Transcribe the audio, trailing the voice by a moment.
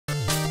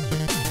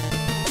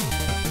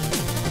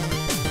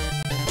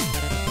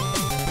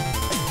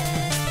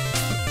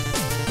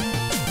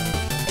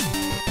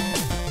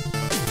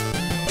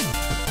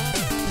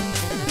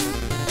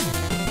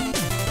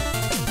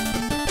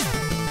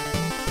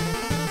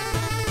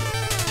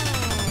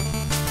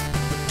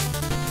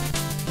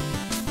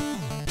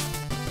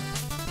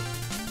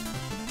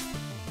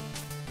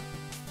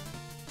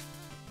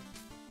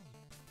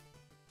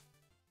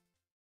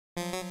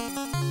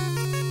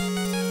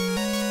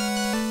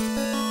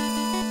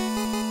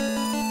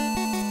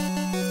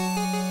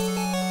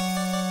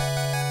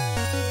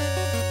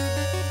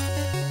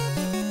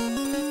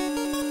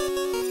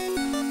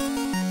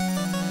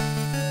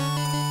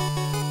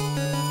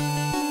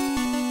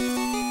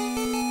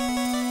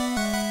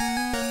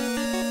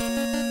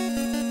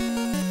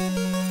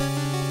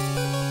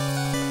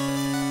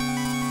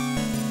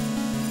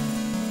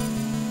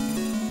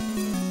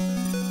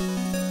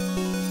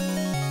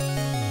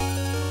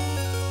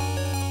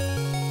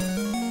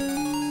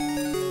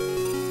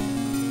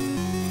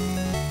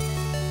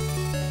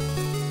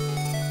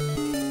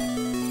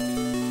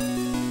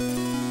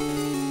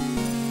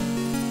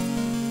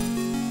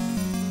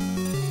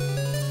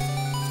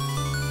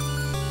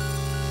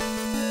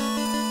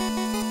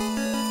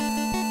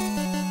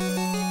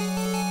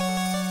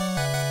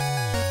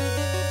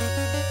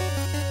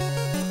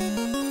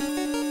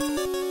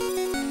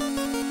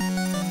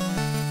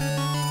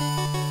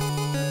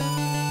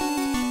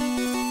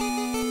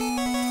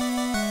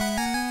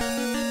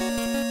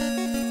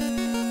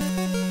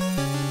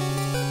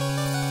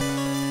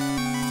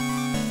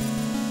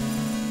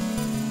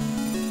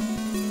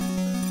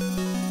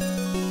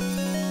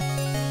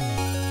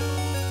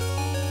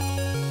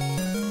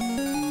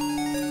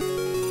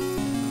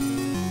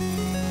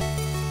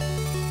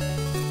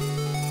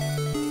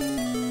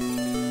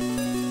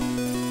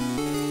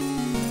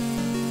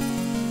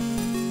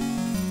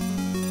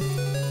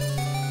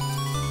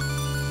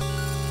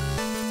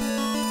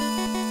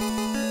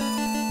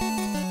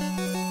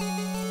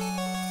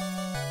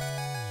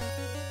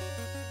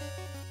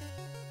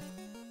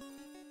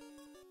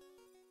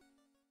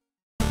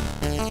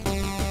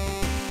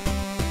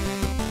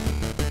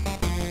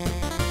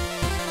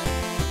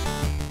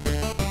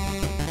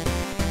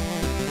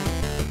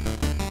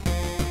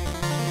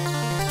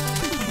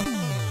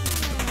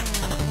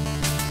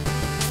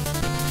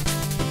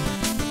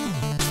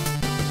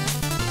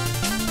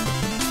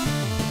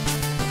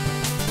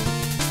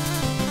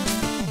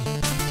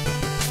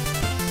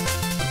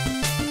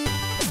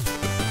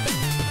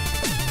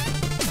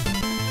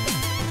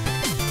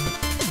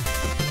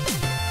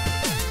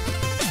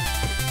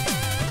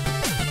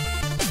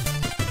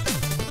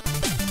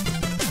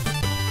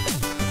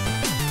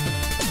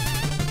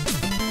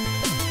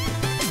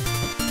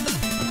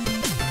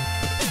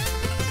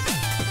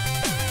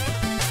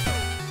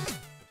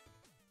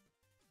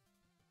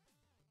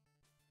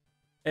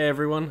Hey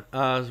everyone,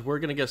 we're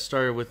gonna get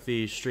started with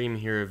the stream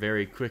here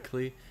very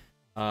quickly.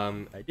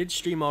 I did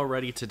stream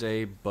already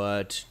today,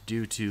 but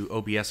due to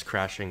OBS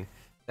crashing,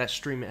 that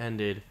stream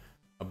ended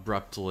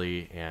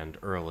abruptly and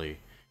early.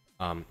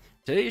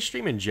 Today's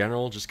stream in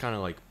general just kind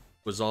of like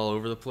was all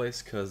over the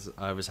place because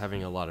I was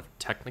having a lot of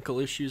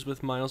technical issues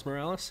with Miles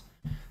Morales.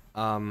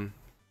 I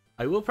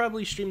will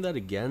probably stream that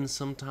again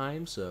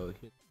sometime, so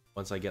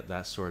once I get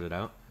that sorted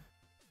out.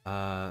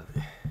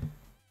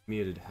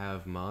 Muted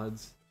have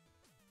mods.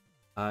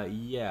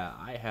 Yeah,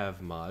 I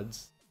have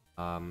mods,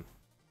 and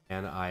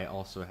I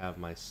also have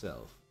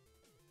myself.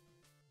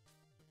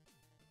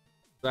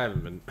 I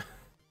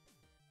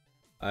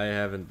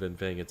haven't been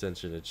paying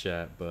attention to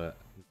chat, but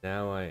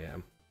now I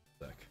am.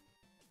 Sec.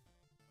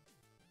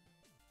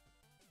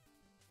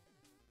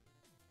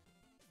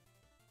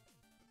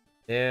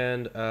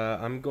 And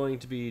I'm going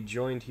to be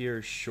joined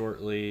here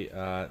shortly.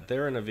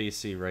 They're in a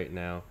VC right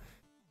now.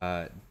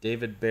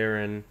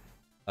 Th3Badd3st,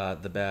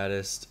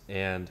 Th3Badd3st,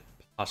 and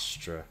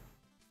Pastra.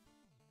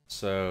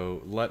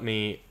 So let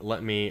me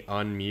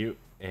unmute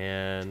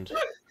and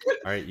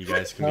alright, you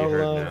guys can be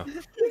heard now.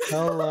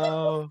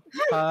 Hello.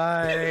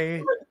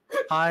 Hi.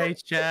 Hi,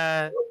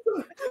 chat.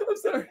 I'm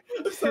sorry.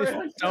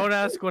 Don't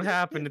ask what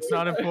happened. It's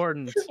not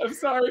important. I'm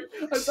sorry.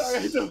 I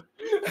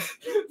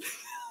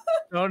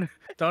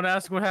Don't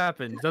ask what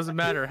happened. Doesn't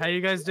matter. How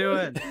you guys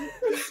doing?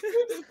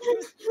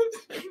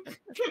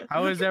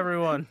 How is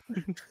everyone?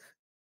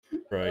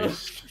 Right.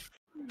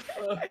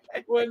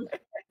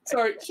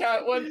 Sorry,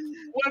 chat. When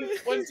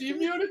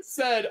DMuted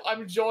said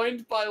I'm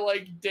joined by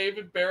like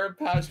Th3Badd3st,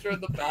 Pastra,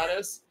 and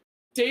Th3Badd3st,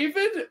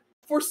 David,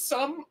 for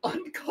some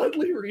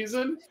ungodly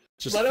reason,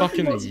 Just let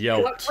fucking out the most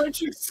yelped.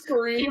 gut-wrenching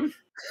scream.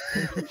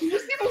 Just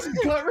the most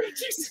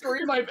gut-wrenching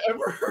scream I've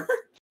ever heard.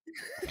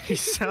 He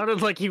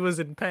sounded like he was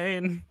in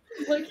pain.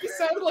 Like he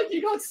sounded like he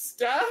got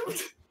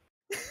stabbed.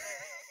 It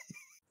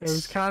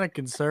was kind of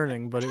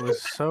concerning, but it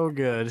was so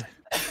good.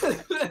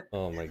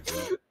 Oh my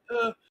god.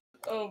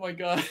 Oh my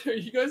god. Are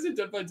you guys in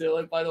Dead by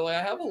Daylight, by the way?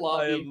 I have a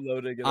lobby. I am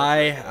loading it.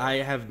 I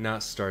have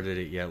not started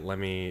it yet. Let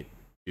me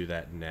do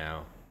that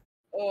now.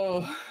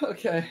 Oh,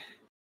 okay.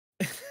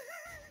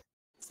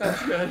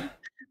 Sounds good.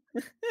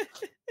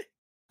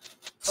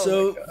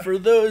 So, for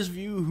those of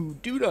you who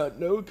do not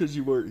know, because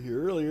you weren't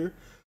here earlier,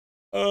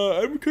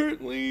 I'm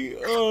currently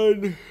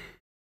on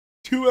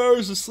 2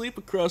 hours of sleep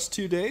across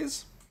 2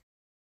 days.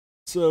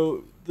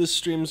 So, this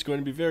stream is going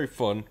to be very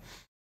fun,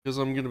 because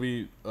I'm going to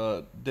be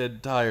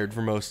dead tired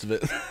for most of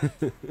it.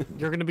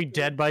 You're gonna be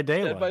dead by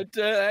daylight.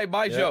 Hey,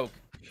 my joke.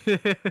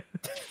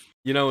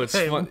 You know, it's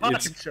Hey, fun. my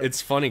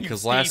It's funny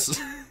because last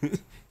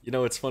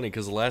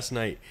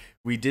night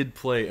we did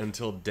play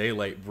until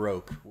daylight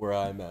broke where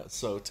I'm at.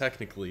 So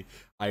technically,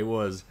 I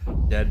was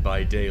dead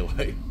by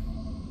daylight.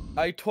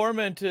 I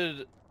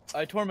tormented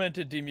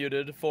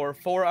DMuted for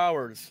 4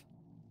 hours.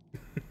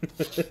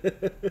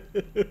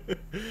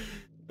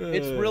 It's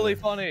really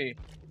funny.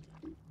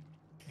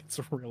 It's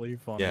really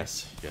funny.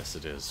 Yes,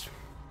 it is.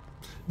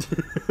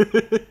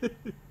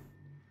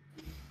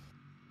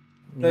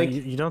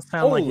 You don't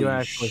sound like you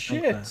actually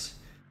think that.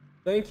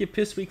 Thank you,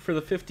 Pissweek, for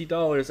the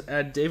 $50.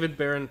 Add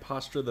Th3Badd3st,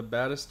 Pastra,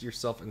 Th3Badd3st,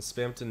 yourself, and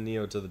Spamton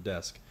Neo to the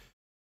desk.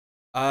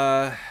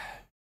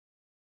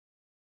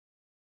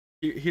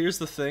 Here's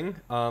the thing.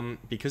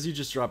 Because you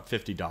just dropped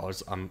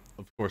 $50, I'm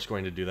of course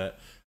going to do that.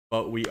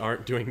 But we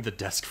aren't doing the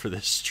desk for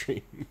this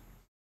stream.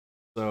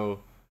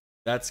 So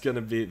that's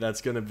gonna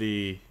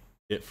be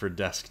it for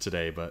desk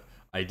today. But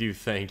I do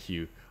thank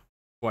you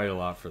quite a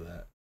lot for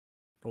that.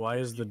 Why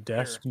is the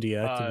desk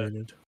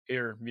deactivated?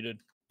 Here, muted.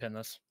 Pin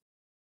this.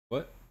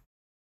 What?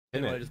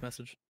 Pin it. Just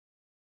message.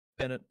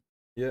 Pin it.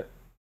 Yeah.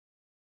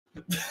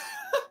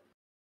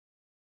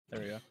 There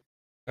we go.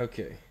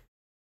 Okay.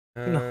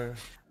 No.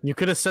 You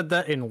could have said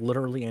that in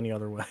literally any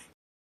other way.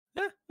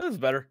 Yeah, that was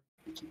better.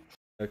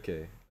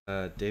 Okay.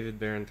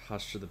 Th3Badd3st,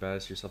 Pastra,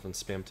 Th3Badd3st, yourself, and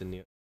Spamton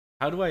Neo.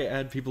 How do I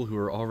add people who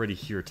are already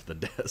here to the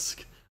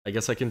desk? I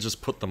guess I can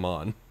just put them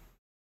on.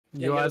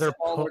 You either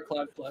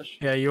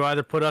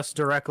put us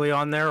directly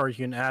on there, or you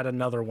can add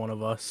another one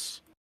of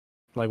us,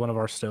 like one of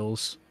our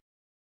stills.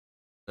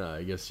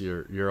 I guess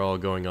you're all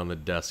going on the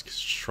desk,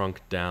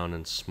 shrunk down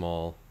and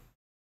small.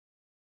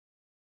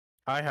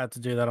 I had to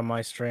do that on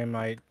my stream.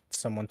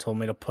 Someone told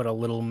me to put a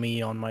little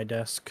me on my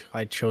desk.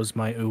 I chose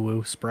my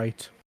uwu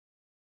sprite.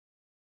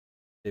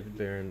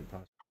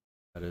 Th3Badd3st,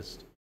 Th3Badd3st.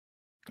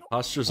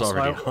 Pastra's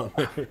already on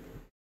there.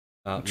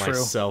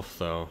 Myself,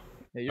 though.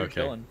 Yeah, you're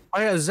chilling.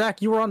 Oh yeah,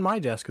 Zach, you were on my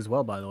desk as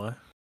well, by the way.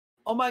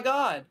 Oh my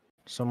god.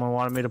 Someone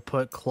wanted me to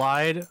put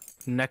Clyde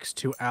next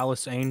to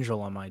Alice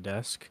Angel on my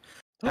desk.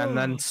 And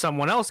then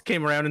someone else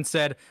came around and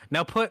said,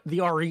 "Now put the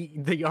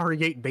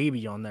RE8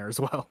 baby on there as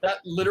well." That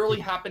literally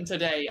happened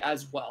today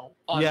as well.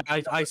 Yeah,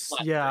 I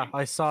saw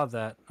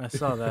that. I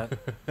saw that.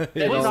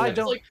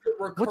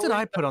 What did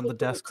I put on the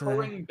desk today?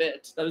 Recurring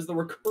bit. That is the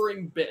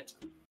recurring bit.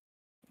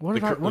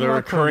 The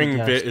recurring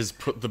bit is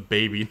put the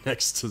baby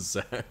next to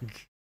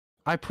Zach.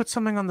 I put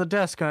something on the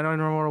desk and I don't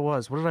remember what it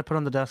was. What did I put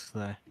on the desk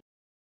today?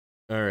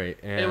 All right.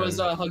 And... It was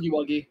Huggy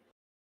Wuggy.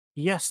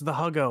 Yes, the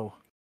Huggo.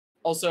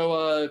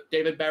 Also,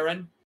 David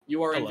Barron,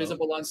 you are Hello.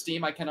 invisible on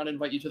Steam. I cannot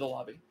invite you to the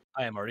lobby.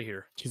 I am already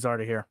here. She's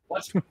already here.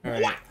 What?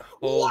 Alright,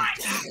 hold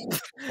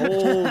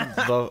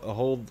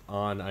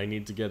on. I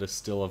need to get a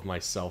still of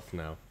myself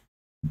now.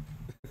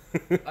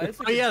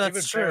 Oh, yeah,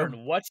 that's true.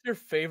 Barron, what's your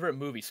favorite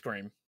movie,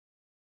 Scream?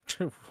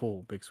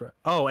 Oh, big sweat.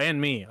 Oh, and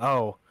me.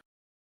 Oh.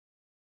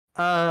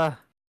 I'm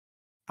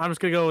just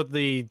gonna go with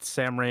the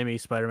Sam Raimi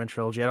Spider-Man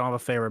trilogy. I don't have a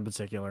favorite in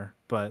particular,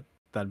 but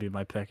that'd be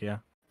my pick, yeah.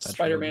 That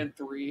Spider-Man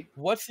 3.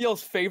 What's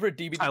y'all's favorite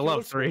DVD? I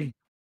love 3.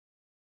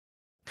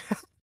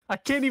 I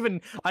can't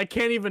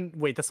even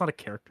wait, that's not a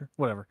character.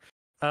 Whatever.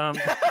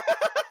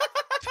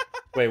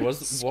 Wait,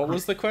 what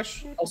was the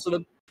question?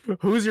 Also,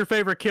 Who's your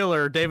favorite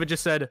killer? David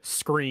just said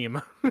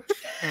Scream.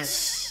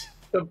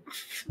 the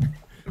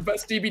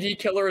best DVD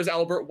killer is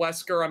Albert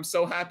Wesker. I'm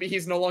so happy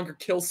he's no longer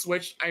kill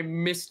switched. I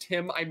missed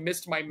him. I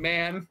missed my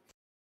man.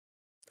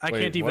 I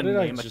Wait, can't what even did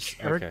I name a just-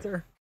 okay.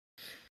 character.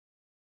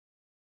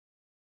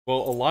 Well,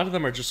 a lot of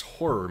them are just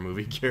horror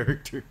movie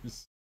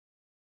characters.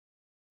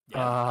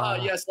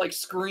 Yes, like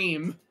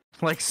Scream.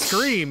 Like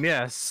Scream,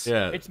 yes.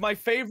 Yeah. It's my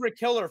favorite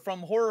killer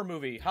from horror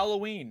movie,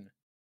 Halloween.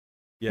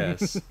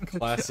 Yes.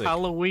 Classic.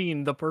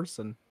 Halloween, the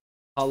person.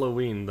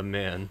 Halloween, the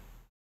man.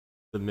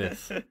 The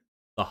myth.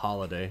 The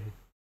holiday.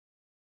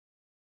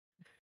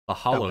 The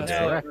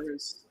holiday.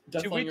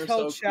 Should we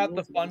tell chat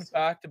the fun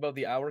fact about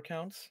the hour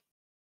counts?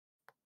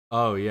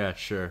 Oh, yeah,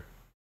 sure.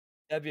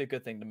 That'd be a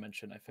good thing to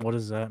mention, I think. What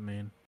does that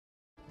mean?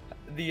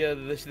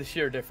 The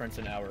sheer difference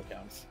in hour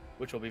counts,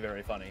 which will be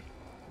very funny.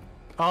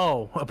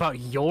 Oh, about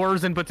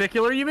yours in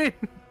particular, you mean?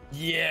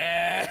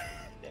 Yeah!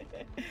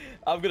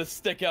 I'm gonna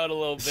stick out a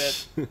little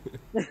bit.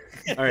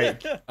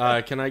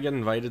 Alright, can I get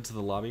invited to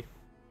the lobby?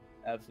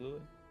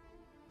 Absolutely.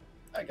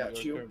 I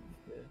got you.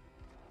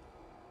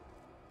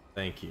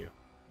 Thank you.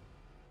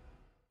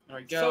 There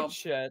we go. So,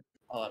 Chet.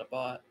 I'll add a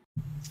bot.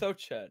 So,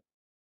 Chet.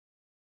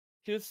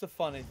 Here's the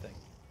funny thing.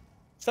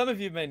 Some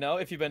of you may know,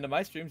 if you've been to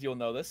my streams, you'll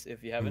know this.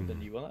 If you haven't,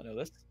 then you will not know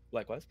this.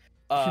 Likewise.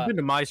 If you've been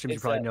to my streams, you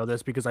it's probably that- know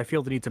this because I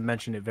feel the need to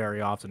mention it very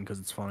often because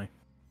it's funny.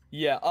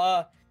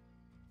 Yeah,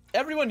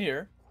 everyone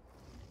here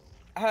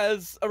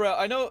has around,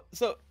 I know,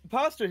 so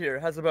Pastra here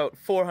has about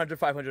 400,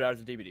 500 hours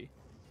in DBD.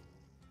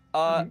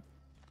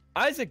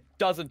 Isaac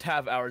doesn't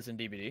have hours in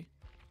DBD.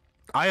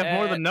 I have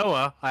more than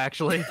Noah,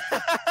 actually.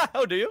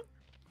 Oh, do you?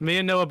 Me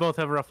and Noah both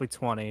have roughly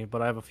 20,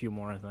 but I have a few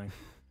more, I think.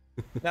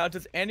 Now,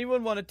 does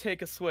anyone want to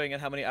take a swing at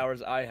how many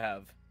hours I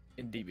have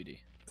in DBD?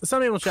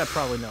 Some people in chat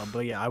probably know,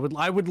 but yeah, I would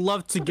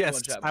love to Some people in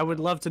guess. chat I might would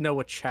know. love to know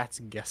what chat's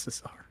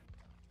guesses are.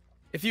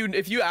 If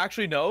you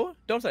actually know,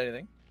 don't say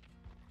anything.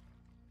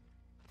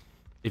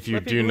 If you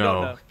Let do people who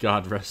don't know, know.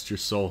 God rest your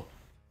soul.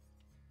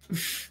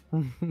 If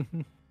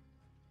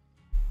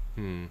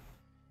you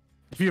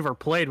ever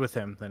played with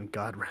him, then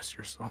God rest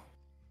your soul.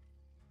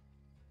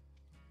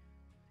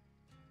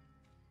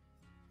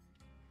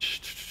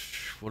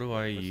 What do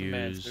I For some use?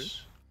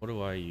 answers. What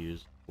do I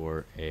use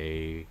for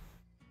a...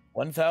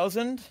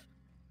 1,000?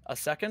 A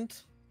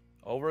second?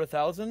 Over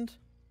 1,000?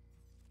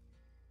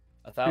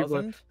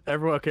 1,000?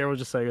 Everyone, okay, we'll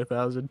just say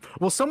 1,000.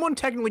 Well, someone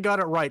technically got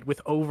it right with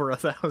over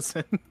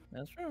 1,000.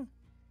 That's true.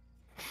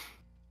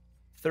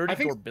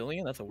 34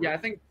 billion? That's a word. Yeah, I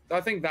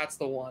think that's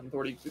the one.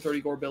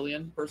 34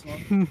 billion,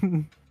 personally.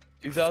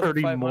 30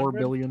 2,500? more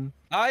billion.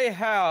 I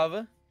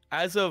have,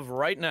 as of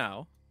right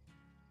now,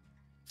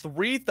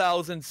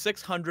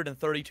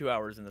 3,632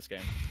 hours in this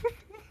game.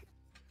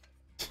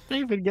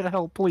 David, get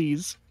help,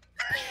 please.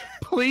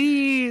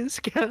 Please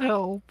get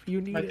help.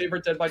 You need My it.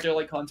 favorite Dead by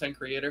Daylight content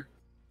creator.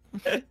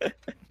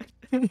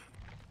 All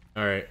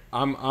right,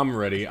 I'm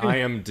ready. I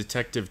am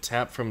Detective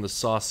Tap from the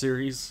Saw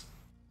series.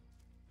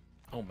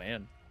 Oh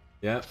man.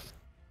 Yep.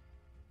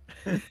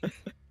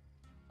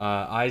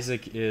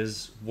 Isaac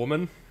is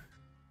woman.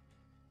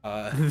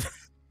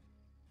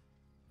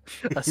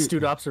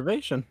 Astute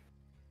observation.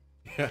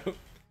 Yep.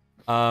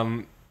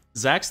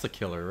 Zach's the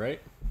killer,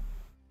 right?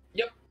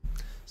 Yep.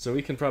 So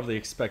we can probably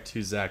expect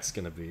who Zach's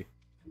gonna be.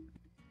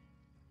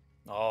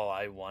 Oh,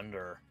 I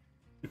wonder.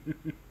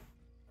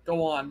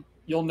 Go on.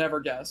 You'll never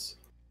guess.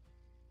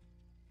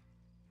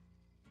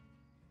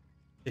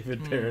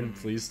 David Barron,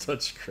 please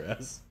touch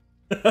grass.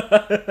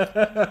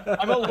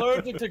 I'm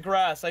allergic to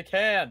grass. I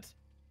can't.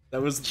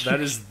 That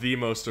is the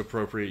most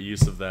appropriate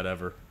use of that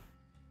ever.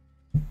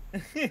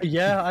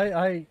 Yeah,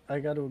 I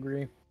got to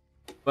agree.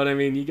 But I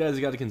mean, you guys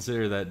got to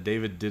consider that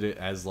David did it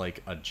as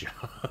like a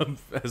job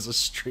as a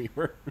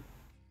streamer.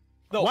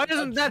 No, Why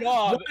doesn't that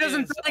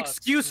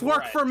excuse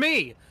work for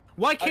me?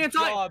 Why can't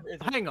I?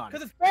 Hang on.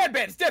 Because it's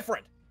broadband. It's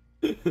different.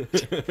 Yeah,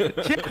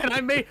 and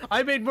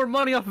I made more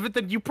money off of it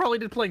than you probably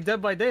did playing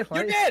Dead by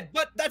Daylight. You did,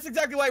 but that's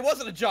exactly why it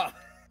wasn't a job.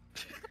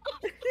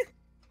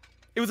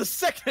 It was a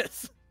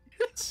sickness.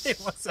 It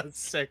was a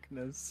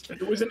sickness.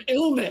 It was an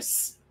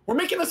illness. We're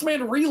making this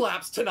man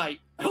relapse tonight.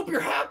 I hope you're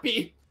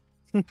happy.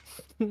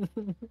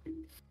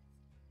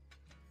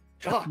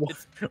 God.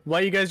 Why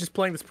are you guys just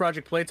playing this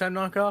Project Playtime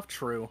knockoff?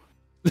 True.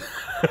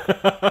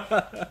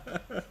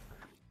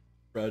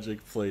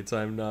 Project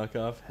Playtime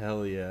knockoff,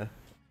 hell yeah.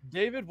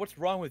 David, what's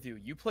wrong with you?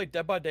 You played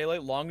Dead by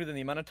Daylight longer than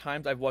the amount of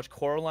times I've watched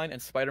Coraline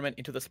and Spider-Man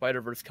Into the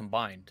Spider-Verse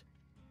combined.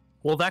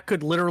 Well, that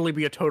could literally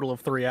be a total of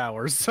 3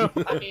 hours. So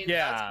I mean,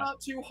 Yeah. that's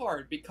not too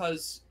hard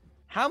because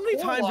How many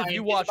times have Coraline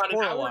you is watched about an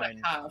hour Coraline? and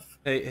a half,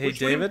 Hey, which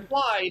would David.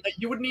 imply that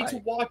you would need to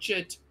Hi. watch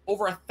it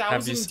over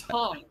 1,000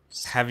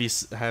 times. Have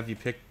you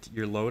picked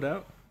your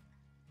loadout?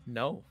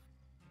 No,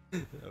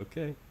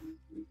 Okay.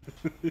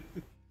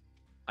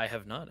 I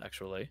have not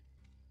actually.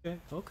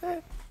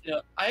 Okay. Yeah,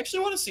 I actually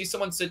want to see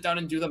someone sit down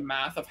and do the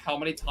math of how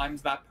many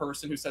times that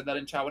person who said that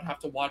in chat would have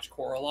to watch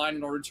Coraline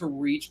in order to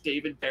reach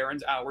David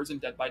Barron's hours in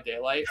Dead by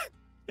Daylight.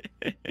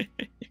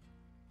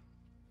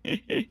 I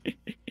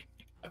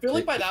feel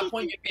like by that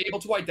point you'd be able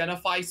to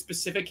identify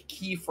specific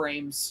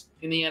keyframes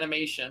in the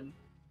animation.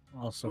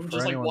 also, from for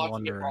just like anyone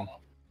watching it wondering,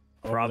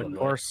 raw. over the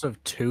course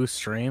of 2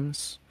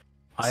 streams,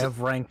 I have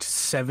ranked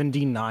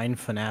 79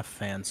 FNAF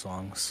fan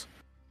songs.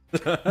 You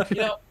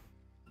know,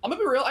 I'm gonna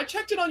be real. I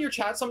checked in on your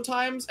chat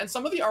sometimes, and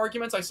some of the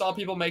arguments I saw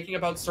people making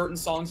about certain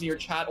songs in your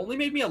chat only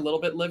made me a little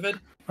bit livid.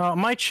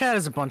 My chat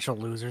is a bunch of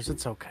losers.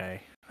 It's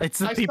okay. It's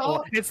the I people.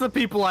 saw- It's the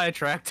people I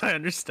attract. I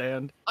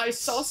understand. I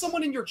saw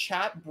someone in your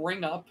chat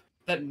bring up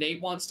that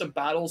Nate wants to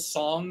battle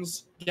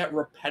songs get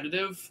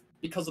repetitive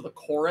because of the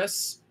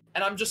chorus,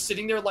 and I'm just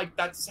sitting there like,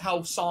 that's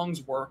how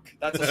songs work.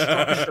 That's a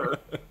structure.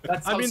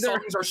 That's how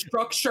songs are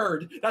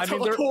structured. That's how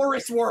the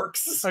chorus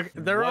works. Okay,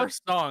 there are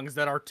songs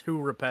that are too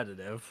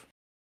repetitive,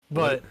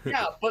 but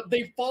Yeah, but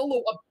they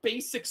follow a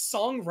basic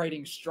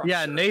songwriting structure.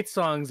 yeah, Nate's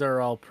songs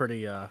are all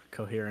pretty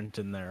coherent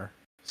in their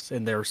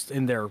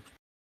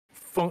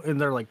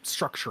like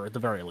structure at the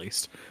very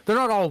least. They're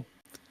not all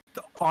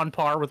on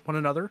par with one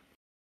another,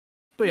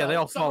 but yeah, No, they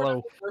all some are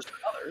follow. worse than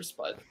others,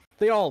 but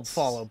They all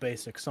follow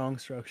basic song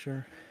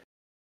structure.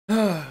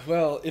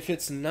 Well, if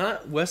it's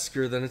not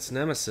Wesker, then it's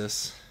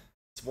Nemesis.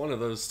 It's one of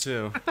those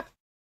two.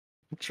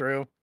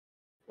 True.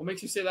 what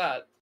makes you say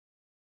that?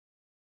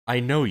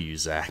 I know you,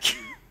 Zach.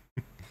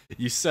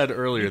 You said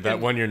earlier that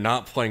when you're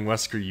not playing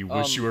Wesker, you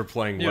wish you were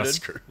playing muted.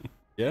 Wesker.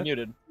 Yeah?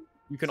 Muted.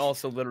 You can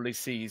also literally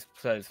see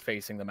says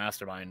facing the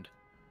mastermind.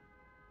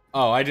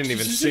 Oh, I didn't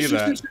even see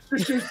that.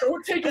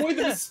 Don't take away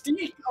the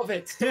mystique of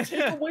it. Don't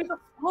take away the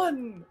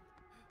fun.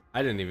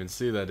 I didn't even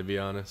see that, to be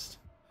honest.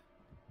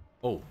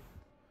 Oh.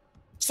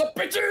 So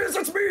bitches,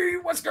 it's me,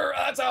 Wesker.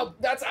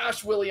 That's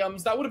Ash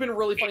Williams. That would have been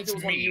really funny if it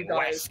was one of you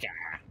guys.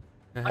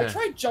 I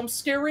tried jump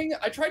scaring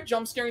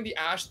the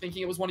Ash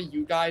thinking it was one of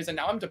you guys, and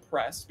now I'm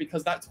depressed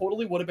because that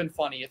totally would have been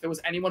funny if it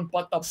was anyone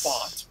but the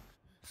bot.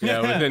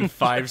 Yeah, within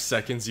 5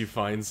 seconds you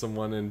find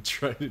someone and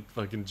try to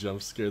fucking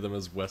jump scare them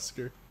as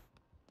Wesker.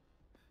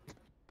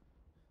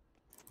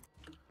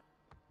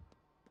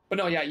 But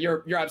no, yeah,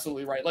 you're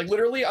absolutely right. Like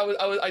literally,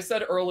 I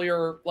said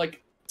earlier,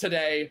 like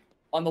today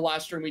on the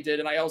last stream we did,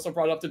 and I also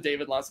brought it up to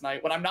David last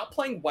night. When I'm not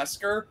playing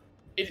Wesker,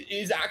 it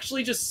is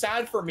actually just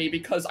sad for me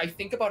because I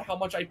think about how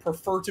much I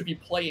prefer to be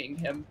playing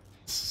him.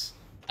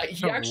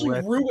 He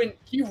actually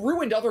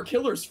ruined other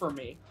killers for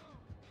me.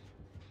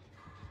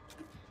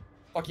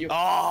 Fuck you.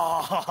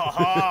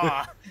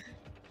 Oh,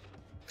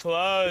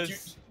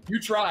 close. You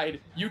tried.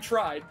 You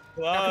tried.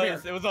 Now come here.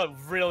 Close. It was a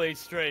really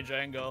strange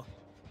angle.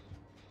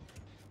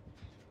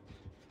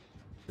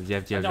 No,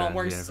 I'm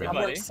wearing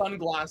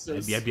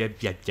sunglasses.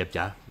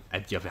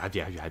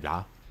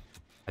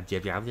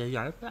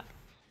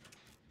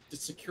 Did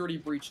security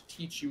breach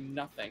teach you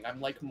nothing? I'm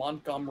like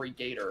Montgomery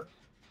Gator.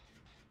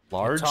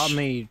 Large? Taught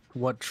me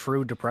what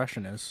true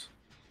depression is.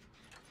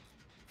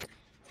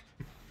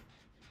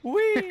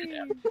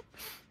 Whee!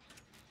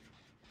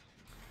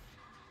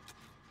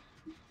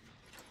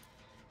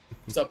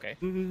 It's okay.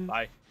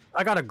 Bye.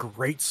 I got a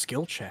great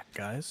skill check,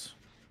 guys.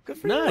 Good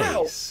for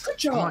Nice. Wow, good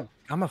job.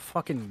 I'm a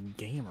fucking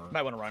gamer. you.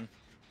 Might want to run.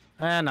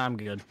 And I'm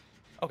good.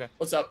 Okay.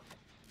 What's up?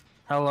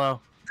 Hello.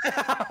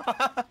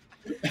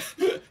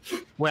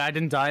 Wait, I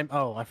didn't die.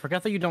 Oh, I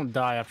forgot that you don't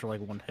die after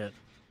like 1 hit.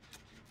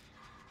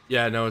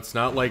 Yeah, no, it's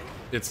not like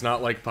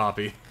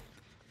Poppy.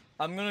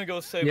 I'm gonna go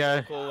save Yeah,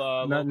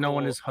 local, no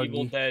one local is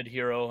Evil huggy. Dead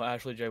hero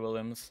Ashley J.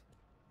 Williams.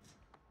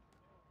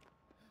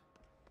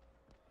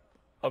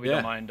 Hope you Yeah.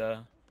 don't mind,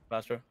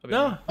 Pastra. Hope you don't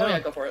No, mind. Oh no. yeah,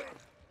 go for it.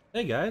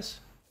 Hey guys.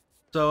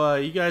 So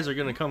you guys are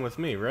gonna come with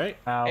me, right?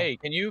 Ow. Hey,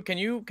 can you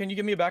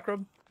give me a back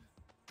rub?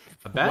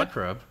 A back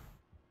rub?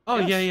 Oh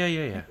Yes.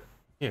 yeah.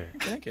 Here.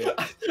 Thank you.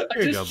 I Here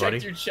you just go, checked buddy.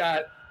 your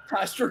chat.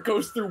 Pastra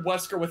goes through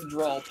Wesker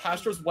withdrawal.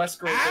 Pastra's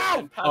Wesker Ow!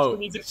 and Pastra Oh,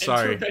 needs an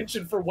sorry.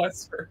 intervention for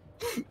Wesker.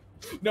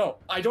 No,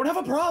 I don't have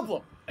a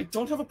problem. I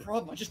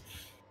just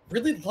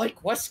really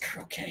like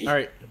Wesker, okay? All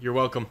right, you're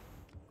welcome.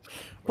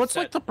 What's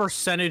like the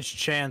percentage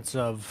chance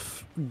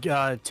of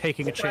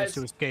taking a chance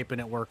to escape and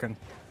it working?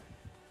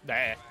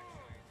 Nah.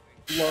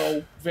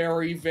 Low.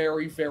 Very,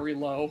 very, very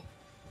low.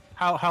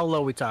 How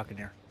low we talking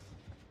here?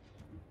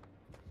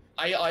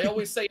 I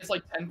always say it's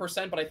like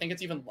 10%, but I think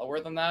it's even lower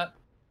than that.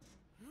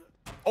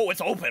 Oh, it's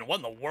open. What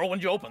in the world? When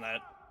did you open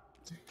that?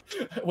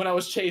 When I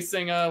was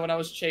chasing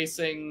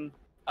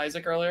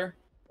Isaac earlier,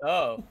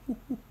 Oh.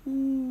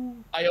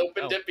 I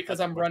opened Oh, it because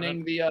that's I'm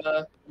running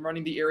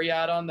the Eerie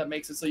add-on that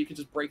makes it so you can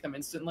just break them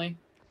instantly.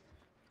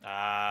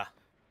 Ah.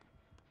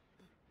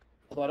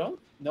 Although I don't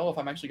know if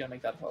I'm actually gonna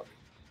make that hook.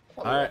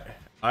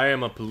 I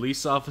am a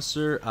police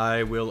officer.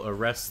 I will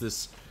arrest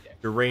this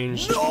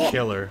deranged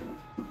killer.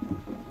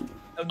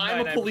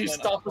 I'm a police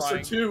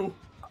officer too.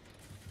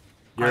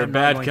 You're a I'm not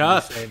bad going to be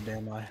cop. saved,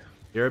 am I?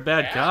 You're a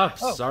bad cop.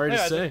 Oh, Sorry to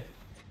yeah, say.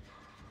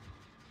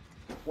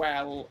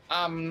 Well,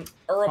 God.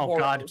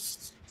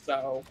 Ouroboros,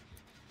 so.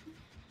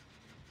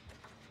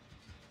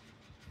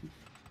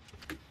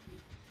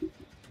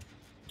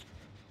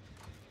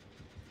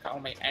 Call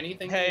me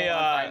anything Hey, you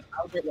want.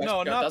 I'll get no,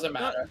 Wesker, not- doesn't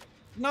matter.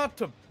 Not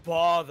to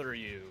bother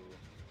you,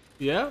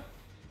 Yeah.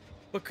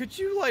 but could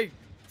you like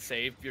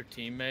save your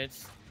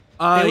teammates?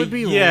 It would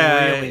be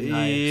yeah, really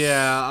nice.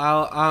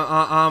 Yeah.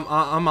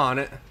 I'm on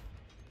it.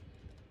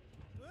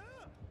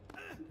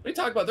 What are you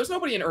talking about? There's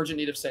nobody in urgent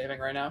need of saving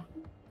right now.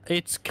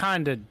 It's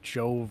kind of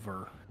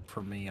Jover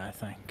for me, I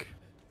think.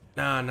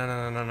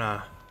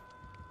 Nah.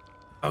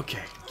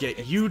 Okay,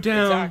 get you It's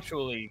down.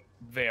 actually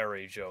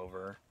very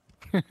Jover.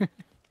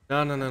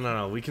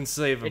 No. We can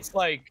save him. It's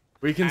like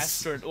We can.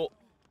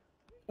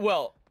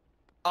 Well,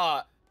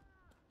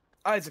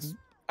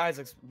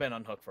 Isaac's been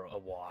unhooked for a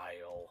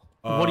while.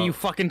 What are you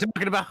fucking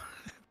talking about?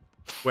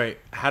 Wait,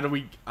 how do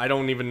we? I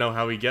don't even know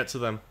how we get to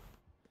them.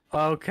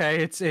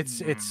 Okay, it's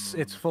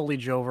fully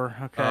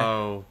Jover. Okay.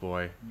 Oh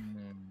boy.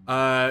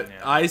 Yeah.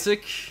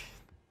 Isaac,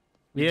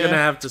 you're gonna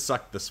have to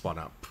suck this one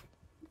up.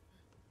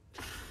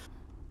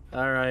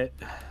 All right.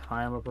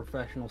 I am a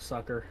professional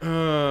sucker.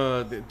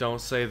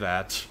 Don't say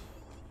that.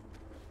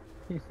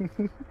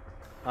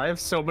 I have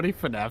so many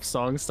FNAF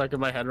songs stuck in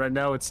my head right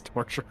now. It's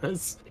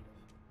torturous.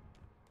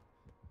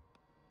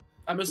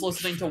 I'm just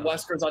listening to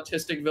Wesker's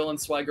Autistic Villain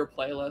Swagger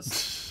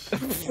playlist.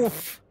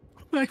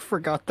 I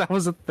forgot that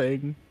was a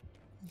thing.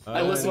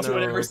 I listen to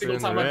it every single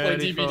time I play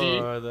DVD.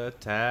 For the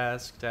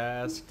task.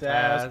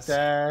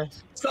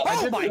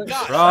 Oh my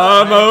god!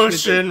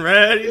 Promotion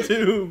ready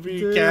to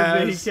be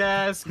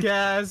cast.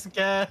 Gas.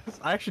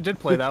 I actually did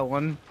play that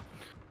one.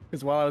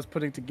 Because while I was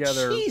putting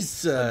together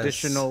Jesus.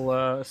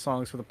 additional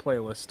songs for the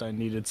playlist, I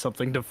needed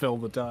something to fill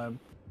the time.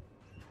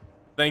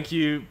 Thank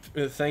you,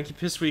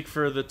 Pissweek,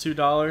 for the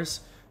 $2.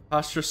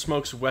 Pastra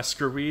smokes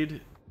Wesker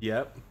weed.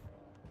 Yep.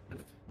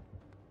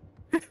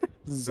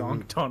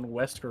 Zonked on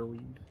Wesker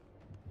weed.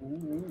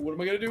 Ooh, what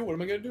am I gonna do? What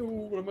am I gonna do?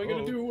 What am I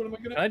gonna do? What am I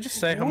gonna do? Can I just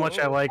say how much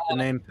I like the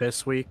name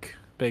Pissweek?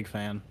 Big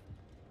fan.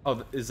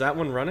 Oh, is that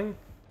one running?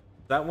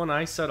 That one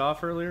I set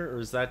off earlier, or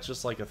is that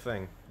just like a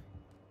thing?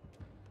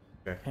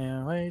 Okay.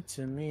 Can't wait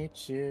to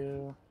meet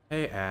you.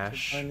 Hey,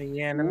 Ash. When the change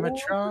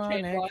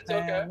animatronic lines,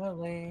 okay.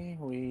 family,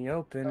 we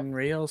open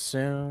real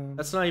soon.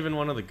 That's not even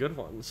one of the good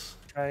ones.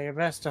 Try your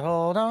best to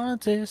hold on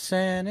to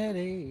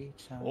sanity.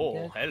 Oh,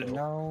 Get to hello.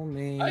 know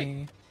me.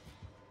 Hi.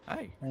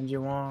 Hi. And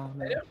you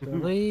want Hey. to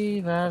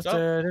leave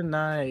after the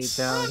night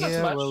down Not so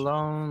here much. we're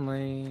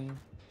lonely.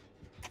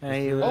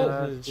 And you Oh,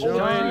 love to join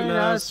join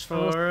us us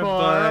for a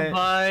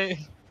bite.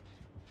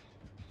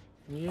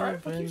 You've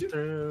Alright, fuck been you.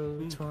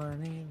 through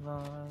 20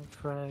 long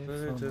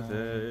frightful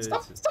nights.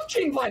 Stop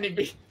chain blinding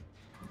me.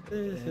 I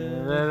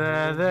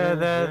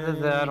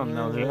don't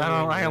know.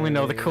 I only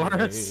know the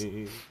chorus.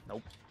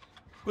 Nope.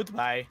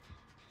 Goodbye.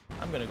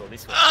 I'm gonna go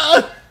this way.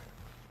 Ah!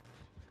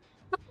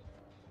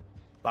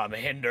 I'm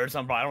hindered.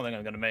 I don't think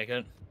I'm gonna make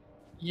it.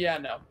 Yeah,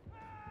 no.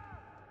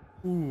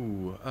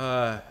 Ooh,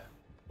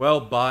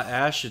 well,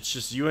 Ash, it's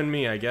just you and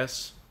me, I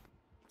guess.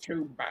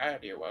 Too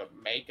bad you won't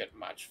make it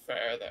much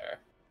further.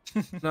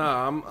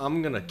 Nah,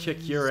 I'm gonna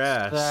kick your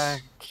ass.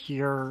 Zach,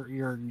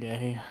 you're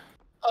gay.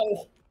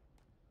 Oh,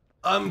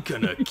 I'm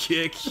gonna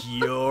kick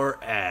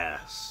your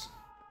ass.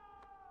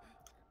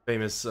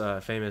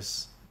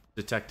 Famous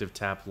Detective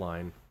Tap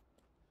line.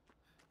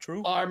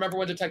 True. I remember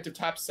when Detective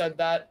Tap said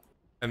that.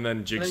 And then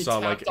he Jigsaw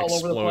like tapped all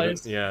over the exploded.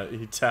 place. Yeah,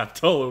 he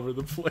tapped all over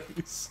the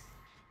place.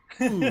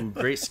 Ooh,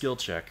 great skill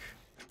check.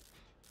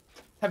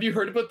 Have you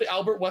heard about the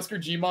Albert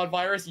Wesker Gmod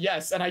virus?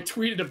 Yes, and I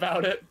tweeted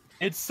about it.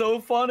 It's so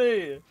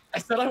funny. I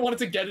said I wanted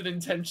to get it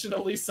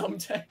intentionally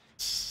someday.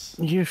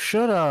 You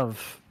should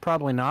have.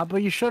 Probably not,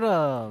 but you should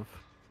have.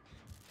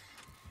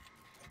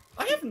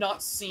 I have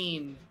not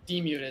seen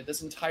DMuted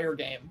this entire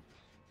game.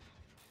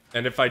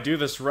 And if I do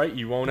this right,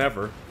 you won't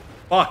ever.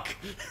 Fuck!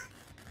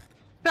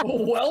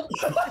 Well,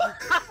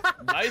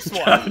 Nice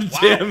one. God Wow.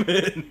 damn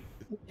it!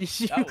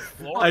 That was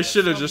glorious. I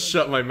should have just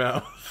shut my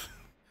mouth.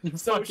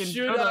 so fucking should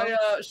shut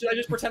up. should I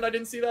just pretend I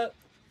didn't see that?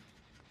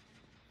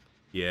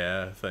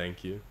 Yeah,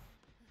 thank you.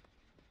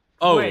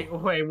 Oh,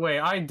 Wait.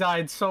 I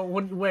died so...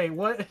 Wait,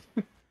 what?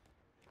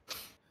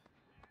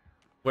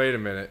 wait a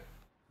minute.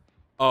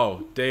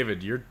 Oh,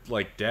 David, you're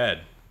like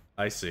dead.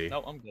 I see.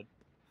 No, I'm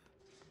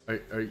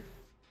good.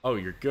 Oh,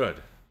 you're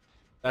good.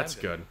 That's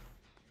I'm good. good.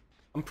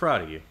 I'm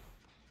proud of you.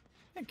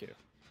 Thank you.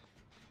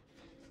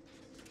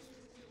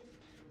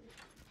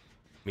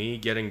 Me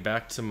getting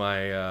back to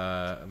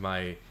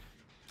my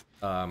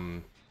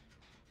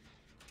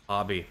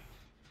hobby.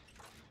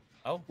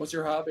 Oh, What's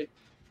your hobby?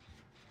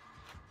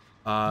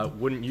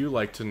 Wouldn't you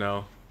like to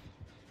know?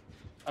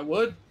 I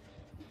would.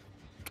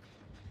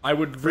 I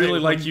would really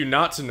like you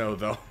not to know,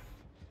 though.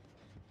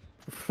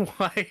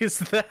 Why is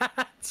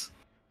that?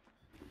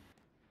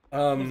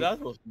 What's that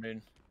supposed to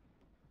mean?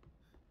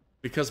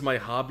 Because my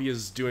hobby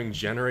is doing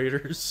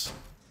generators.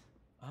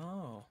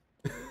 Oh.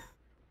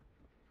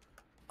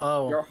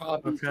 Oh, Your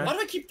hobby. okay. Why do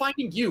I keep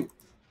finding you?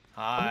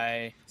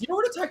 Hi. Do you know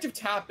where Detective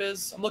Tap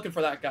is? I'm looking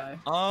for that guy.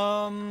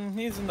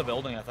 He's in the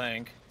building, I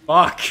think.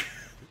 Fuck.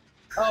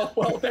 Oh,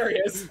 well, there he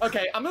is.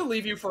 Okay, I'm gonna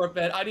leave you for a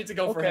bit. I need to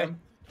go for Okay. him.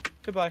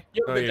 Goodbye.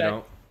 You have No, a good you day.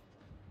 don't.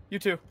 You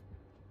too.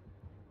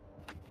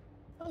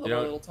 I love You our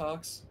don't- little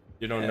talks.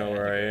 You don't Yeah, know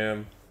where I I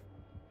am.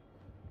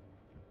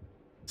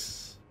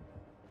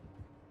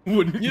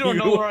 Wouldn't You don't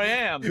know where I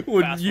am.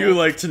 Wouldn't fast you forward.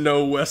 like to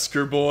know,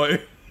 Wesker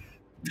boy?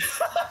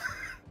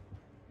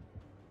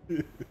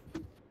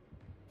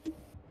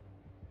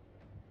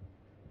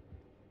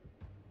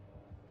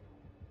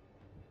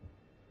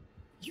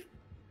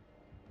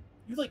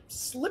 You like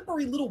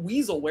slippery little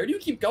weasel. Where do you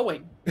keep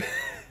going?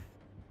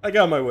 I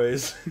got my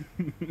ways.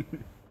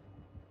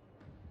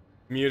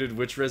 Muted,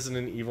 which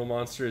Resident Evil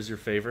monster is your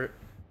favorite?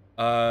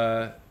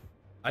 I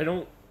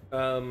don't,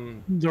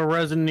 The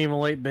Resident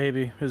Evil 8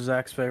 baby is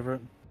Zach's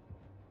favorite.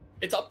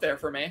 It's up there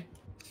for me.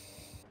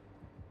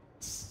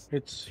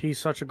 He's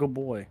such a good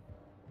boy.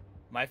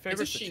 My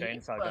favorite's the she-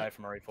 chainsaw guy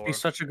from RE4. He's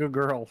such a good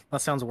girl.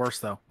 That sounds worse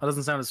though. That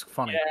doesn't sound as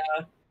funny.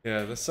 Yeah.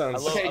 yeah, this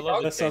sounds, I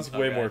love that sounds the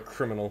way chainsaw more guy.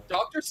 criminal.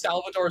 Dr.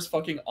 Salvador is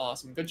fucking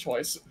awesome. Good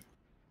choice.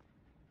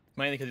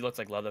 Mainly because he looks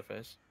like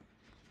Leatherface.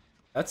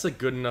 That's a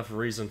good enough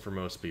reason for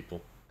most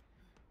people.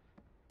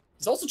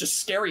 It's also just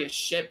scary as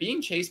shit.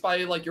 Being chased by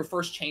like your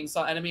first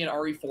chainsaw enemy in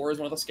RE4 is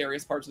one of the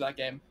scariest parts of that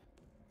game.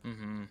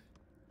 Mm-hmm.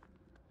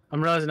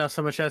 I'm realizing now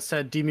someone chat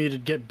said,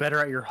 DMuted, get better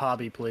at your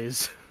hobby,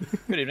 please.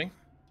 Good evening.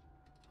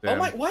 Oh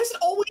my, why is it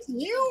always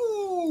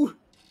you?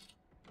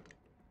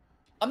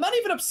 I'm not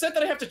even upset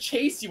that I have to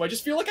chase you. I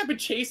just feel like I've been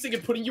chasing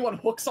and putting you on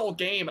hooks all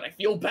game, and I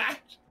feel bad.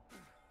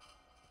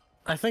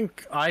 I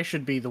think I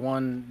should be the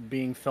one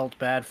being felt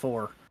bad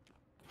for.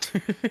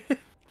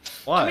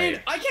 Why? I mean,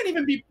 I can't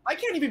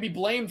even be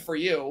blamed for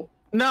you.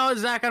 No,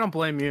 Zach, I don't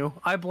blame you.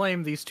 I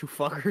blame these two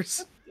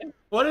fuckers.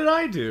 What did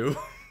I do?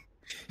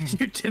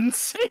 You didn't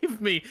save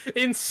me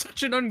in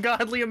such an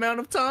ungodly amount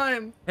of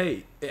time.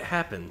 Hey, it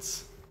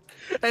happens.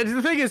 And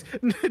the thing is,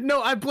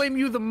 no, I blame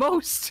you the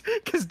most,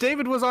 because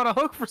David was on a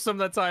hook for some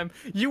of that time.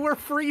 You were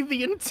free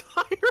the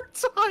entire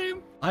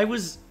time. I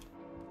was...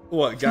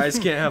 What, guys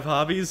can't have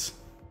hobbies?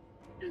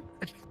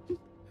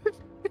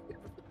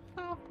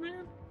 Oh,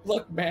 man.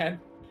 Look, man,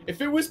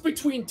 if it was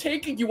between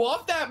taking you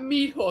off that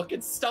meat hook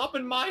and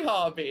stopping my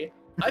hobby,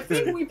 I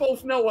think we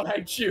both know what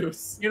I'd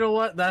choose. You know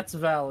what? That's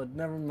valid.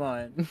 Never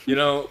mind. You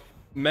know,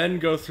 men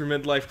go through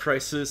midlife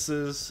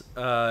crises,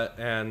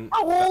 and...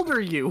 How old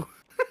are you?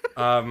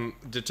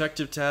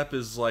 Detective Tap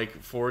is like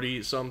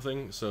 40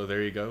 something, so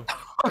there you go.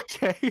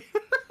 Okay.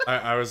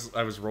 I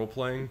was role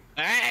playing.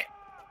 Ah,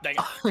 dang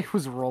it. I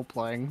was role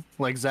playing,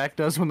 like Zach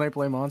does when they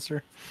play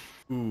Monster.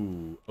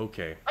 Ooh,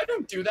 okay. I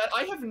don't do that.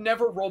 I have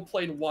never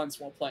roleplayed once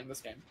while playing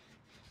this game.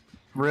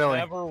 Really?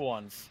 Never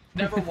once.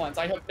 Never once.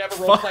 I have never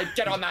roleplayed.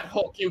 Get on that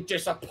hook, you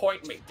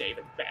disappoint me,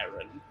 David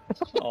Barron.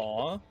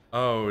 Aw.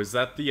 Oh, is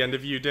that the end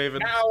of you,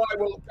 David? Now I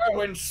will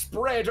go and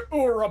spread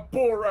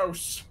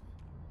Ouroboros.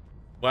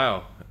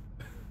 Wow.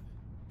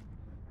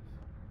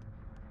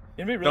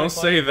 It'd be really Don't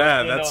funny say if I that,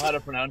 didn't that's- know how to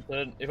pronounce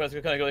it. If I was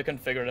kind of really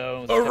couldn't figure it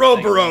out.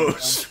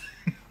 Ouroboros!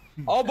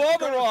 Oh,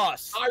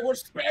 Barbaros! I will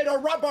spread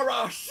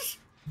Ouroboros.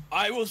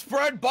 I will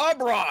spread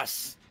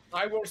Barbaros!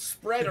 I will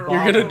spread You're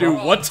gonna do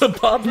Ouroboros. what to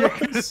Bob You're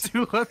gonna Ross?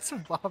 do lots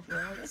of Bob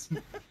Ross.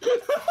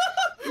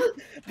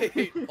 I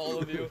hate all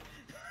of you.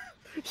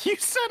 You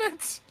said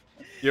it.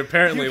 You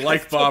apparently You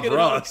like guys took Bob it out of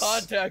Ross.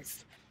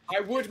 Context. I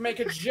would make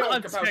a joke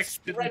about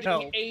Context didn't spreading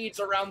help. AIDS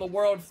around the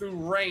world through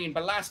rain,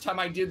 but last time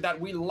I did that,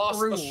 we lost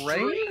Through the streak.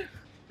 rain?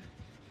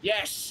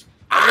 Yes.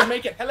 I will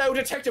make it. Hello,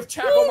 Detective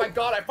Tap. Oh my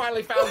god, I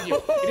finally found you.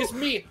 It is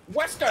me,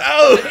 Wesker,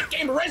 Oh! from the hit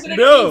game Resident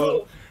No!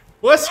 Evil.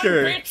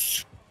 Wesker! Run,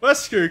 bitch!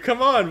 Wesker,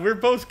 come on, we're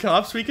both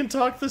cops, we can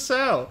talk this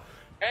out.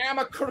 I am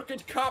a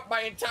crooked cop.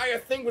 My entire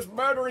thing was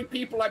murdering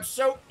people. I'm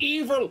so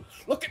evil.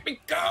 Look at me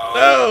go.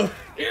 No!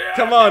 Yeah,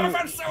 Come I've on. never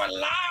been so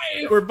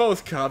alive. We're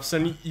both cops,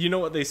 and you know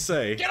what they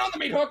say. Get on the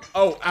meat hook.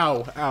 Oh,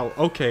 ow, ow,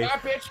 okay. Ah,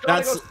 bitch, gotta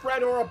That's- go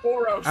spread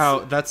Ouroboros. Ow,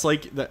 that's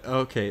like, that.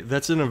 Okay,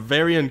 that's in a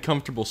very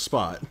uncomfortable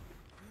spot.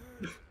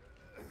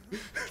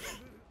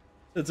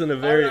 That's in a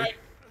very... All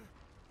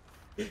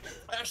right.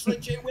 Ashley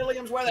J.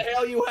 Williams, where the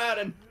hell you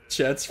hiding?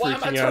 Chat's Why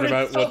am I freaking out turning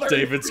about what southern?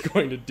 David's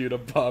going to do to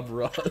Bob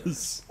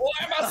Ross. Why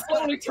am I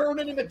slowly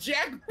turning into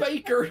Jack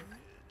Baker?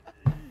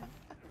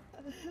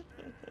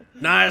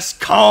 Nice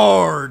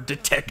car,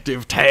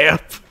 Detective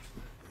Tap.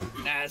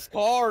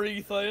 NASCAR,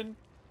 Ethan.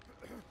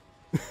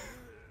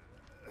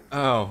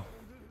 Oh.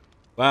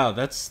 Wow,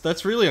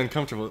 that's really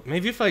uncomfortable.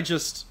 Maybe if I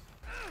just...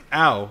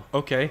 Ow,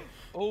 okay.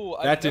 Oh,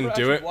 That I've didn't never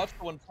do actually it.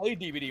 watched one play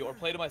DVD or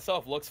played it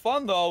myself. Looks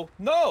fun though.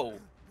 No,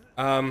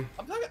 I'm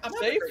having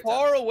stay a great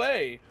far time.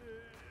 away.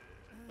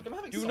 Like, I'm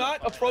having Do so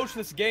not much fun. approach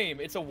this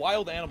game. It's a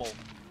wild animal.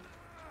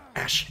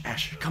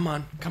 Ash, come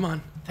on, come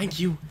on.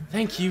 Thank you,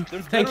 thank you,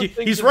 There's thank better you.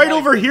 things He's in right life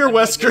over than here, Dead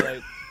Wesker.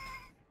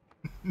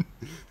 Daylight.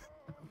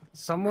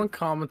 Someone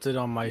commented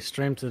on my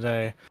stream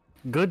today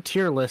good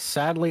tier list.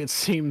 Sadly, it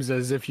seems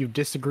as if you've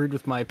disagreed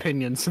with my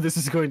opinion, so this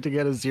is going to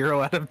get a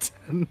 0 out of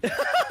 10.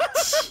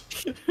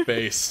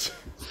 Based.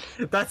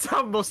 That's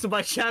how most of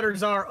my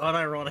chatters are,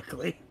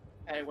 unironically.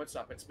 Hey, what's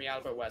up? It's me,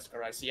 Albert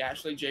Wesker. I see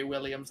Ashley J.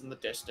 Williams in the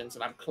distance,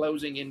 and I'm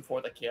closing in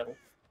for the kill. Are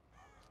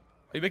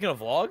you making a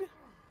vlog?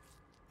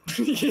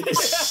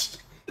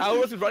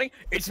 Albert was running.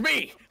 It's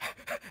me,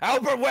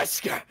 Albert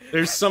Wesker.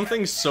 There's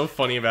something so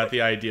funny about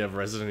the idea of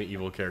Resident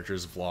Evil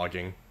characters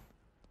vlogging.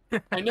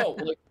 I know.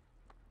 Like...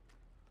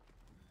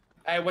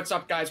 Hey, what's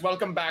up, guys?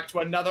 Welcome back to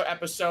another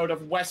episode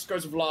of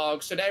Wesker's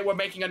Vlogs. Today, we're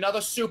making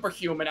another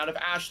superhuman out of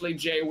Ashley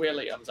J.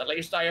 Williams. At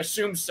least I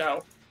assume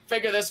so.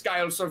 Figure this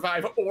guy will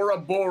survive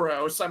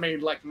Ouroboros. I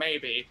mean, like,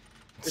 maybe.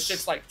 This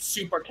shit's like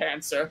super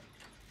cancer.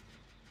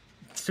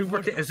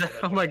 Is that,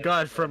 oh my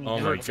god, from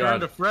Return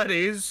to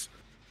Freddy's.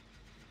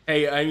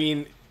 Hey, I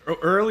mean,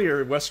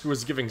 earlier Wesker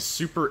was giving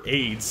super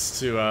AIDS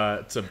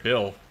to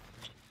Bill.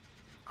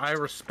 I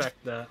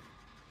respect that.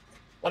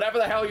 Whatever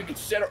the hell you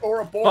consider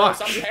Ouroboros,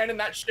 Fuck. I'm handing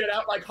that shit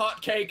out like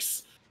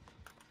hotcakes.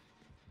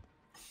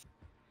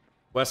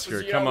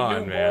 Wesker, You come know,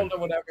 on, new man. world or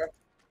whatever.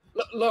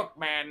 Look,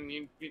 man,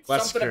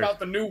 Wesker. something about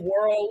the new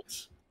world.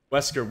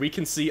 Wesker, we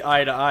can see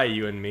eye to eye,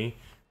 you and me.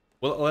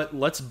 Well,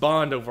 let's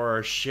bond over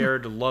our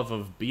shared love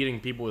of beating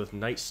people with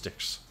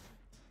nightsticks.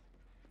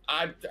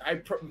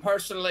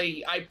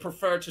 Personally, I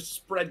prefer to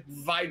spread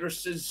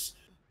viruses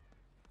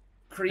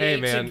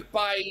created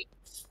by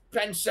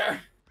Spencer.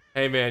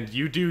 Hey man,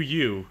 you do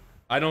you.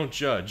 I don't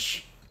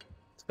judge.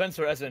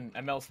 Spencer, as in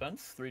ML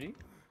Spence 3D.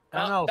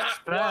 Not that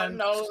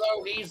one,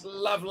 although he's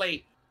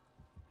lovely.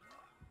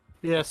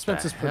 Yeah,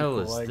 Spence is pretty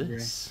What cool. the I hell agree.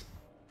 is this?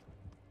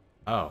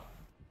 Oh.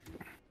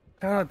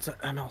 It's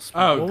ML Spence.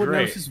 Oh, what would great.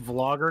 Nemesis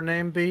vlogger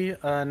name be?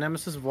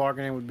 Nemesis vlogger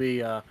name would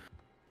be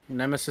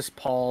Nemesis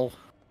Paul.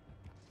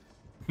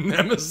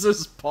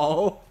 Nemesis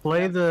Paul?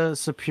 Play the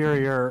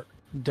superior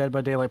Dead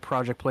by Daylight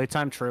project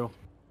playtime. True.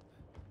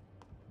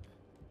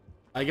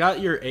 I got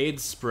your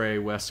AIDS spray,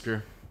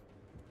 Wesker.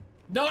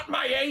 Not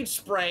my AIDS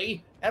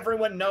spray.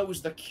 Everyone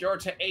knows the cure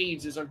to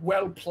AIDS is a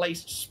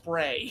well-placed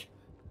spray.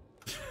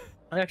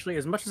 Actually,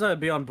 as much as I'd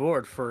be on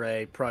board for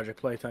a project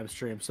playtime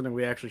stream, something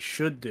we actually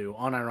should do,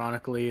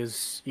 unironically,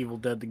 is Evil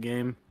Dead the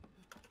game.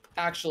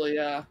 Actually,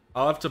 yeah.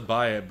 I'll have to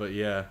buy it, but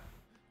yeah.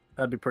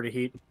 That'd be pretty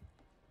heat.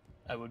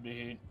 That would be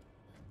heat.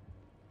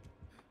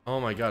 Oh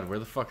my god, where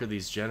the fuck are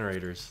these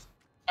generators?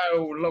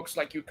 Oh, looks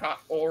like you caught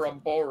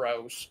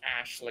Ouroboros,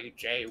 Ashley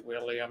J.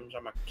 Williams.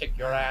 I'm gonna kick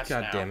your ass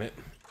God now. damn it.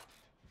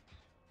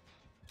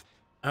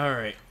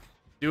 Alright.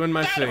 Doing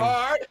my Dead thing.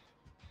 hard.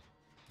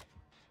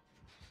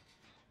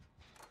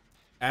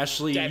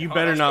 Ashley, Dead you hard.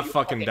 better not You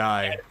fucking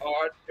die. Dead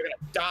hard. You're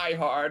gonna die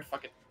hard.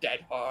 Fucking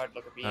dead hard.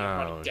 Look at me.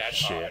 I'm running dead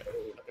shit. hard.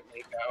 Oh, look at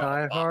me go.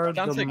 Die Hard,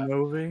 Sounds the like-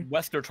 movie.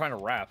 Wesker trying to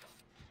rap.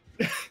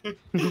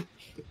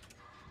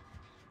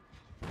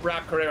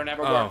 Rap career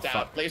never Oh, worked fuck.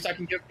 out. At least I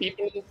can give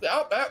people.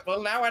 Oh,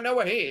 well, now I know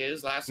where he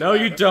is. No,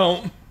 you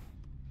don't.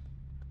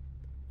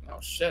 Oh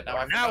shit! Now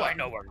I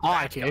know where.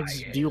 Hi, that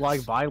kids. guy Do you is.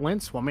 like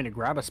violence? Want me to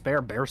grab a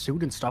spare bear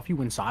suit and stuff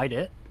you inside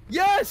it?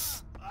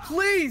 Yes,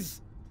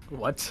 please.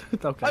 What?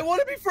 Okay. I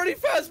want to be Freddy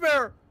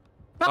Fazbear.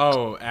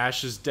 Oh,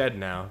 Ash is dead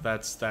now.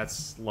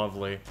 That's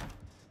lovely.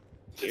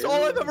 It's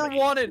all I've ever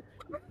wanted.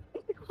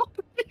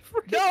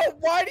 No,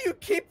 why do you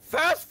keep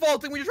fast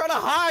vaulting when you're trying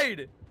to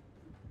hide?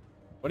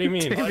 What do you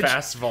mean, David,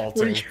 fast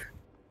vaulting?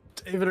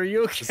 David, are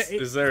you okay?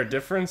 Is there a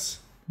difference?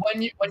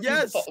 When you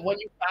Yes. when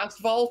you fast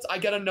vault, I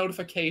get a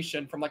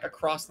notification from like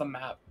across the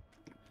map.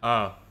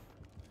 Oh.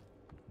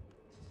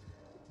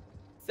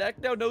 Zach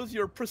now knows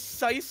your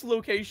precise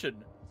location.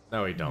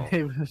 No, we don't.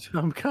 David,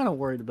 I'm kind of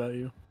worried about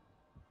you.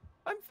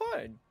 I'm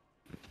fine.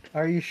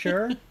 Are you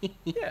sure?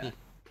 Yeah.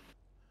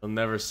 They'll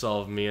never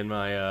solve me and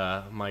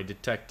my my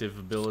detective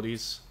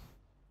abilities.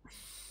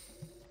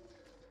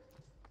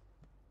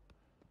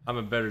 I'm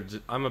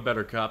a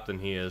better cop than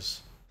he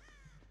is.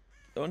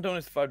 Someone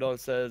donates $5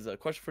 says, a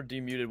question for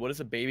DMuted. What is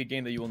a baby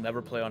game that you will never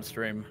play on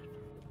stream?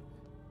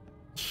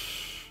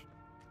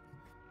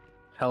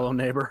 Hello,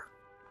 neighbor.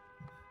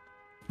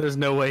 There's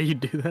no way you'd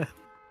do that.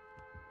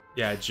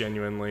 Yeah,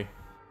 genuinely.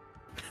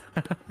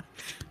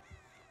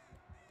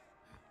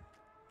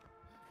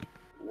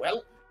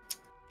 Well,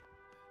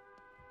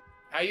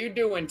 how you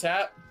doing,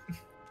 Tap?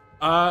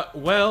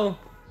 Well,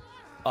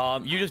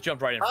 You just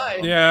jumped right in front of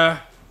him. yeah.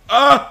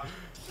 Ah!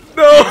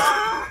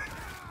 No!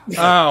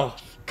 Ow.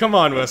 Come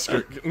on,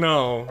 Wesker.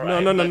 No.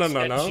 Right, No. let's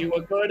get you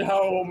a good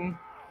home.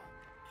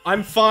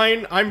 I'm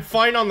fine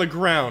on the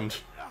ground.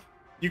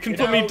 You can You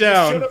put know, me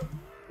down.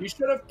 You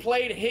should have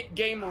played hit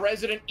game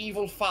Resident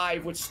Evil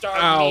 5, which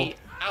starred Ow. me,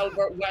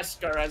 Albert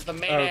Wesker, as the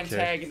main Okay.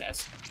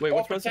 antagonist. Wait, or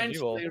what's Resident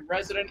Evil? potentially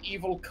Resident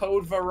Evil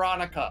Code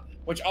Veronica,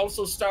 which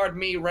also starred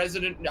me,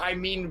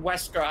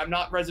 Wesker. I'm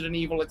not Resident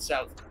Evil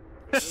itself.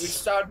 Which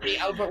starred me,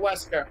 Albert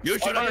Wesker.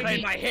 Or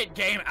maybe- hit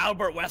game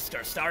Albert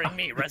Wesker, starring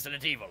me,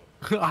 Resident Evil.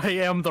 I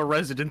am the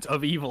resident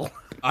of evil.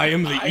 I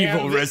am the I am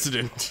evil the-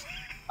 resident.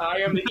 I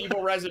am the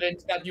evil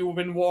resident that you've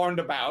been warned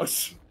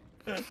about.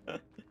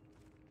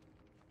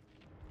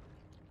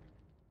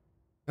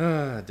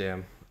 Ah,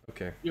 damn. Okay.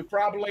 Okay. You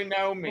probably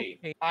know me.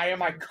 I am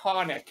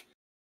iconic.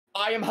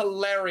 I am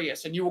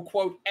hilarious, and you will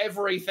quote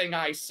everything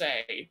I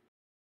say.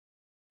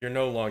 You're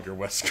no longer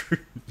Wesker.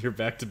 You're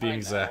back to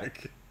being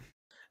Zach.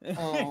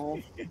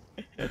 Oh.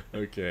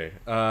 Okay.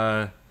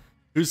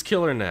 Who's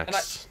killer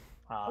next?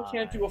 I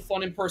can't do a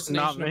fun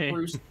impersonation Not me. of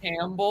Bruce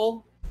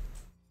Campbell.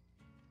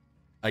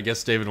 I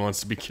guess David wants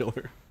to be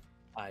killer.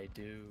 I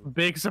do.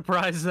 Big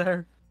surprise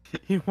there.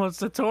 He wants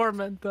to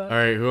torment them. All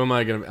right, who am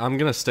I gonna? I'm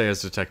gonna stay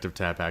as Detective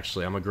Tap.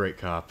 Actually, I'm a great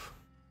cop.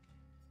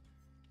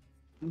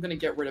 I'm gonna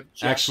get rid of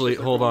Jeff. Actually,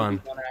 hold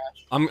on.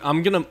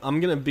 I'm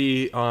gonna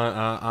be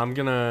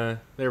on.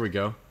 There we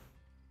go.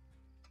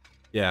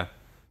 Yeah,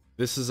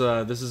 this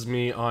is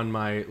me on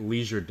my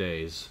leisure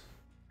days.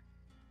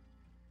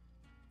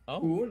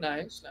 Oh, Ooh,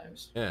 nice,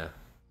 nice. Yeah.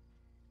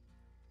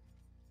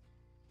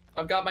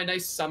 I've got my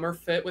nice summer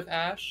fit with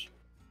Ash.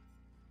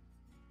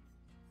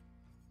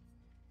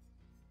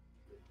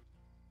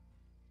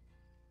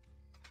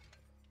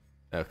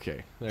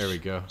 Okay, there we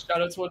go.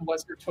 Shout out to when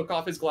Wesker took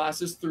off his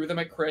glasses, threw them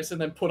at Chris,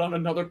 and then put on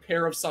another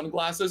pair of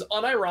sunglasses.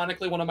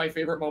 Unironically, one of my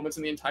favorite moments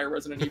in the entire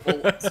Resident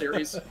Evil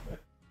series.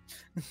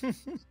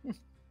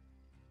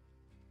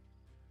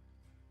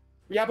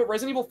 Yeah, but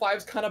Resident Evil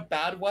 5's kind of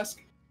bad,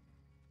 Wesker.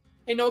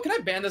 Hey, Noah, can I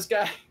ban this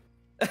guy?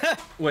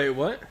 Wait,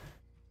 what?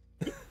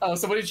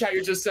 Somebody in chat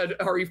here just said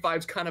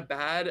RE5's kind of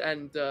bad,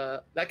 and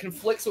that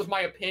conflicts with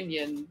my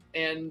opinion,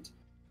 and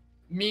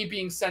me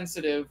being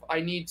sensitive,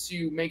 I need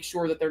to make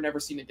sure that they're never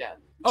seen again.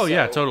 Oh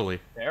yeah, totally.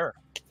 there.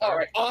 All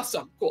right,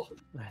 awesome, cool.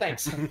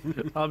 Thanks.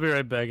 I'll be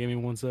right back. Give me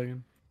 1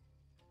 second.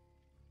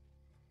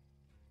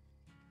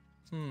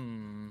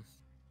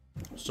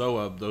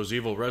 So, those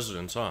evil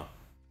residents, huh?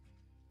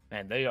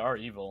 Man, they are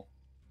evil.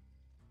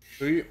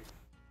 Who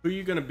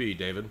you gonna be,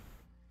 David?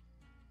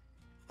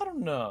 I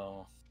don't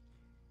know.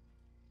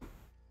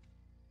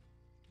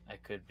 I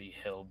could be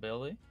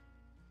Hillbilly.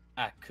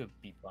 I could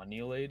be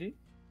Bunny Lady.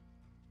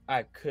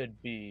 I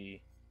could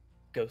be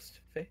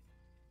Ghostface.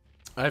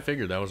 I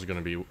figured that was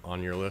gonna be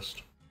on your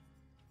list.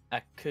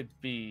 I could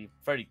be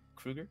Freddy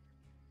Krueger.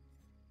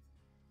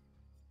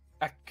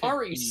 I could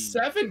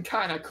RE7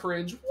 kind of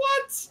cringe.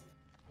 What?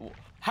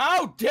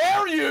 How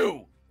dare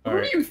you! All Who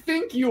right. do you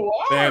think you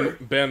are?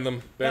 Ban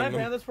them. Can I Ban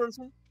ban them. this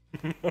person?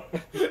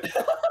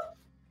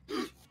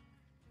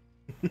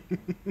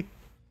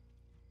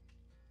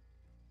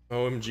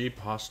 OMG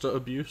pasta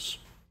abuse.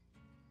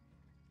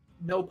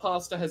 No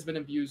pasta has been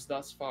abused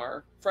thus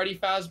far. Freddy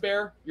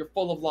Fazbear, you're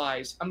full of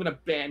lies. I'm gonna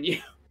ban you.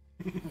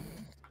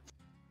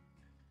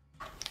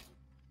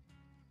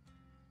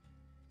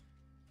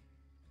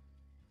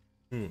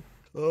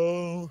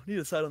 Oh, need to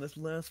decide on this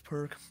last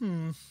perk.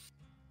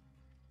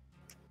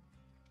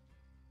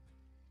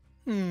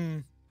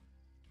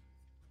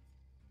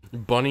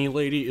 Bunny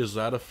Lady, is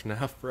that a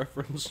FNAF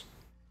reference?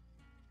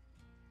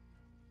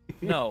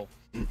 No.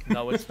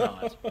 No, it's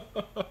not.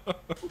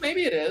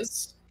 Maybe it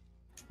is.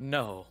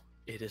 No,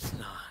 it is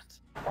not.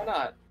 Why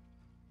not?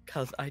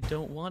 Because I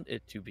don't want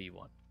it to be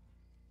one.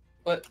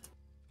 But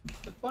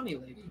the bunny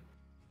lady.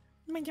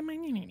 Don't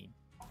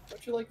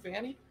you like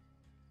Vanny?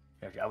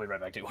 Okay, I'll be right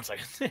back to you 1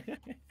 second.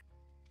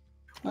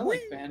 I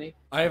like Vanny.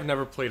 I have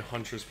never played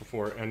Huntress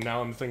before, and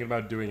now I'm thinking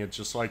about doing it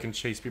just so I can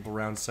chase people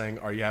around saying,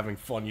 "Are you having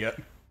fun yet?"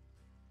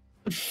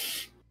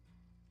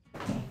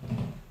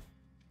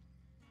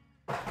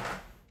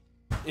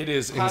 It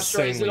is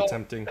Pastra, insanely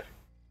tempting.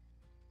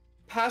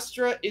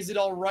 Pastra, is it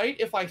alright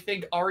if I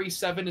think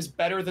RE7 is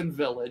better than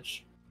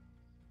Village?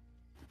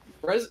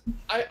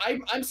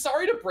 I'm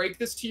sorry to break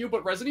this to you,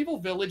 but Resident Evil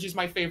Village is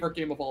my favorite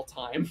game of all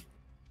time.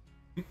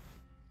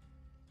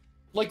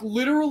 Like,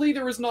 literally,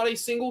 there is not a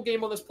single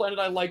game on this planet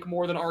I like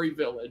more than RE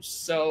Village,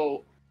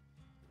 so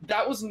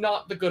that was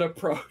not the good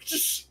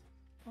approach.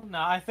 No,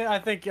 I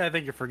think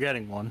you're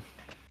forgetting one.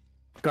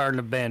 Garden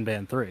of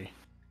Banban 3.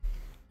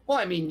 Well,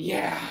 I mean,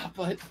 yeah,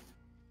 but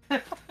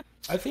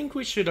I think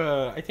we should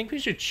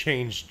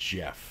change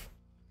Jeff.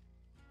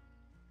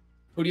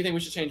 who do you think we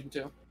should change him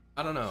to?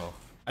 I don't know.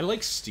 I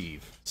like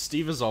Steve.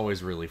 Steve is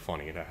always really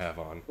funny to have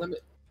on.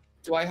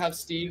 Do I have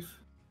Steve?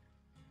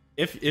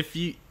 If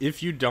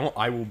you don't,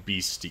 I will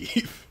be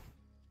Steve.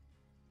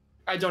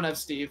 I don't have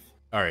Steve.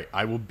 All right,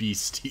 I will be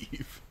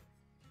Steve.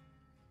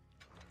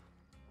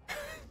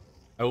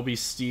 I will be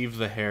Steve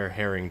the Hare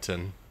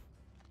Harrington.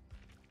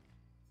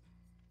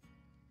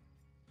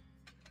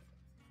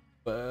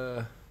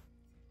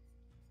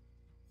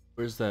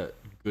 Where's that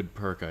good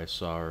perk I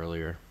saw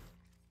earlier?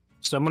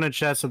 Someone in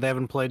chat said they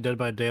haven't played Dead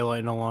by Daylight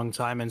in a long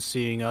time, and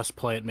seeing us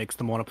play it makes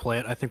them want to play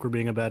it. I think we're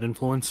being a bad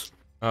influence.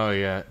 Oh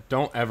yeah,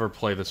 don't ever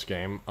play this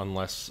game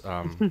unless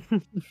let's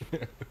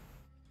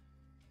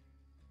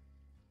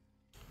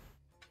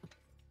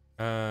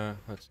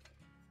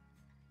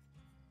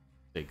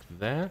take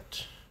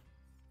that.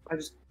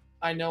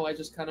 I know I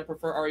just kind of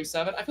prefer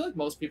RE7. I feel like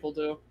most people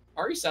do.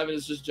 RE7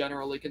 is just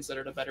generally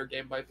considered a better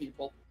game by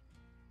people.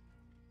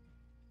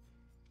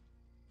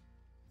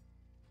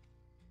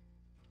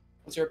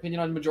 What's your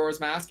opinion on Majora's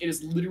Mask? It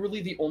is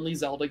literally the only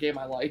Zelda game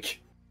I like.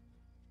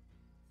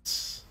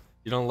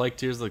 You don't like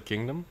Tears of the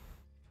Kingdom?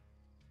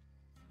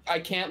 I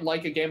can't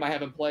like a game I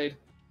haven't played.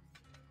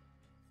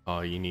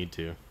 Oh, you need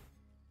to.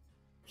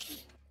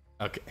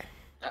 Okay.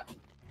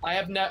 I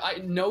have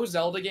no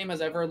Zelda game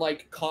has ever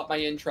like caught my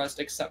interest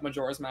except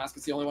Majora's Mask.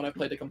 It's the only one I've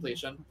played to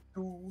completion.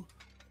 All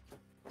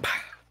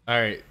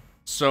right.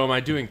 So am I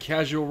doing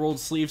casual rolled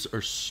sleeves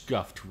or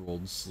scuffed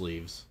rolled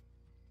sleeves?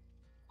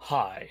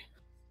 Hi.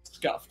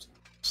 Scuffed.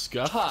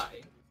 Scuffed? Hi.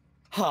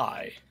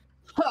 Hi.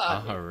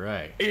 Hi. All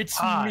right. It's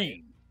Hi.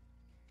 me.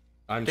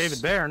 I'm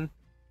David Barron.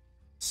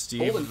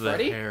 Steve Golden the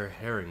Freddy? Hare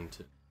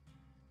Harrington.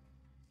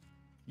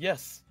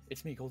 Yes,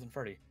 it's me, Golden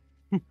Freddy.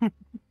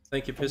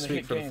 Thank you, From the Pissmeat,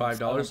 hit for the game, $5.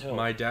 Silent Hill.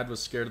 My dad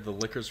was scared of the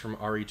lickers from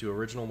RE2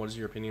 Original. What is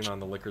your opinion on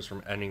the lickers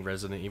from ending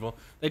Resident Evil?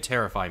 They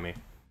terrify me.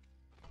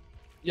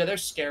 Yeah, they're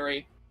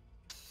scary.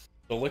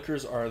 The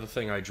lickers are the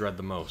thing I dread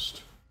the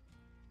most.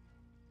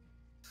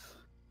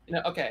 You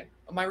know, okay.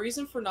 My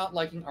reason for not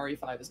liking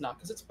RE5 is not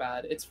because it's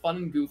bad. It's fun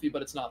and goofy,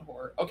 but it's not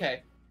horror.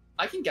 Okay,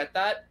 I can get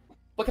that.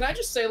 But can I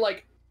just say,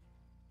 like,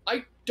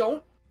 I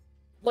don't,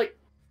 like,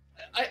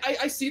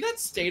 I see that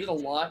stated a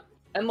lot.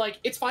 And, like,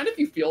 it's fine if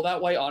you feel that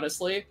way,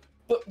 honestly.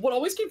 But what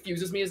always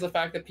confuses me is the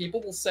fact that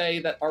people will say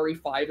that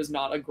RE5 is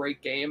not a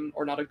great game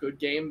or not a good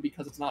game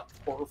because it's not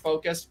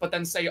horror-focused, but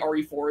then say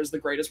RE4 is the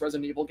greatest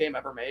Resident Evil game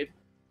ever made.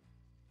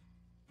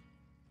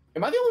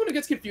 Am I the only one who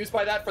gets confused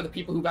by that for the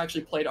people who've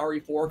actually played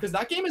RE4? Because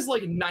that game is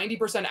like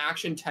 90%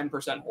 action,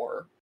 10%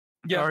 horror.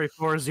 Yeah.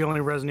 RE4 is the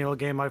only Resident Evil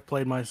game I've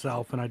played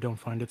myself, and I don't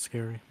find it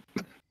scary.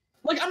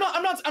 Like and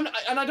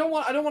I don't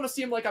want to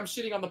seem like I'm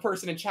shitting on the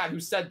person in chat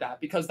who said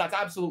that because that's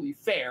absolutely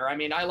fair. I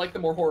mean, I like the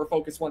more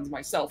horror-focused ones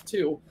myself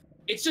too.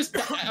 It's just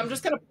I'm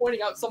just kind of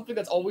pointing out something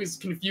that's always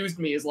confused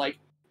me is like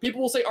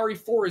people will say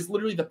RE4 is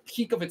literally the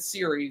peak of its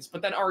series,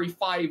 but then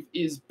RE5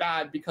 is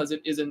bad because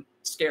it isn't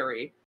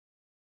scary.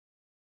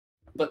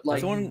 But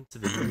like Someone To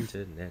the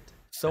internet.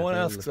 asks,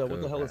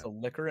 what the hell is a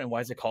licker and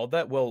why is it called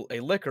that? Well, a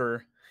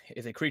licker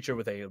is a creature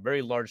with a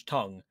very large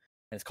tongue, and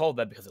it's called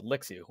that because it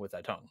licks you with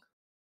that tongue.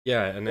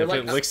 Yeah, and They're if like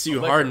it licks a you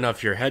licker. hard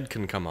enough, your head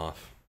can come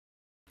off.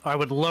 I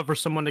would love for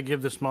someone to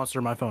give this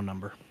monster my phone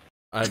number.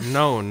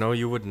 No,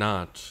 you would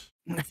not.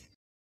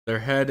 Their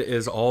head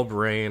is all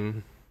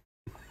brain.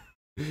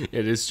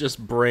 It is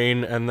just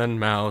brain and then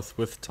mouth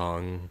with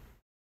tongue.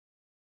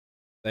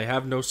 They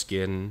have no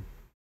skin.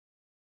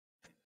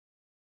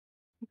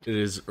 It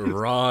is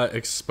raw,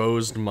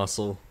 exposed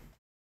muscle.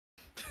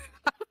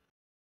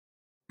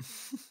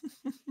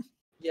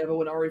 yeah, but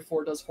when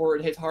RE4 does horror,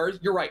 it hits hard.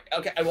 You're right.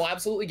 Okay, I will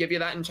absolutely give you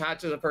that in chat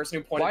to the person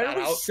who pointed Why that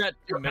don't we out. set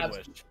You're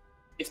Midwich?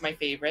 It's my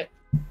favorite.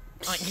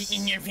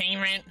 Your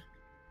favorite?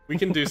 We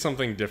can do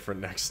something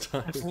different next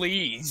time.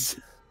 Please.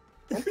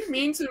 Don't be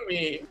mean to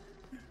me.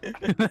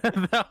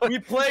 We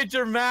played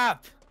your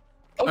map.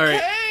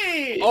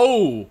 Okay.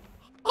 Oh!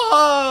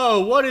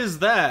 Oh, what is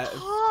that?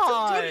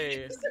 Hi.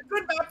 It's a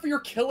good map for your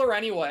killer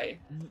anyway.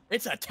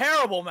 It's a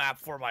terrible map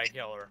for my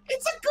killer.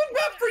 It's a good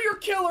map for your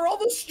killer. All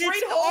those straight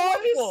It's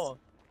hallways. awful.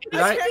 It's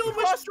Right? filled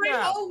with Cross straight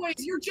map. hallways.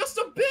 You're just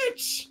a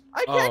bitch.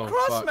 I can't Oh,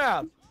 cross fuck.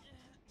 map.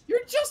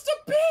 You're just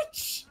a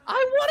bitch. I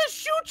want to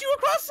shoot you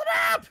across the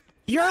map.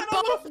 You're I don't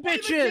both wanna play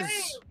the bitches!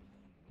 game.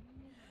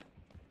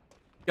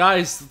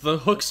 Guys, the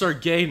hooks are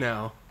gay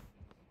now.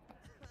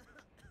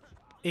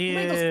 Wait,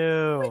 Ew.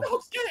 the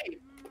hook's gay.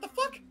 What the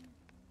fuck?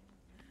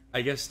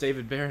 I guess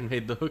David Barron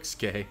made the hooks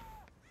gay.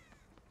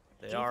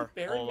 They David are.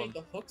 Barry All made of,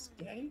 the hooks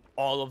gay.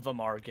 all of them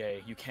are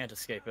gay. You can't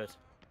escape it.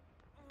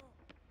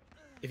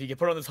 If you get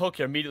put on this hook,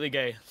 you're immediately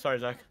gay. Sorry,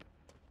 Zach.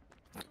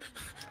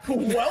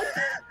 Well,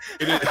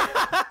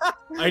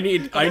 I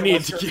need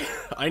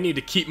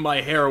to keep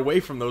my hair away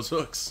from those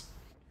hooks.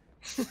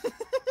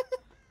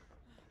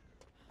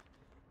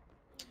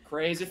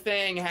 crazy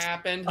thing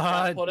happened. Uh,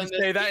 I put in You this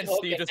say that and hook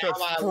Steve just now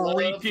starts I love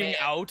freaking it.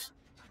 out.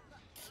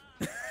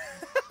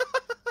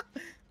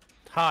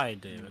 Hi,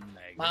 David.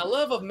 My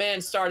love of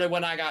men started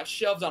when I got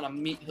shoved on a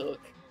meat hook.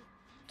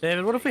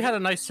 David, what if we had a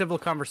nice civil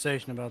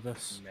conversation about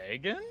this?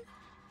 Megan?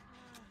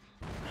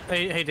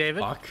 Hey,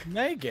 David. Fuck.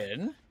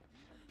 Megan?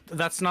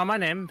 That's not my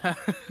name.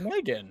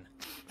 Megan?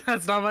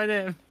 That's not my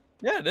name.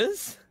 Yeah, it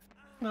is.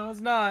 No, it's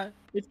not.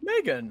 It's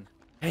Megan.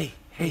 Hey,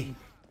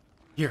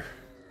 here.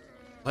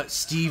 Let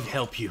Steve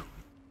help you.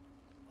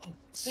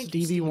 Thank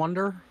you, Stevie Steve.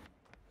 Wonder?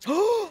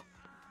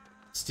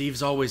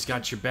 Steve's always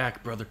got your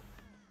back, brother.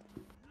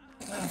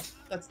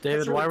 That's David,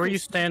 really why were cool. you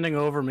standing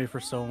over me for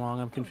so long?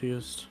 I'm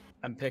confused.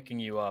 I'm picking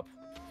you up.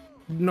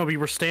 No, but you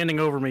were standing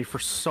over me for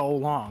so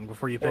long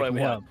before you picked Wait,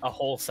 me what? up. A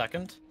whole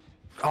second?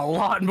 A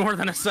lot more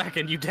than a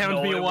second. You downed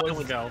No, me a it while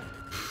wasn't. ago.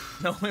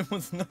 No, it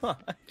was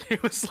not.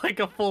 It was like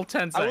a full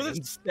 10 I seconds.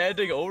 wasn't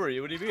standing over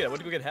you. What do you mean? I went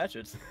to go get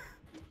hatchets.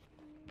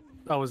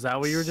 Oh, is that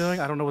what you were doing?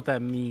 I don't know what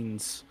that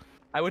means.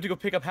 I went to go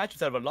pick up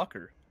hatchets out of a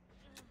locker.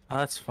 Oh,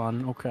 that's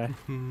fun. Okay.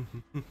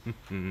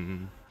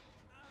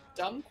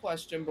 Dumb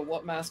question, but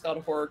what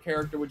mascot horror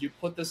character would you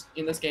put this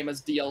in this game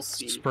as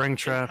DLC?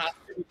 Springtrap. It has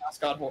to be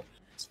mascot horror.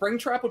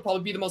 Springtrap would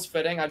probably be the most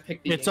fitting. I'd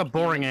pick the. It's a Ink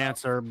boring Demon.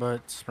 answer,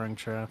 but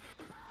Springtrap.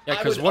 Yeah, I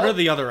because would what are al-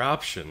 the other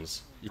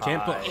options? You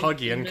can't put Ink Huggy in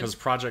Demon. because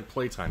Project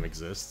Playtime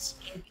exists.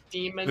 Ink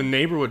Demon. The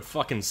neighbor would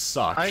fucking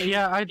suck.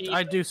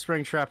 I do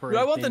Spring Trapper. Dude,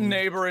 I want the theme.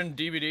 neighbor in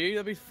DVD.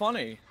 That'd be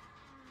funny.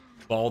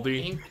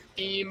 Baldy. Ink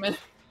Demon.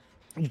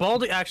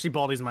 Baldy. Actually,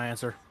 Baldy's my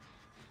answer.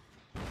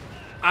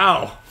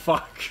 Ow!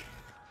 Fuck.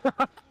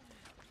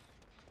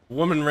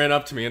 Woman ran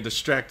up to me and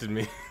distracted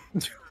me.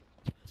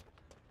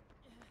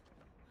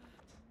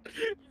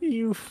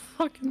 You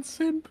fucking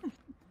simp.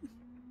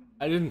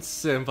 I didn't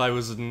simp, I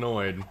was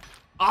annoyed.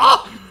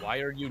 Ah! Why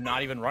are you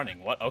not even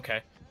running? What?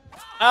 Okay.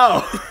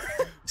 Ow!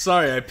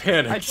 Sorry, I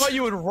panicked. I thought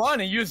you would run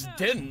and you just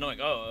didn't. I'm like,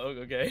 oh,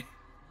 okay.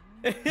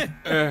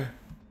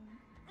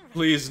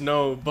 Please,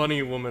 no,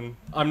 bunny woman.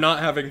 I'm not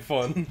having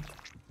fun.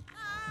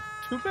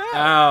 Too bad.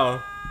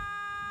 Ow.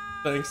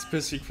 Thanks,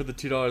 Pissy, for the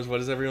 $2.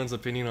 What is everyone's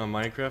opinion on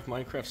Minecraft?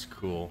 Minecraft's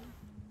cool.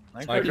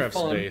 Minecraft's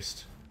fun.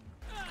 based.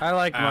 I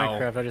like Ow.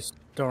 Minecraft. I just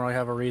don't really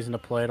have a reason to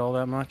play it all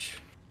that much.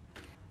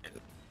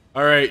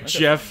 Alright,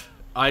 Jeff,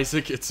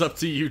 Isaac, it's up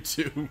to you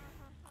two.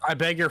 I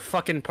beg your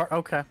fucking pardon.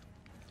 Okay.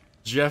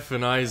 Jeff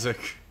and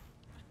Isaac.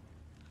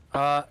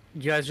 You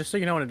guys, just so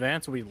you know in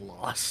advance, we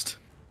lost.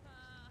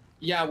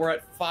 Yeah, we're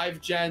at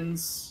 5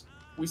 gens.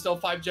 We still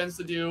have 5 gens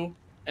to do,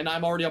 and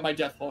I'm already on my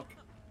death hook.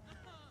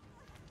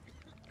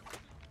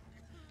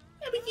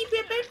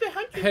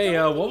 Hey,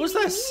 what was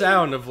that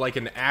sound of like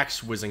an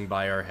axe whizzing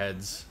by our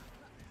heads?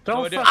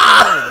 Don't idea.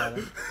 fucking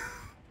worry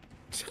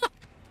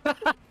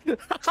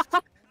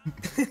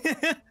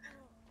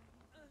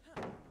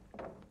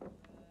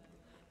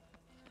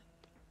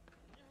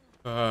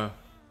about it.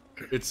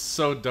 It's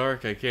so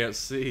dark I can't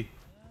see.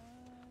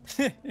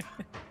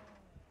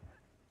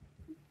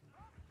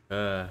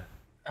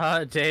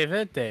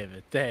 David,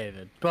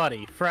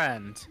 buddy,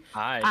 friend.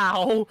 Hi.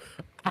 Ow!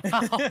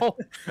 Ow!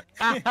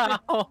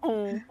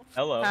 Ow!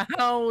 Hello.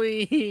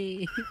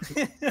 Owie!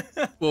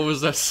 What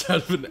was that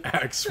sound of an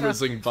axe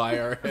whizzing by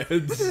our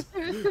heads?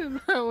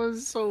 That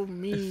was so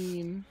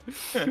mean.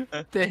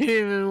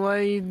 David, why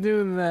are you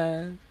doing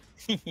that?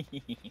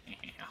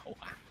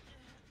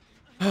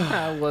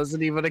 That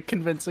wasn't even a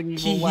convincing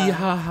evil laugh.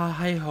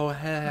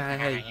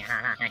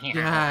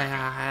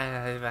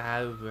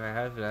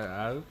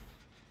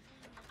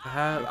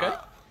 Okay.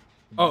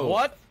 Oh,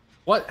 What?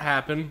 what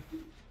happened?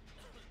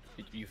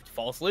 Did you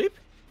fall asleep?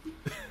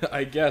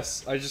 I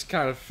guess I just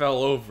kind of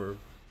fell over.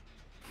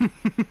 Oh!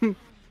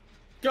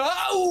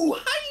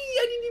 Hi!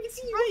 I didn't even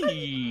see you!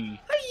 Hi.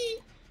 Hi!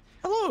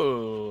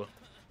 Hello.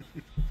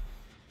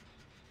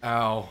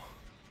 Ow.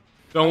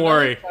 Don't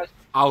worry,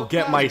 I'll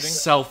get What's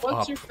myself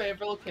up. your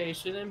favorite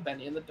location in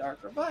Benny in the Dark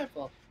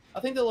Revival? I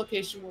think the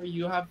location where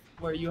you have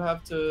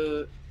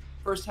to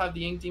first have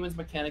the Ink Demon's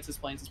mechanics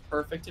explained is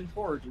perfect in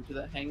horror due to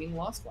the hanging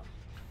lost one.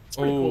 It's a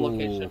pretty cool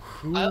location.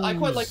 I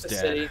quite like the who's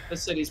city. dead? The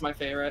city's my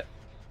favorite.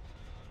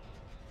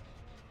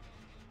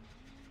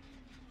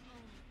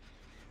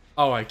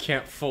 Oh, I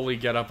can't fully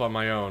get up on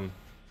my own.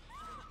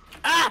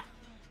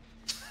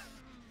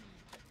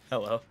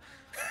 Hello.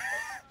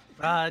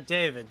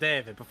 David,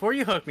 before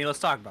you hook me, let's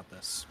talk about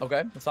this.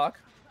 Okay, let's talk.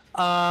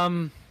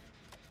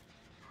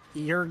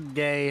 You're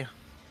gay.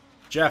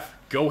 Jeff,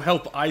 go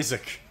help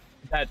Isaac.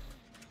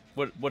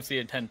 What's the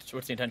intent?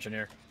 What's the intention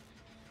here?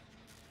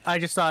 I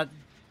just thought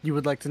you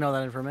would like to know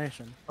that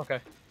information. Okay.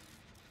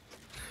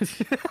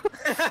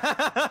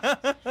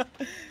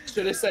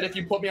 Should have said if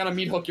you put me on a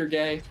meat hook, you're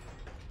gay.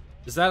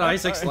 Is that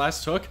Isaac's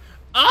last hook?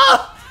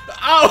 Ah!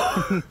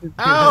 Ow!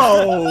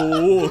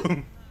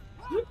 Ow!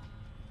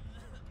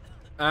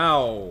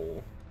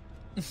 Ow!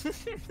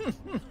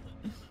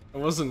 I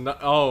wasn't.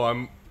 Oh,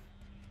 I'm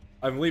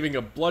leaving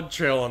a blood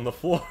trail on the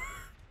floor.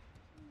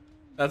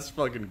 That's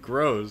fucking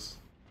gross.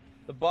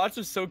 The bots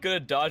are so good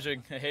at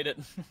dodging. I hate it.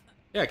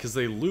 Yeah, because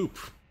they loop.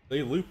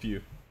 They loop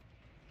you.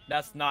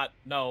 That's not.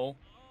 No.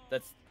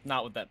 That's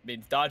not what that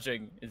means.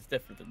 Dodging is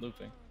different than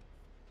looping.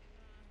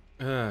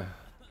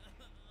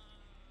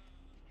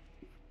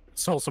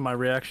 It's also my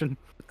reaction.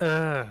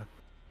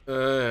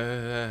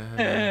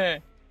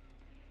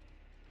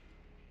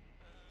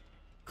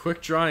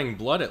 Quick drawing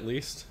blood, at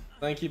least.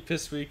 Thank you,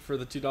 Pissweek, for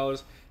the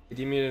 $2.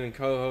 DMuted and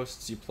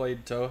co-hosts. You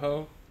played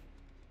Toho?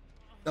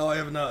 No, I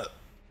have not.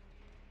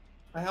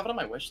 I have it on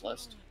my wish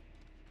list.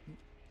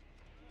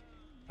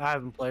 I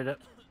haven't played it.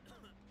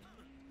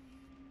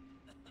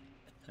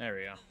 There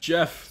we go.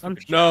 Jeff, I'm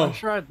no.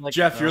 sure I'd like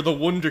Jeff, to you're know. the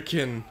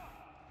Wunderkin.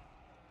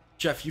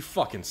 Jeff, you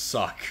fucking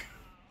suck.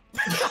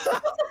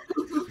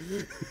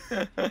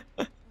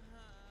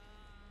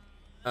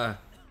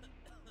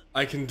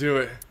 I can do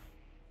it.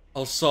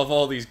 I'll solve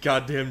all these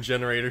goddamn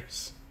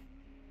generators.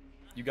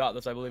 You got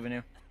this. I believe in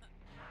you.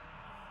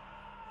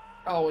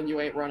 Oh, and you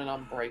ain't running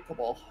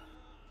Unbreakable.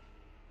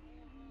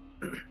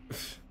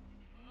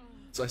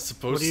 Was I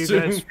supposed What do you to?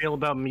 guys feel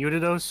about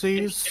muted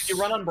OCs? If you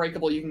run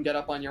Unbreakable, you can get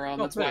up on your own.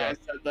 That's why I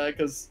said that,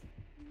 because...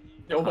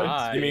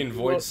 Hi. You mean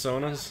Void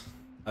Sonas?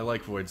 I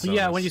like Void Sonas.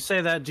 Yeah, when you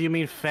say that, do you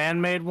mean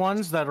fan-made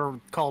ones that are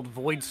called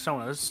Void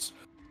Sonas?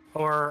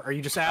 Or are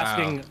you just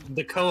asking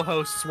the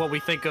co-hosts what we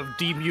think of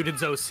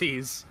DMuted's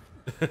OCs?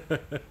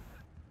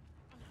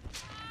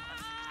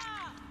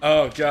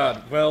 Oh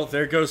god. Well,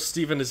 there goes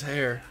Steve and his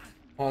hair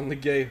on the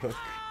gay hook.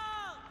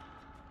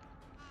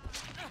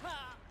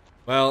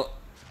 Well,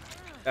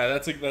 yeah,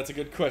 that's a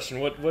good question.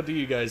 What do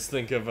you guys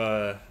think of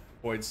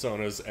Void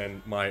Sonas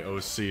and my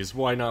OCs?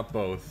 Why not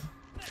both?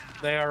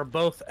 They are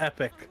both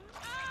epic.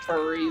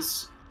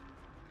 Furries.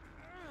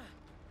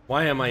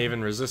 Why am I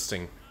even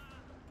resisting?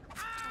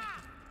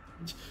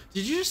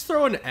 Did you just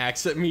throw an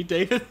axe at me,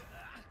 David?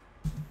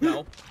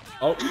 No.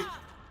 Oh.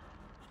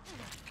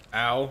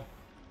 Ow.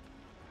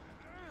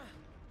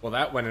 Well,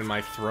 that went in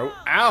my throat.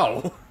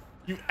 Ow!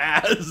 You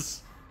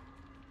ass!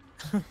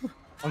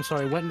 I'm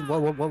sorry, what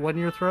in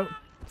your throat?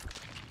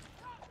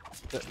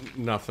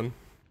 Nothing.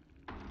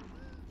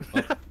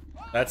 Well,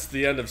 that's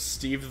the end of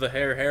Steve the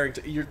Hair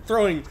Harrington. You're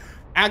throwing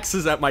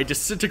axes at my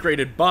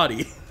disintegrated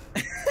body.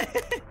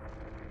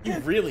 You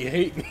really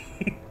hate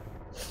me.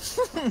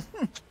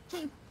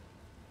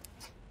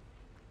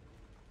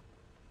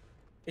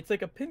 It's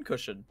like a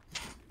pincushion.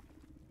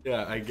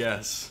 Yeah, I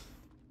guess.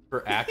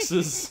 For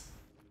axes?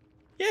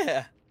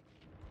 Yeah.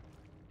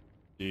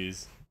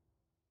 Jeez.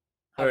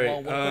 Have them Alright,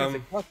 all one place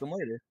and collect them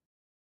later.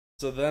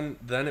 So then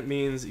it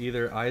means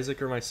either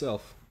Isaac or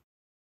myself.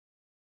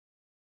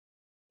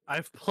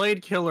 I've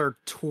played Killer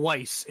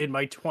twice in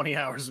my 20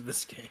 hours of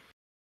this game.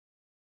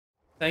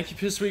 Thank you,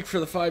 Pissweek, for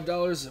the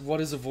 $5. What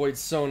is a Void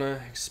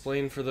Sona?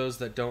 Explain for those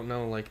that don't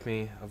know, like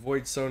me. A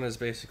Void Sona is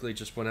basically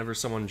just whenever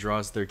someone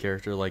draws their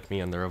character like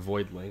me and they're a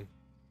Voidling.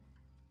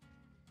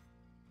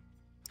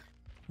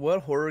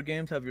 What horror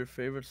games have your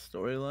favorite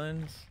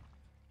storylines?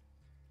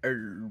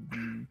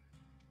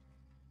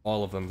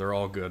 All of them, they're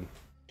all good.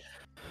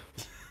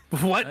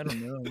 What? I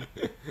don't know.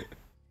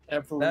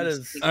 That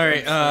is-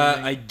 Alright,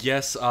 I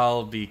guess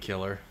I'll be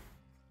Killer.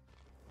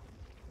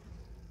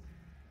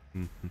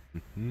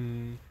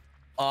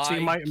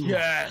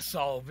 Yes,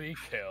 I'll be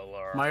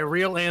killer. My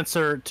real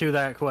answer to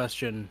that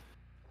question,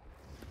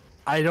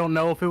 I don't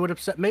know if it would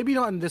upset. Maybe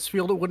not in this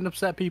field. It wouldn't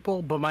upset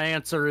people, but my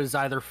answer is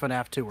either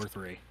FNAF 2 or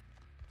 3.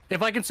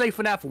 If I can say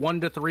FNAF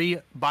 1 to 3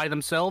 by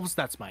themselves,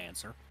 that's my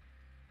answer.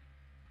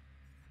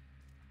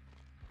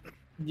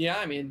 Yeah,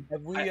 I mean,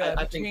 Have we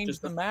I think changed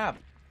just the map?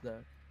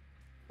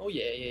 Oh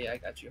yeah, I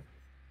got you.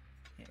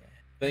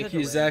 Thank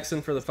you,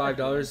 Zaxxon, for the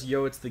 $5.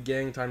 Yo, it's the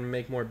gang. Time to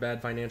make more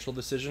bad financial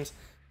decisions.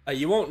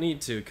 You won't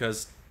need to,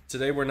 because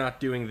today we're not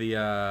doing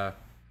the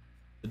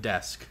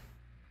desk.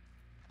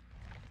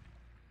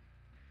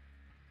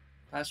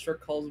 Pastra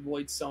calls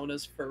Void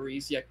Sonas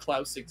furries, yet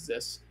Klaus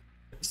exists.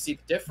 You see,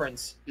 the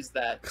difference is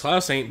that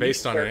Klaus ain't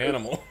based on an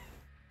animal.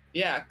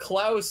 yeah,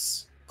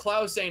 Klaus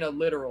ain't a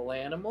literal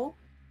animal.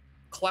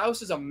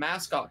 Klaus is a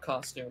mascot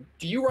costume.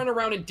 Do you run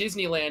around in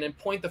Disneyland and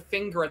point the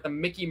finger at the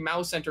Mickey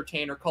Mouse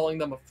entertainer calling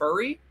them a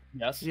furry?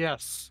 Yes.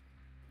 Yes.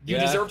 You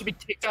Yeah. deserve to be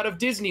kicked out of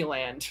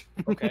Disneyland.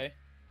 Okay.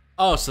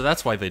 Oh, so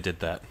that's why they did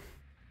that.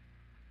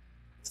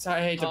 So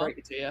I hate to break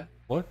it to you.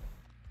 What?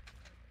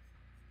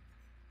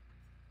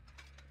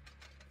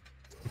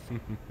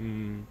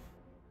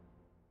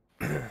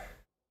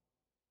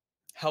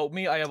 Help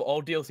me, I have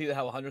all DLC that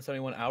have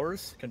 171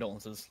 hours.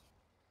 Condolences.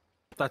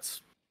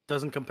 That's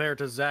doesn't compare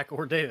to Zach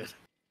or David.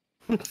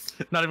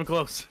 Not even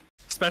close.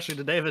 Especially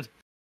to David.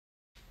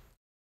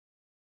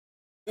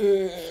 What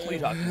are you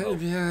talking about?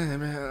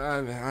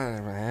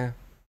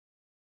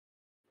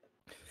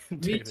 Me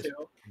David,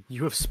 too.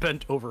 you have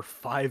spent over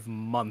 5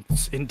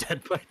 months in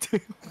Dead by 2.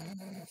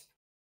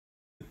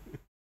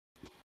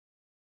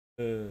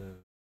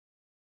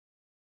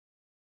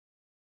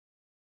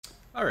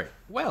 Alright,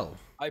 well.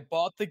 I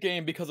bought the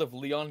game because of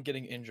Leon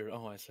getting injured.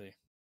 Oh, I see.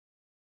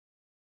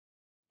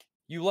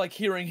 You like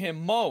hearing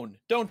him moan,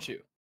 don't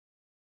you?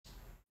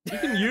 You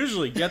can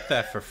usually get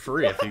that for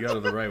free if you go to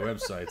the right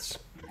websites.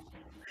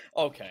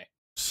 Okay.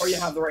 Or you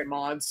have the right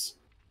mods.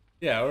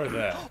 Yeah, or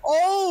that.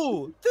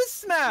 Oh, this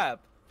snap!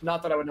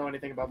 Not that I would know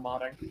anything about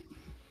modding.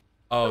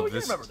 Oh, You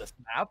this. remember this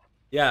map?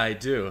 Yeah, I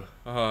do.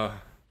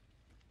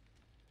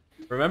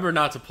 Remember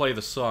not to play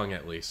the song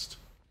at least.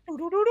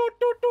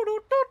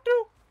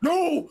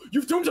 No!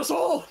 You've doomed us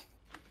all!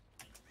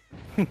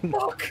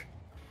 Fuck!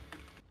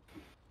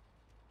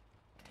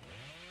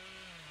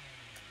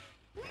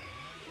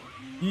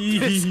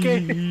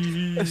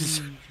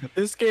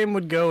 This game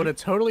would go in a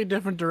totally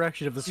different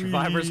direction if the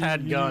survivors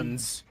had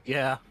guns.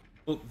 Yeah,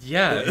 Well,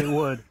 yeah, it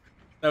would.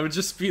 that would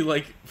just be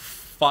like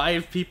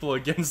 5 people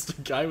against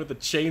a guy with a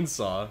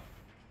chainsaw.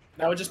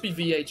 That would just be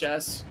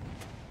VHS.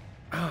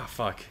 Ah,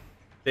 fuck.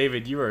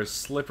 David, you are a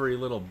slippery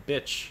little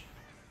bitch.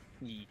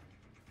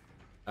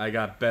 I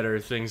got better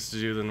things to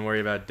do than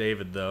worry about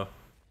David, though.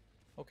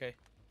 Okay.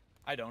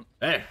 I don't.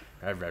 Hey!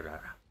 I'm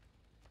gonna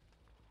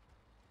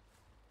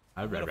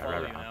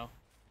follow you now.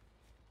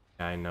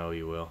 I know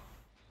you will.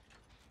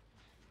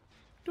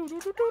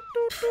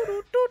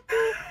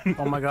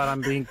 Oh my god,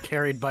 I'm being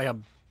carried by a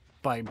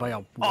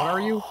what are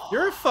you?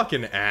 You're a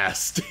fucking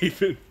ass,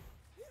 David.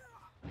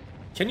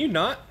 Can you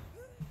not?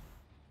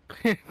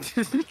 Wait,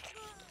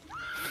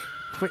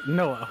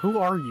 Noah, who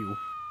are you?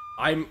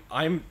 I'm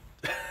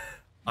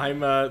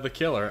the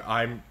killer.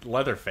 I'm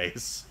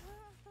Leatherface.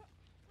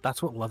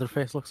 That's what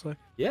Leatherface looks like?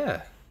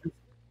 Yeah.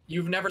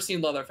 You've never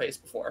seen Leatherface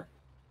before.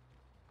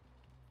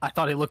 I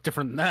thought he looked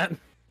different than that.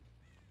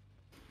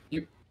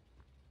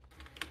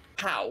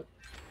 How?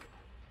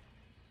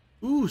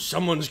 Ooh,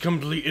 someone's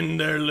completing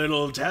their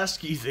little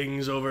tasky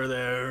things over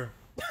there.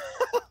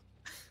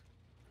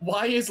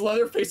 Why is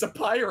Leatherface a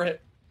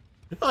pirate?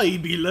 I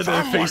be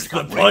Leatherface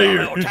the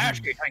pirate.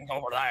 Tasky things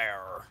over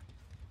there.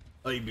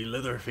 I be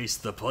Leatherface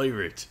the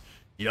pirate.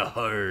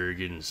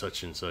 Yarg and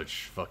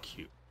such. Fuck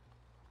you.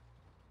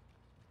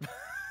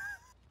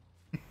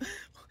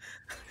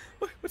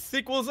 What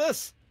sequel is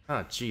this?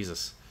 Ah,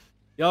 Jesus.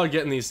 Y'all are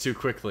getting these too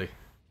quickly.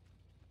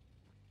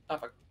 Oh,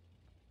 fuck.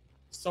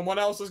 Someone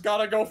else has got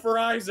to go for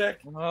Isaac.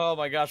 Oh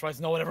my gosh, why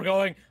is no one ever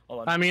going?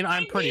 Hold on. I mean,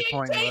 I'm pretty Being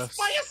pointless. chased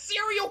by a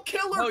serial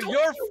killer. No, Don't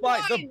you're you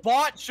fine. The mind?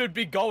 bot should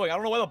be going. I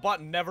don't know why the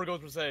bot never goes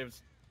for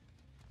saves.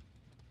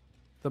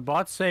 The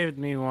bot saved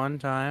me one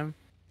time.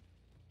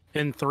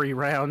 In 3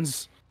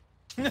 rounds.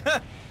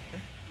 Let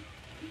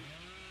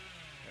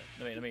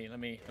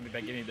me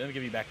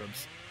give you back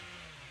rooms.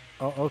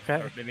 Oh, okay.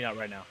 Or maybe not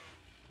right now.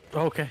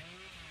 Okay.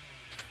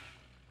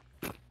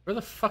 Where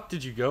the fuck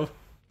did you go?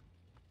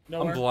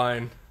 Nowhere. I'm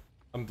blind.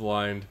 I'm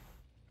blind.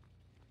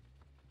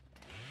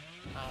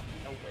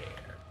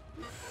 Nowhere.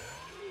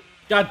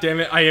 God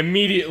damn it, I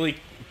immediately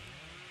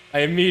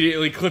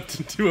clipped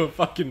into a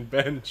fucking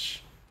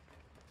bench.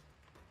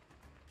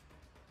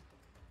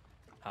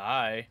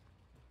 Hi.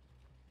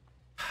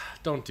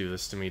 Don't do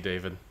this to me,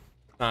 David.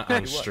 Not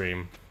on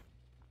stream.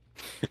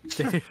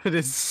 David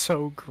is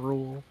so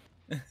cruel.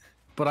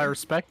 But I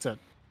respect it.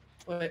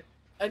 Wait,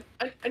 I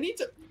need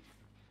to...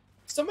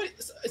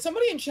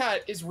 Somebody in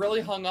chat is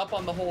really hung up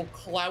on the whole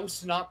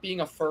Klaus not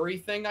being a furry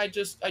thing I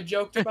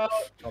joked about.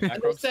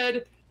 And they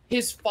said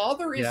his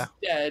father is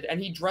dead and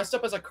he dressed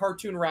up as a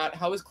cartoon rat.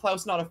 How is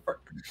Klaus not a furry?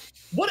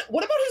 What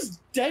about his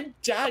dead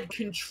dad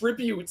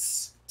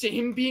contributes to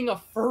him being a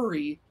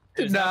furry?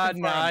 Nah, it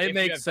If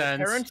makes you have sense.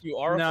 Parents, you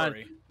are a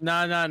furry.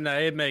 Nah,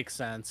 it makes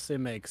sense. It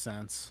makes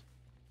sense.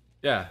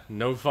 Yeah,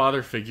 no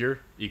father figure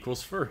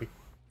equals furry.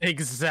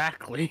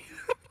 Exactly.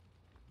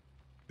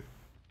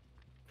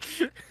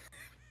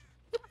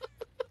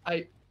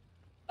 I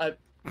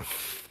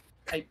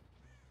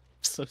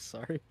So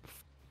sorry.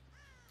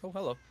 Oh,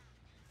 hello.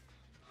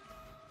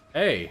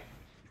 Hey.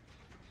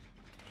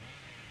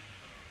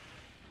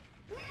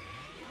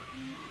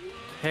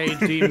 Hey,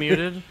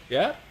 DMuted.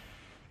 Yeah?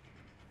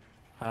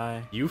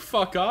 Hi. You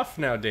fuck off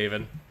now,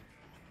 David.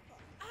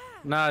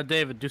 Nah,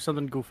 David, do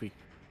something goofy.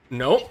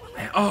 Nope.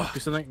 Oh, Do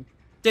something.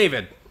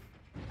 David.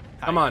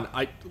 Come on,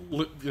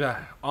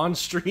 on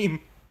stream.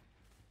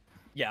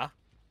 Yeah.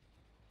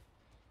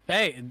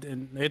 Hey,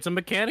 it's a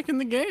mechanic in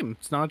the game.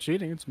 It's not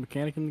cheating. It's a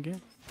mechanic in the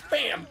game.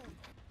 bam.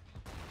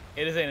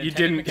 It is an You intended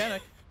didn't-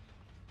 mechanic.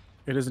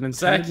 It is an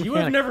intended Zach, you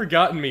have mechanic. never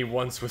gotten me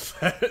once with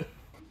that.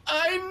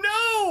 I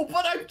know,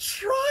 but I'm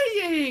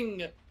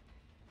trying.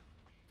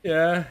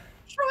 Yeah.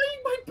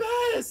 Trying my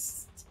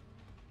best.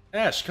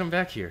 Ash, come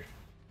back here.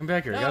 Come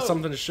back here. I got No.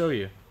 something to show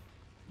you.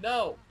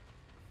 No.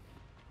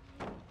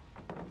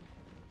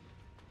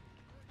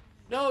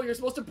 No, you're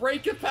supposed to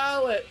break a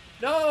pallet.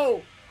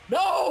 No.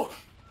 No.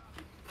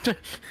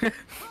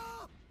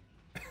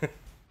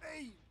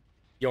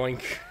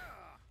 Yoink.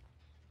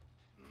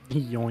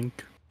 Yoink.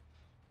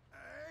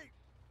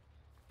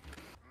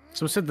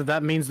 So said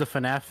that means the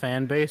FNAF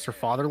fan base are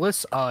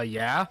fatherless?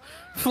 Yeah.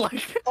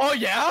 Like, Oh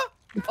yeah.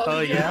 oh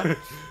yeah.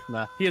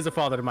 Nah, he is a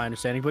father to my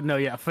understanding, but no,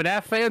 yeah.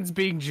 FNAF fans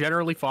being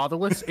generally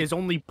fatherless is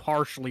only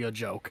partially a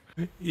joke.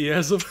 He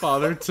has a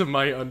father to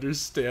my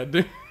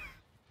understanding.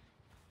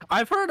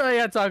 I've heard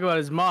talk about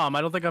his mom.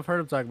 I don't think I've heard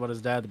him talk about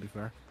his dad, to be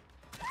fair.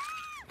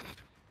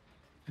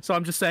 So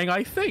I'm just saying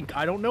I think.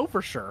 I don't know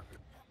for sure.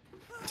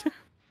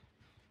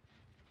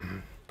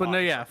 But no,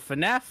 yeah,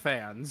 FNAF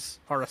fans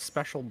are a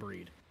special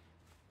breed.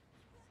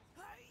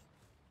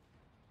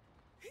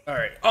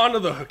 Alright, on to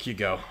the hook you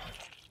go.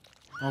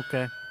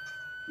 Okay.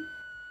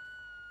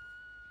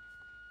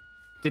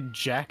 Did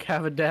Jack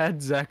have a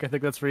dad? Zach, I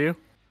think that's for you.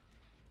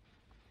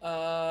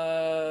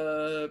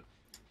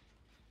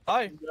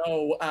 Hi.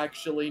 No,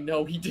 actually,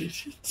 no, he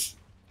didn't.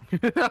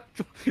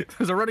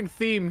 There's a running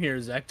theme here,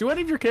 Zach. Do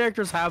any of your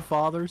characters have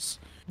fathers?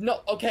 No,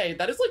 okay,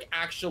 that is like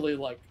actually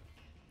like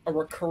a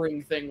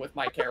recurring thing with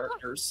my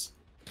characters.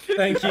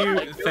 Thank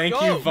you, thank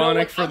go. you, No,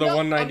 Vonic, for I'm the not-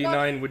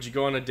 199. Would you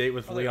go on a date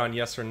with Leon?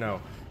 Yes or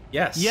no?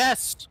 Yes.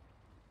 Yes.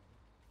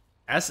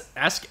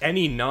 Ask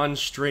any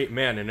non-straight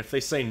man, and if they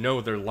say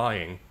no, they're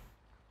lying.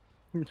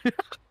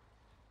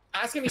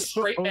 Ask any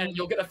straight man,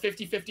 you'll get a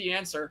 50-50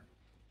 answer.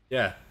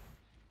 Yeah.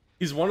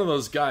 He's one of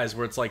those guys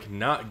where it's like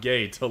not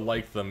gay to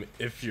like them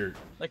if you're.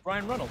 Like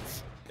Ryan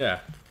Reynolds. Yeah.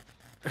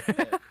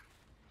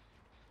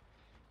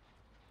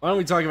 Why don't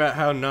we talk about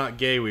how not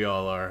gay we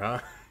all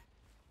are,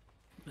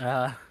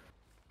 huh?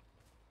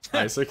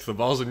 Isaac, the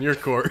ball's in your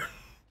court.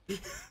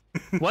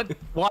 What?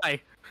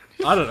 Why?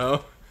 I don't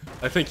know.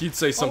 I think you'd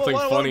say something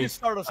why don't funny. you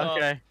start us off?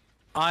 Okay.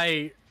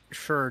 I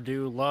sure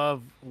do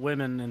love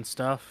women and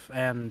stuff,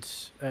 and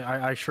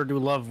I sure do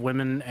love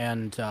women,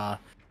 and I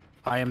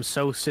am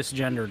so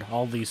cisgendered,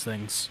 all these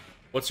things.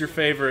 What's your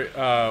favorite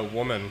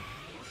woman?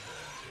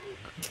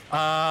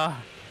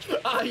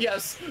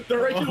 Yes, the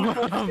regular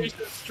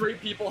conversation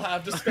straight people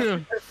have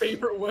discussing their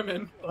favorite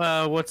women.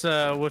 What's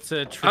a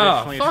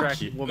traditionally fuck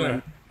attractive you.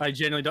 woman? I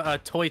genuinely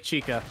don't. Toy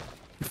Chica.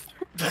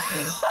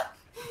 Yes.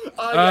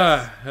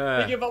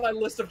 Thinking about my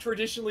list of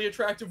traditionally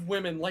attractive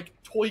women, like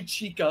Toy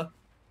Chica.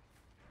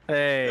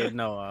 Hey,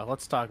 Noah,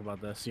 let's talk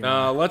about this. You and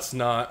I. Let's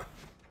not.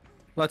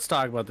 Let's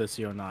talk about this,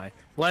 you and I.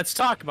 Let's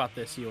talk about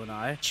this, you and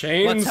I.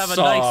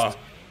 Chainsaw.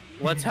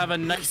 Let's have a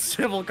nice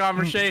civil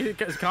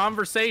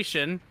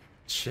conversation.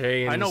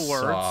 Chainsaw. I know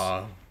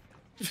words.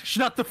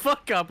 Shut the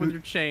fuck up with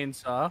your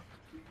chainsaw.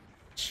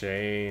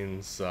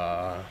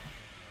 Chainsaw.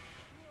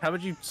 How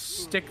about you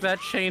stick that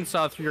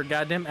chainsaw through your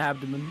goddamn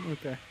abdomen?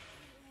 Okay.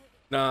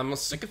 No, I'm gonna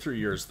stick it through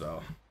yours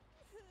though.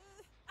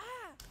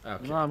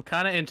 Okay. Well, I'm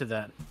kind of into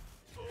that.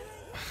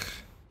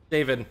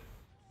 David.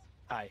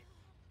 Hi.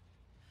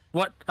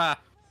 What?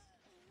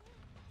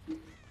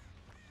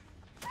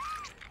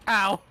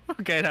 Ow.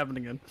 Okay, it happened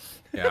again.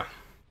 Yeah.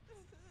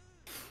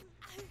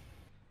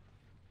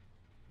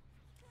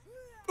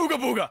 Ooga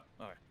booga.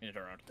 Alright, you need to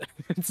turn around.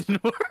 It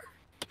didn't work.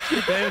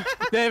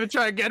 David,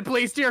 try again,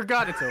 please. Dear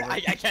God, it's over. I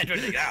can't do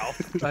anything now.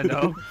 I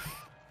know.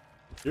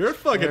 You're a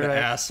fucking Alright.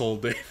 asshole,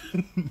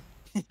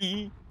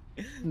 David.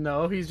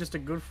 No, he's just a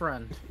good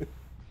friend.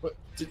 What,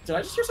 did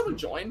I just hear someone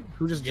join?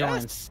 Who just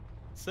joined? Yes.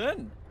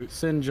 Sin.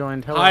 Sin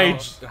joined. Hello.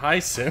 Hi,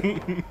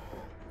 Sin.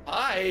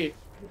 Hi.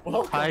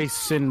 Welcome. Hi,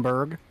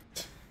 Sinberg.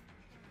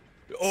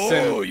 Oh,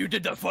 Sin. you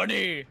did the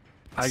funny.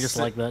 I just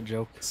like that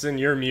joke. Sin,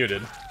 you're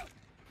muted.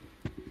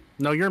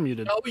 No, you're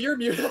muted. Oh, you're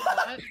muted.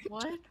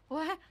 What?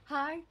 What?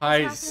 Hi? What's Hi,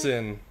 happening?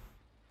 Sin.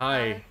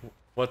 Hi. Hi.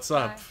 What's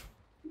up?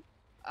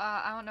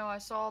 I don't know. I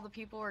saw all the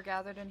people were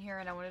gathered in here,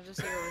 and I wanted to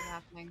see what was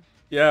happening.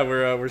 Yeah,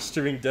 we're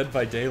streaming Dead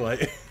by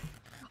Daylight.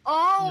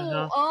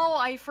 Oh,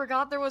 I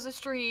forgot there was a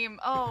stream.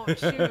 Oh,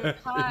 shoot.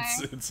 Hi.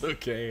 It's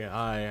okay.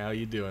 Hi, how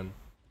you doing?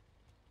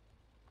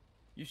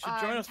 You should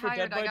join us for tired.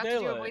 Dead by I got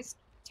Daylight. to do a voice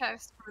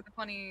test for the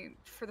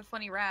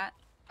funny rat.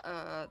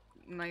 The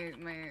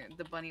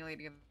bunny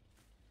lady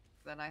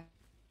that I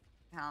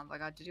have. I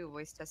got to do a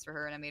voice test for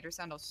her, and I made her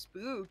sound all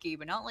spooky,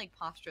 but not like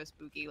Pastra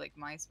spooky, like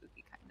my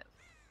spooky kind of.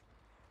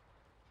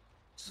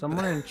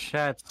 Someone in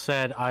chat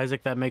said,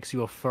 Isaac, that makes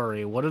you a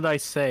furry. What did I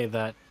say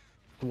that?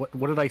 What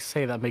did I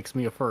say that makes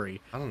me a furry?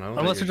 I don't know.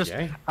 Unless you're they're just,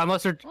 gay.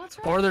 unless they're, What's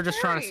wrong or with they're just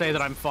trying to say furries?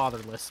 that I'm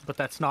fatherless, but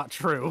that's not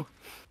true.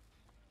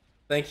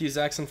 Thank you,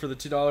 Zaxxon, for the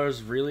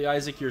 $2. Really,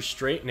 Isaac, you're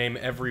straight. Name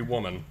every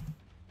woman.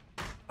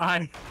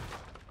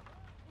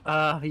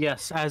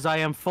 Yes, as I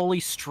am fully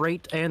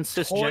straight and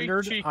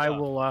cisgendered, Chica. I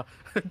will,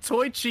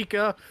 Toy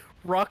Chica,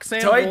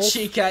 Roxanne Toy Wolf,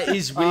 Chica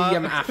is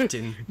William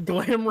Afton.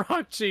 Glam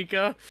Rock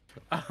Chica,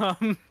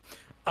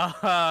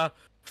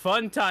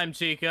 Fun Time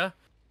Chica,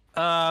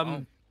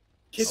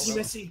 Kissy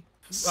Missy.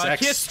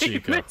 Sex Kissy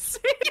Chica. Missy,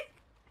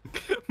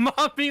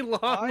 Mommy Long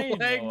Hi,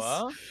 Legs,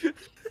 Noah.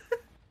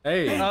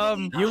 Hey,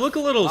 you look a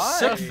little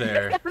sick Hi.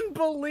 there. and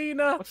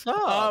Belina, What's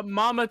up?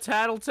 Mama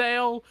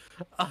Tattletale,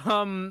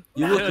 You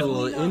look a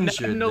little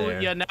injured there.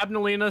 yeah,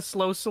 Nabnalina,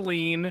 Slow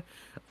Celine,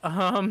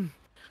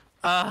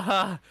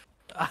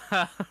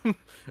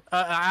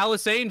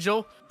 Alice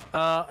Angel,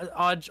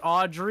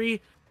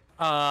 Audrey,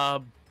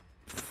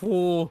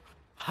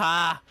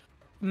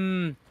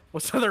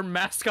 what's other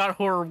mascot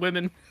horror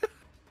women?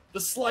 The Oh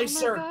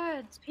Slicer. my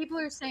God! People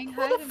are saying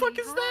Who hi the to fuck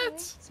me. is Hi.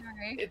 that?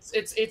 Sorry.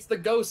 It's the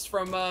ghost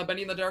from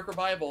Benny and the Dark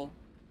Revival.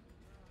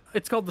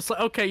 It's called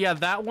the okay, yeah,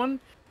 that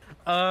one.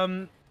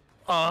 Hey,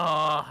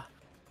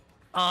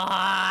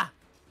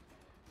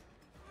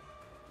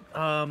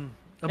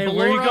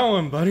 where you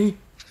going, buddy?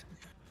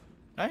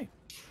 Hey.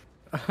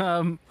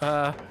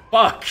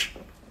 Fuck.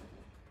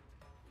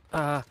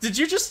 Did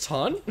you just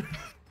taunt?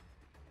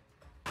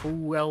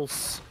 Who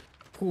else?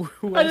 Who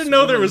I didn't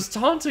know there women? was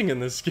taunting in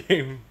this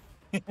game.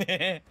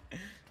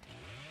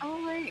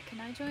 Oh wait, can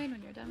I join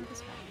when you're done with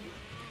this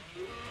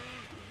battle?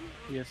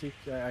 Yes,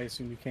 I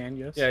assume you can.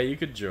 Yes. Yeah, you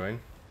could join.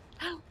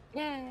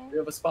 Yeah. We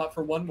have a spot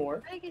for one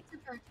more. I get to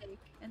partake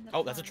in the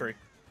Oh, that's a fun. tree.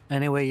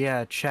 Anyway,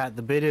 yeah, chat.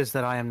 The bit is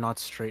that I am not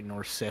straight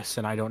nor cis,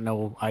 and I don't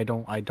know. I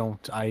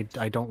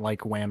don't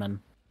like women.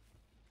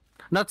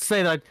 Not to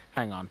say that.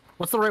 Hang on.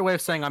 What's the right way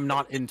of saying I'm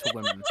not into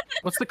women?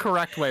 What's the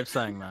correct way of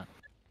saying that?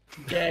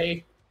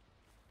 Gay.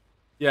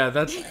 Yeah,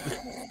 that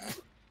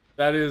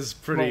is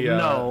pretty. Well,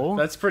 no.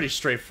 That's pretty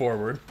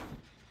straightforward.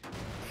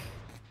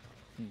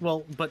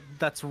 Well, but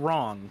that's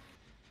wrong.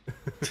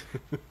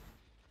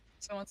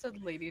 Someone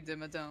said Lady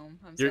Dimmadome.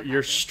 I'm You're so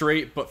happy.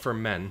 straight, but for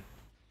men.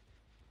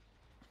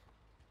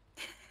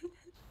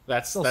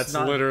 That's That's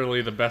not-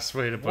 literally the best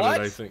way to put What?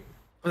 it, I think.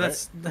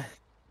 That's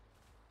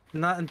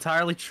not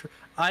entirely true.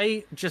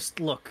 I just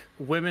look.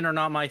 Women are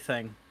not my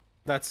thing.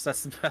 That's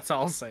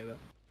all I'll say. Then.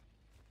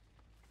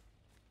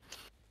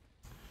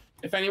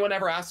 If anyone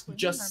ever asks,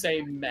 just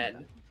say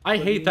men. I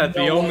hate that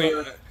No the only.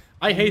 other-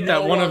 I hate no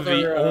that one of the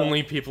other,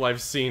 only people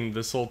I've seen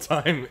this whole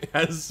time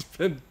has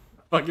been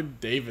fucking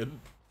David.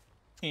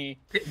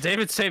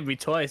 David saved me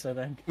twice, I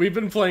think. We've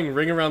been playing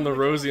Ring Around the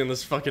Rosie in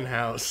this fucking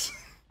house.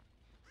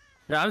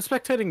 Yeah, I'm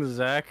spectating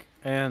Zach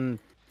and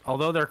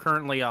although they're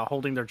currently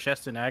holding their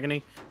chest in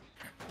agony,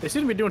 they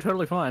seem to be doing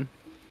totally fine.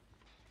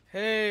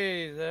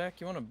 Hey,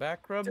 Zach, you want a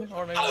back rub?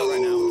 Or maybe not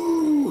right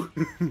now.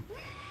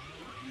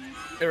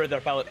 Hey, right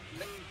there, pallet.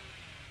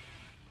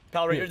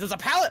 Pallet right here. There's a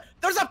pallet!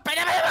 There's a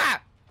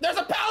pallet! There's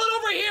a pallet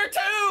over here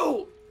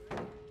too!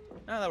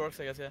 Ah, that works,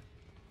 I guess, yeah.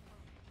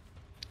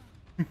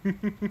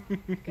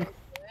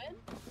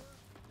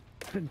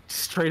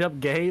 Straight up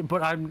gay,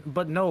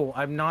 but no,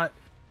 I'm not.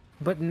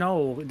 But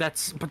no,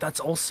 that's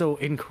also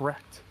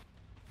incorrect.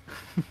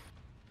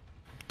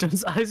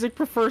 Does Isaac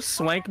prefer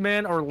Swank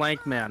Man or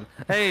Lank Man?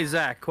 Hey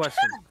Zach,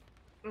 question.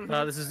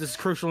 This is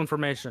crucial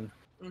information.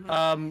 You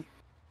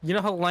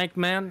know how Lank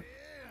Man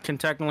can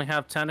technically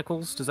have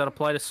tentacles? Does that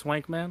apply to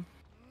Swank Man?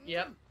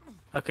 Yep.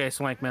 Okay,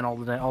 Swank Man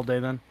all day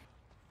then.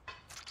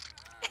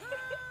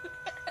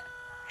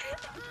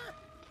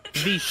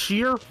 The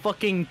sheer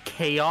fucking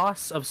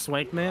chaos of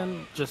Swank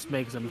Man just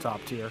makes him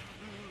top tier.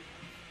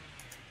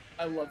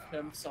 I love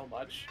him so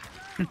much.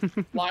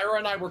 Lyra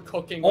and I were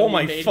cooking. Oh when we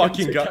my made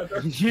fucking him god!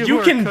 together.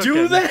 You can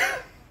do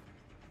that?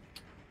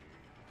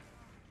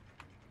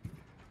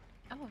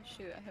 Oh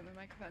shoot! I hit my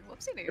microphone.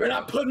 Whoopsie daisy. You're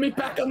not putting me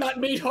back on that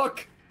meat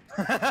hook.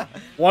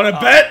 Wanna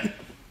bet?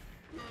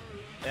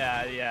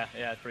 Yeah, it's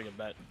a pretty good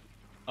bet.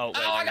 Oh, wait,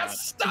 Oh, I no, got not.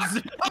 stuck.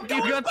 I'm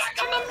going back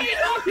on the meat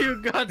hook.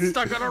 You got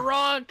stuck on a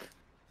rock.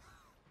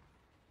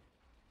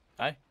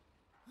 Hi.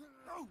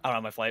 I don't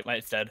have my flight.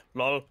 It's dead.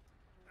 Lol.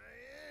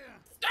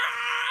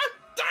 Ah,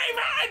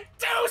 David,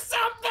 do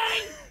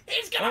something.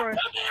 He's gonna Alright.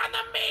 put me on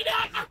the meat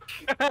hook.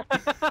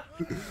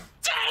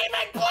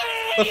 David, The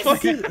please.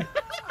 fucking...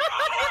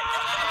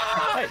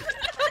 Hey.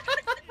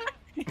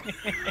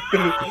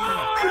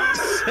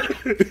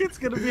 It's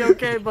gonna be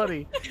okay,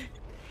 buddy.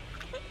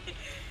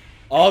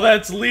 All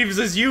that leaves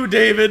is you,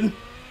 David.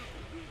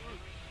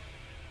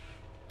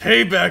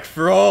 Payback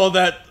for all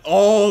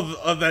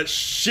of that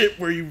shit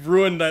where you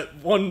ruined that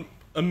one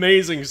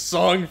amazing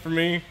song for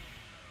me.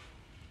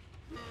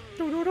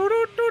 I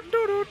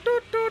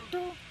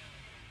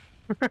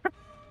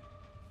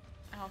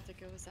don't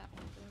think it was that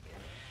one.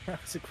 But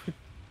okay.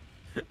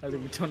 I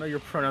think we don't know your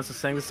pronouns, so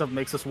saying this stuff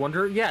makes us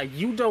wonder. Yeah,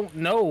 you don't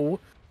know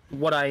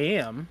what I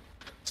am,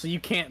 so you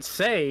can't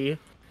say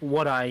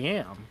what I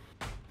am.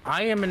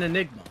 I am an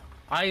enigma.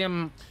 I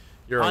am.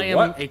 You're I a am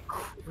what?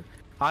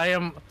 I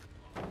am.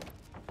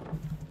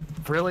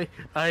 Really?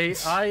 I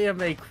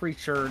am a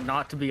creature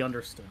not to be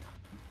understood.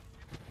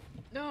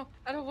 No,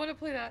 I don't want to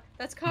play that.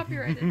 That's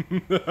copyrighted.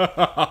 I've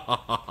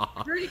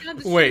already got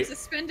the stream Wait.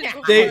 suspended.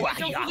 Before. Dave- I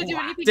don't want to do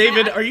anything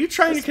David, bad. are you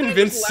trying to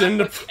convince Sin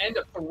to... Like the end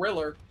of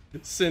Thriller.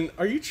 Sin,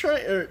 are you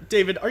trying...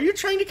 David, are you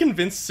trying to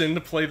convince Sin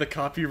to play the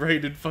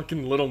copyrighted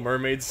fucking Little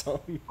Mermaid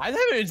song? I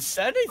haven't even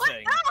said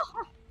anything.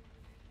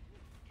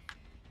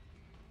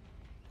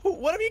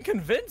 What do you mean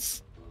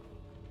convince?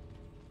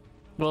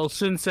 Well,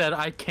 Sin said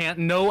I can't.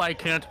 No, I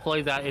can't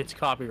play that. It's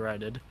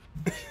copyrighted.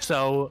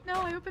 So.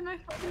 No, I opened my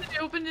phone and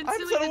I opened I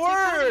instantly said the a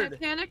TikTok and word! I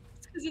panicked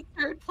because it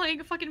started playing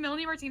a fucking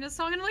Melanie Martinez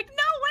song and I'm like,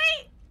 no,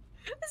 wait!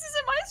 This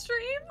isn't my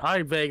stream!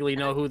 I vaguely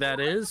know who that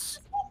is.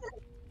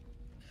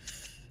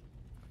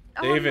 Oh,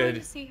 I'm going David.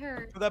 to see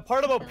her. That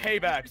part about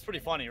payback is pretty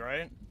funny,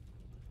 right?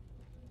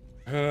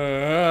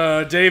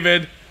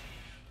 David.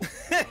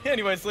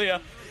 Anyways,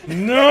 Leah.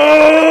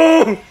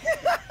 No!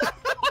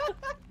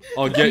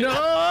 I'll get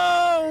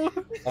No!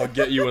 I'll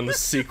get you in the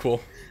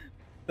sequel.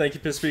 Thank you,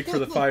 Pisspeak, for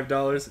the $5.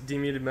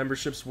 DMuted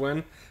memberships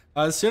win.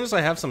 As soon as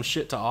I have some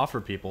shit to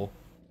offer people.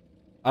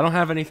 I don't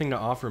have anything to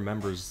offer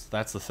members,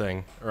 that's the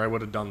thing. Or I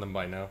would have done them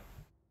by now.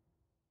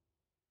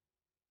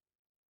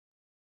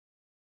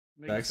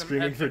 Back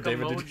screaming for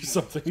David to do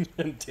something,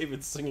 and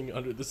David singing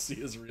Under the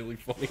Sea is really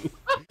funny.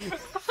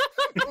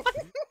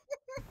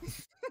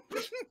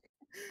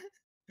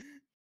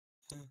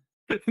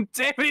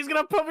 David, he's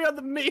gonna put me on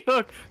the meat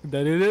hook.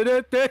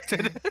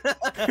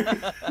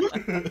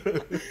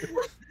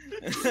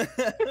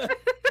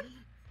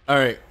 All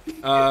right.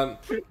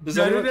 Does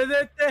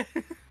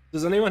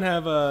anyone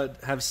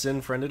have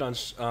Sin friended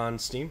on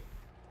Steam?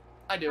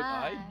 I do.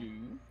 I do.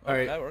 All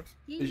right. That works.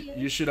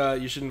 You should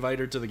invite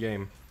her to the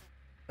game.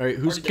 All right.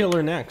 Who's Already did.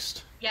 killer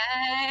next?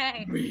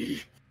 Yay!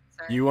 Sorry.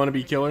 You want to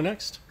be killer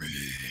next?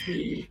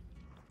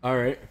 All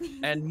right.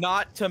 And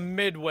not to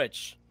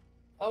Midwich.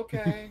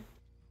 Okay.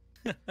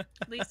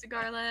 Lisa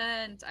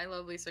Garland. I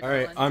love Lisa All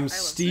right. Garland. I I'm love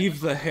Steve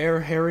Sarah. the Hare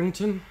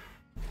Harrington.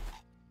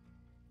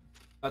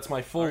 That's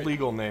my full Alright.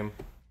 legal name.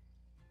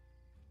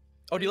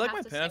 Oh, do you like have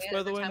my to say pants, it by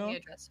every the way, time we Noah?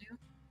 address you.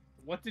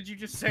 What did you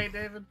just say,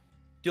 David?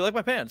 Do you like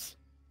my pants?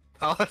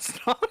 Oh, that's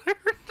not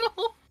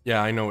original.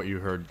 Yeah, I know what you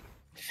heard.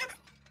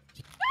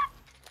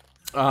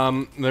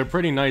 They're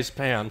pretty nice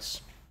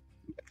pants.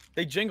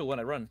 They jingle when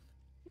I run.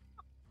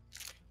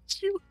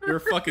 You're a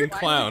fucking Why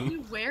clown. would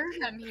you wear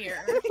them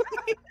here?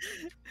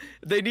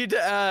 They need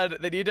to add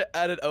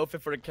an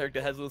outfit for the character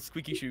that has little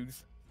squeaky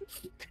shoes.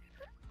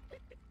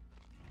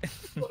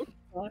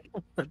 I'm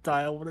gonna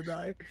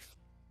die.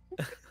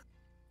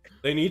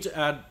 They need to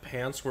add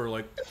pants where,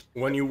 like,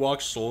 when you walk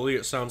slowly,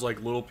 it sounds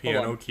like little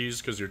piano on. keys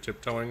because you're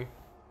tiptoeing.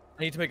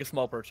 I need to make a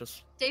small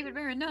purchase. David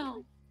Barron,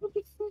 no.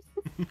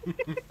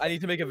 I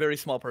need to make a very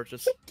small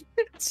purchase.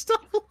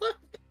 Stop.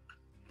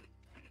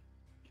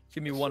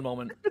 Give me one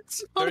moment.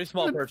 It's not Very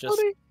small even purchase.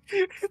 funny.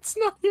 It's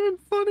not even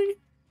funny.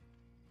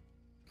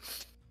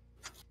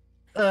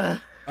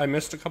 I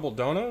missed a couple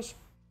donos.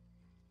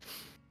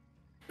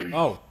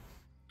 Oh,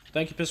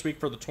 thank you, Piss Week,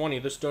 for the 20.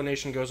 This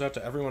donation goes out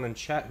to everyone in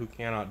chat who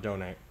cannot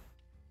donate.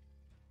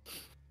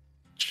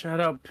 Shout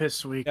out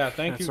Piss Week. Yeah,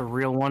 thank That's you. a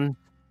real one.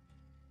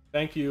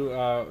 Thank you,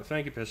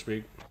 Piss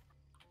Week.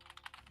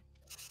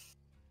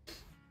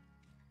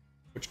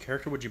 Which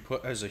character would you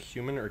put as a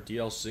human or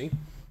DLC?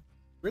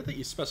 Weird that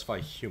you specify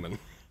human.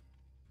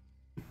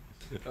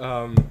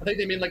 I think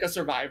they mean like a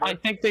survivor. I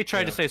think they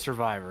tried Yeah. to say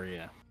Survivor,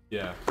 yeah.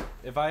 Yeah.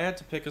 If I had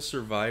to pick a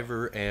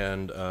survivor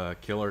and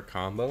killer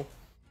combo,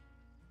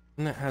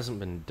 and that hasn't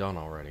been done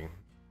already.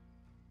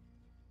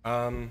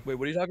 Wait,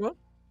 what are you talking about?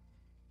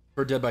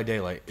 For Dead by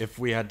Daylight, if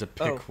we had to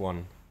pick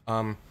one.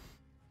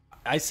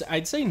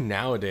 I'd say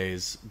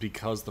nowadays,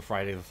 because the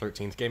Friday the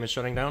 13th game is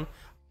shutting down,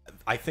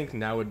 I think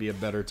now would be a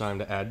better time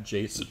to add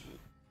Jason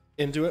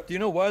into it. Do you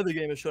know why the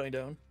game is shutting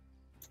down?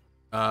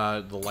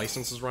 The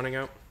license is running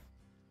out.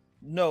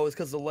 No, it's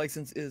because the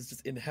license is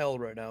just in hell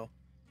right now.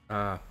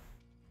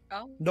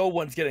 Oh. No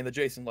one's getting the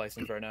Jason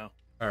license right now.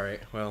 Alright,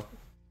 well.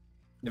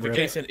 If Rip. it, can't,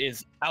 Jason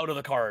is out of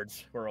the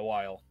cards for a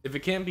while. if it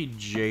can't be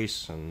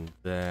Jason,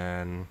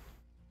 then...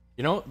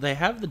 You know, they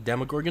have the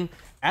Demogorgon.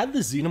 Add the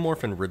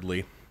Xenomorph and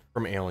Ridley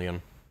from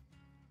Alien.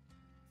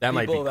 That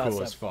might be People have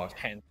cool as said fuck.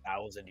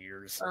 10,000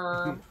 years.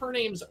 Her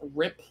name's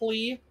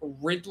Ripley.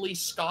 Ridley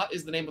Scott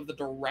is the name of the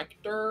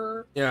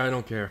director. Yeah, I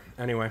don't care.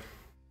 Anyway.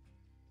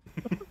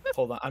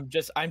 Hold on, I'm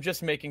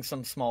just making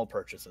some small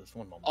purchases.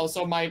 One moment.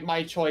 Also,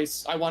 my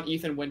choice. I want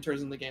Ethan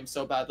Winters in the game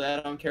so badly. I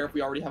don't care if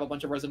we already have a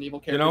bunch of Resident Evil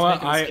You characters. know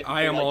what? Make him skip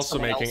I to, am like, also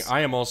someone making else. I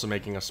am also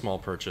making a small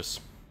purchase.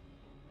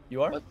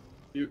 You are? What?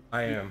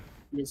 I am.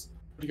 What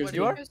do you guys What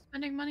do? are you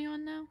spending money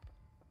on now?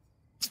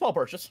 Small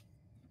purchase.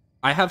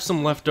 I have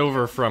some left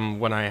over from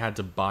when I had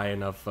to buy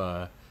enough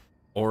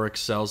Oryx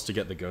cells to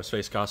get the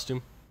Ghostface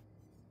costume.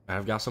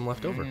 I've got some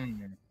left over.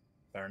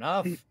 Fair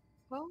enough.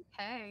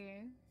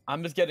 Okay.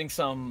 I'm just getting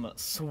some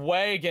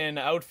swaggin'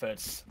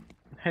 outfits.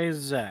 Hey,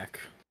 Zach.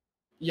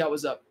 Yeah,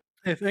 what's up?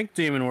 If Ink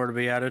Demon were to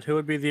be added, who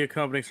would be the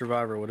accompanying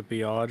survivor? Would it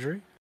be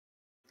Audrey?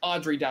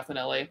 Audrey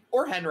definitely,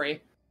 or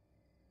Henry.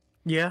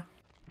 Yeah.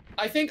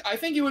 I think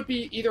it would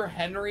be either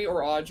Henry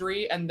or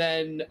Audrey, and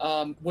then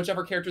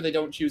whichever character they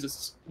don't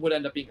choose would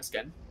end up being a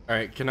skin.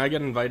 Alright, can I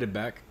get invited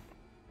back?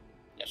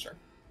 Yeah, sure.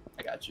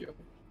 I got you.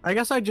 I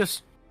guess I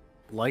just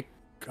like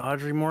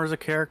Audrey more as a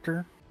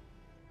character.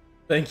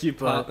 Thank you,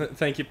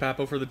 thank you,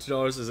 Papo, for the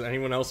 $2. Is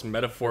anyone else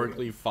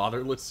metaphorically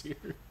fatherless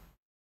here?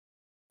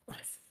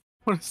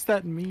 What does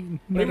that mean?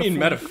 What do you mean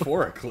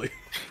metaphorically?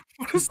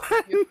 What does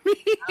that mean?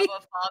 You have a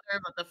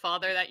father, but the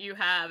father that you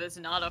have is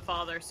not a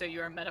father, so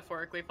you are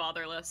metaphorically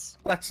fatherless.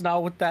 That's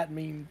not what that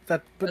means.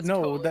 But That's no,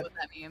 totally that what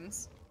that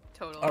means.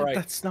 Totally. All right,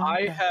 That's not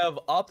I that. have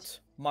upped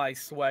my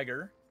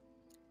swagger.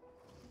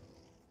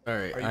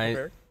 Alright, Are you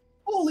prepared?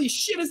 Holy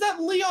shit! Is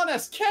that Leon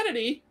S.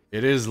 Kennedy?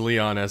 it is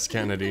Leon S.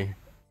 Kennedy.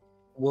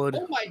 would.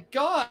 Oh my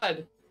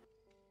god!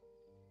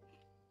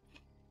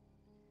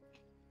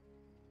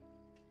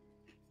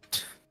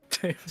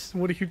 Davis,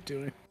 what are you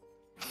doing?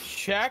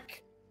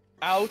 Check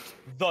out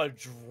the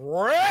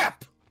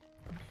drip.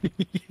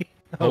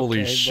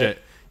 Holy Okay, shit.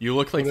 You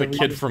look like the whatever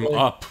kid you from say.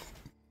 Up.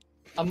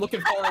 I'm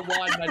looking for a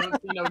one. I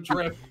don't see no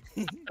drip.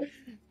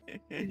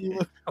 You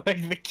look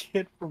like the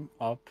kid from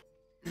Up.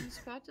 I was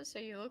about to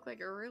say you look like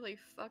a really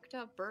fucked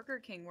up Burger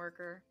King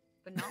worker,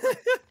 but not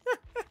like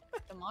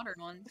the modern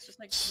one. It's just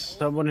like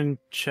Someone in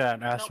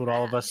chat asked what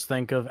all of us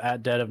think of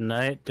At Dead of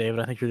Night.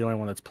 David, I think you're the only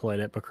one that's played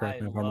it, but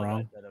correct me if I'm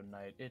wrong. Dead of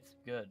Night. It's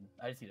good.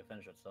 I just need to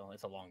finish it still.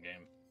 It's a long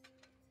game.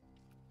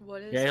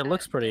 What is Yeah, it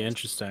looks that? pretty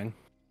interesting.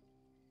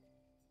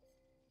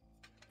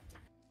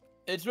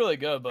 It's really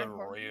good, but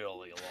Uh-huh.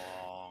 really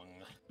long.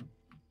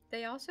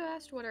 They also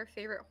asked what our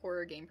favorite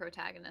horror game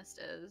protagonist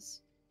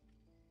is.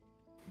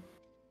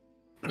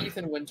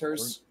 Ethan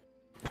Winters.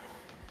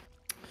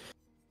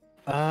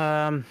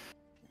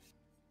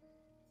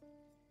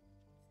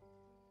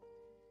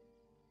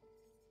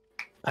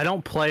 I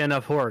don't play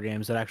enough horror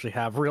games that actually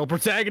have real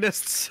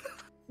protagonists.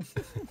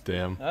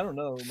 Damn. I don't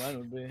know. Mine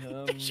would be.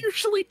 They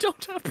usually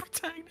don't have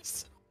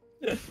protagonists.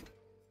 James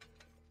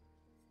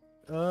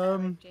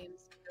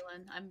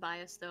Dillon. I'm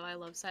biased though. I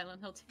love Silent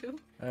Hill 2.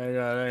 Hang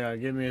on.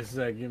 Give me a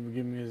sec. Give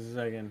me a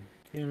second.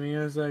 Give me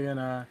a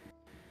second.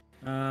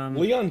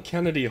 Leon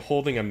Kennedy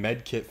holding a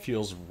med kit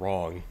feels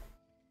wrong.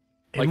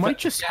 It like might that-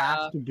 just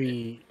have to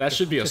be. That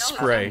should be a just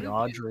spray. have to be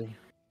Audrey.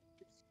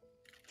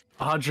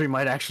 Audrey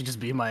might actually just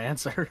be my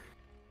answer.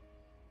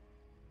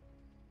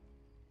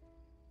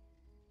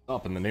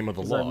 Up in the name of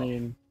the 'Cause, law. I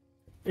mean,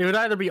 it would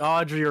either be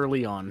Audrey or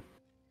Leon.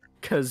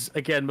 Because,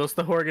 again, most of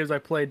the horror games I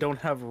play don't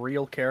have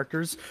real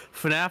characters.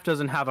 FNAF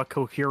doesn't have a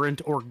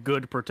coherent or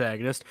good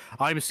protagonist.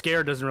 I'm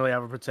Scared doesn't really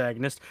have a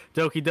protagonist.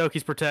 Doki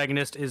Doki's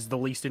protagonist is the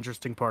least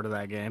interesting part of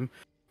that game.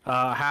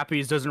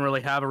 Happy's doesn't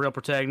really have a real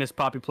protagonist.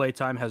 Poppy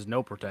Playtime has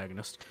no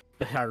protagonist.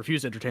 I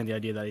refuse to entertain the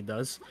idea that he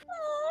does.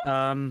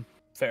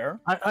 Fair.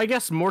 I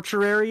guess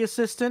mortuary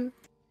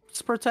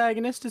assistant's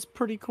protagonist is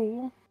pretty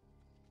cool.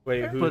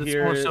 Wait, who But it's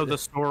here? more so the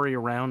story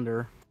around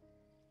her.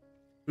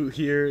 Who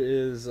here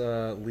is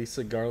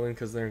Lisa Garland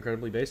because they're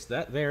incredibly based?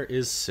 That there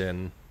is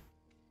Sin.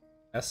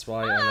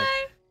 SYN.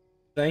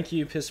 Thank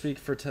you, Pissweek,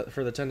 for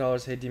the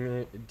 $10. Hey,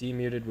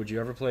 DMuted, would you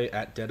ever play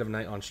at Dead of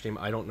Night on stream?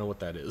 I don't know what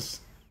that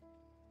is.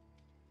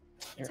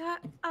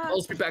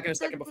 I'll be back in a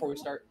second before we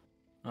start.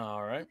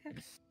 All right.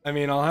 I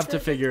mean, I'll have to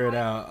figure it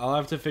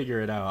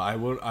out. I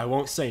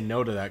won't say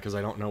no to that because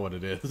I don't know what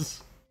it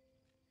is.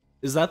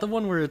 Is that the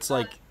one where it's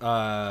like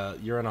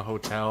you're in a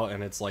hotel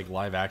and it's like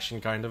live action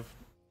kind of?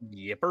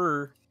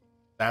 Yipper.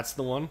 That's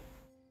the one?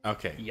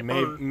 Okay.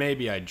 Yipper.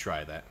 Maybe I'd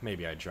try that.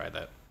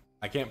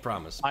 I can't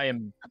promise. I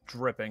am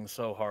dripping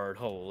so hard.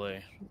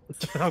 Holy.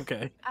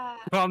 Okay.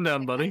 Calm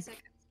down, buddy. Isaac,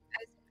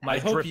 My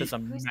hope drip you- is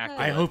immaculate.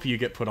 I hope you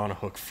get put on a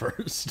hook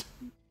first.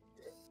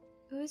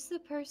 who's the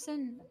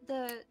person?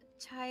 The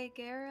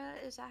Tigera?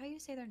 Is that how you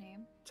say their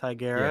name?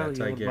 Tigera? Yeah, You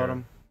know about Tigera.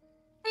 him?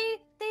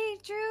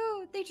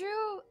 They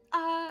drew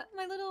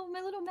my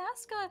little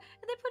mascot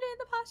and they put it in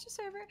the Pastra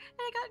server and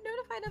I got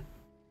notified of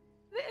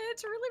it and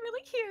it's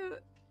really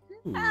cute.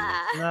 Ooh,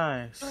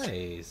 Nice.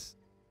 nice.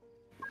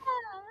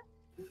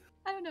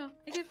 I don't know.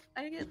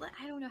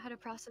 I don't know how to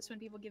process when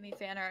people give me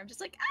fan art. I'm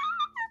just like,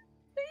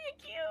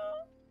 thank you.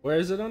 Where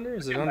is it under?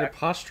 Is it under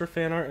Pastra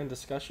fan art and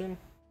discussion?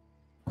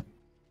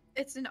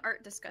 It's an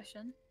art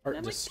discussion. Art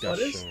I'm like,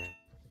 discussion.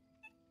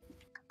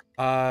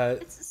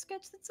 It's a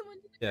sketch that someone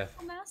did Yeah.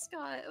 a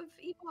mascot of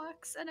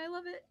Epox, and I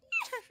love it.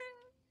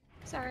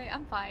 Sorry,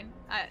 I'm fine.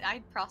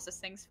 I process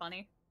things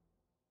funny.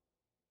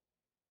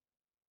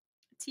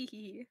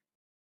 Teehee.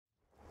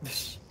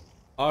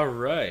 All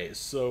right,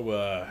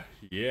 so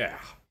yeah,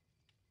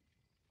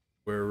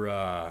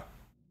 we're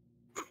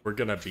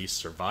gonna be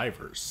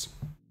survivors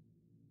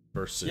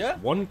versus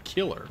one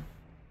killer.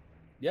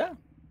 Yeah.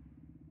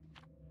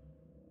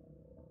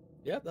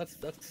 Yeah, that's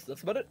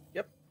about it.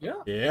 Yep. Yeah.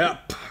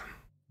 Yep.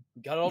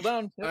 Got it all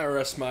down. I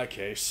rest my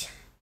case.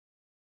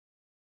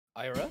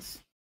 IRS?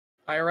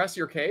 IRS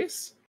your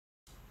case?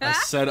 I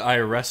said I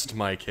rest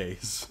my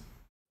case.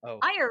 Oh.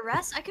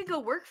 IRS? I could go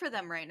work for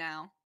them right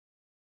now.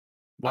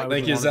 Why would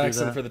Thank you, wanna do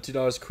Zaxxon, that? for the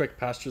 $2. Quick,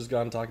 Pastra's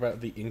gone. Talk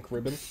about the ink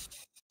ribbon.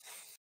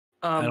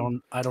 I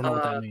don't know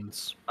what that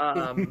means.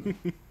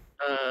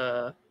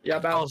 Yeah,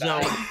 about Also,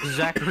 that.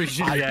 Zachary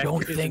I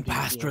don't think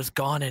Pastra's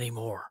gone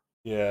anymore.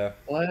 Yeah.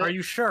 What? Are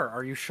you sure?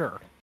 Are you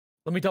sure?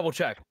 Let me double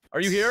check.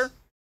 Are you here?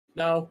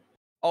 No.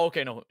 Oh,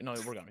 okay, no,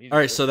 we're gone. All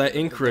right, so that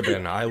ink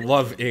ribbon. I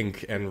love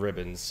ink and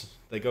ribbons.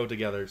 They go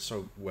together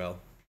so well.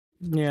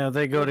 Yeah,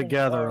 they go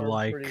together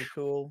like. Pretty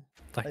cool.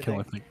 I can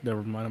only think.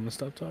 Never mind. I'm gonna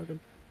stop talking.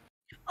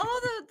 Oh,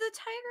 the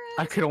tiger.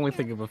 I could only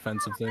think of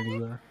offensive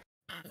things there.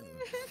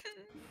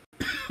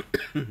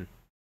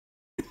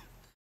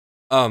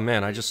 Oh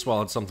man, I just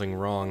swallowed something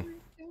wrong.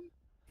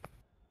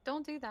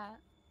 Don't do that.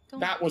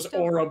 That was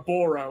don't.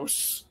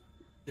 Ouroboros.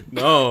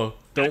 No,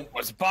 don't. That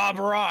was Bob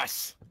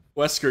Ross.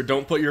 Wesker,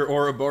 don't put your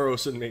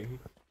Ouroboros in me.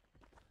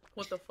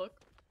 What the fuck?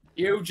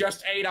 You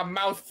just ate a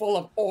mouthful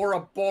of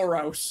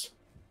Ouroboros.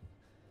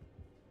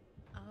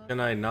 Can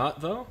I not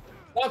though?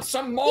 Want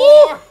some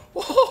more?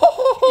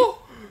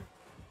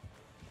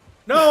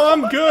 No,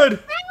 I'm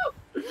good.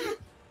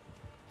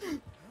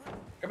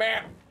 Come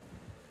here.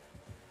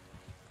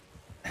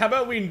 How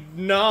about we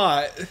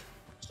not?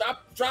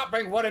 Stop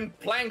dropping wooden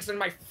planks in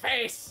my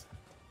face.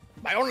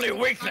 My only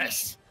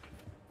weakness.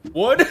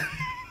 What?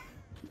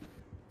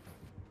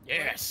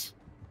 Yes.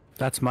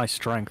 That's my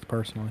strength,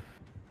 personally.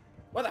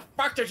 Where the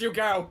fuck did you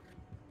go?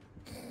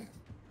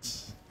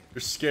 You're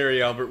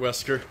scary, Albert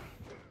Wesker.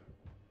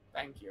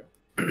 Thank you.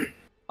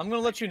 I'm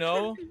gonna let you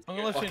know.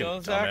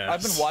 Fucking Zach. dumbass.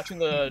 I've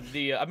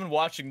been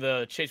watching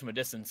the Chase from a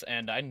Distance,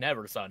 and I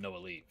never saw Noah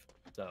leave.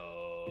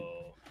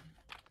 So.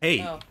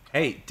 Hey, Oh.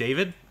 hey,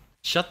 David,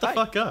 shut the Hi.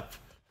 fuck up.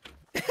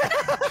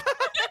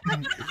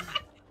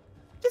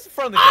 Just a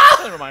friendly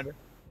reminder.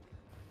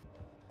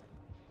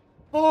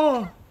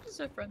 Oh. Just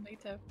a friendly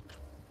tip.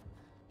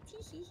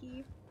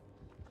 Tee-hee-hee.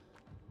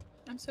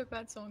 I'm so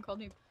glad someone called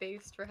me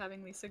based for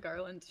having Lisa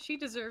Garland. She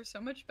deserves so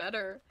much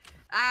better.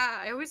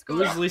 I always go.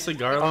 Who is off Lisa on-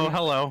 Garland? Oh,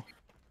 hello.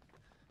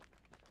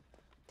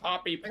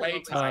 Poppy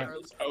playtime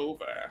is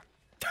over.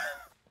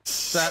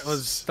 That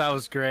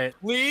was great.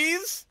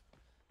 Please.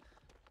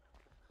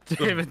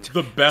 David,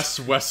 The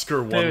best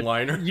Wesker Dude,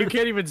 one-liner. you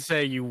can't even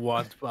say you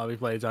want Bobby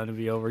Playtime to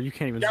be over. You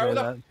can't even Go say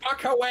the that.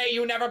 fuck away,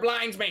 you never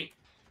blind me.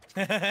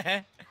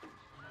 Where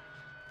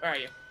are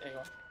you? There you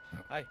go.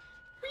 Hi.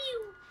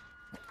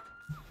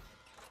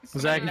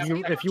 Zach,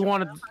 if you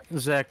wanted,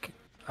 Zach,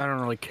 I don't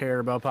really care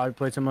about Bobby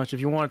Playtime much. If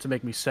you wanted to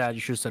make me sad,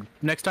 you should have said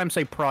next time.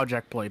 Say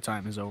Project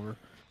Playtime is over.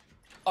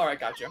 All right,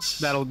 gotcha.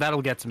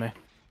 That'll get to me.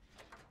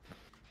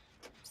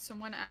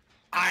 Someone asked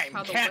I'm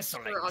how the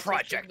canceling Whisper Autistic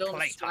Project Villain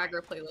Playtime.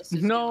 Swagger playlist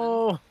is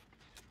No.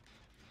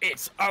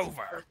 It's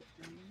over.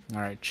 doing.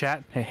 All right,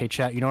 chat. Hey,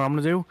 chat. You know what I'm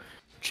gonna do?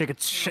 Take a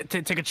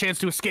chance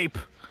to escape.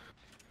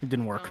 It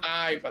didn't work.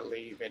 I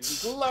believe in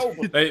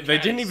global. They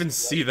didn't even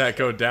see that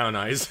go down,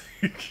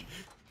 Isaac.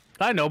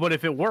 I know, but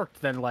if it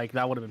worked, then like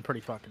that would have been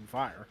pretty fucking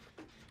fire.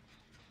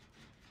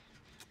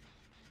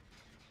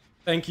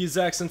 Thank you,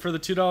 Zaxxon, for the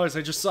 $2.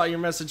 I just saw your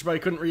message, but I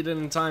couldn't read it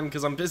in time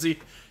because I'm busy.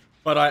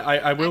 But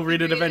I will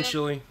read it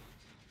eventually.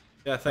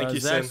 Yeah, thank you,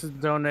 Sin. Zach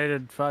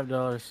donated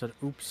 $5. Said,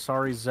 "Oops,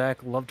 sorry, Zach.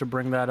 Love to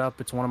bring that up.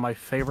 It's one of my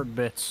favorite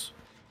bits."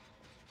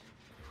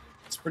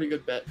 It's a pretty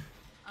good bit.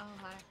 Oh,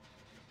 hi.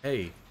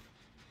 Hey,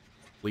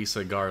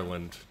 Lisa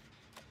Garland.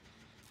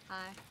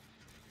 Hi.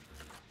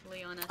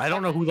 Leona. I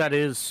don't know who that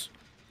is.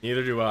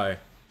 Neither do I.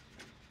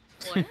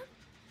 What?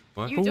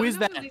 What? You Who don't is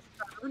know that? Who Lisa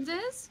Garland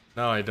is?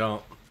 No, I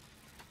don't.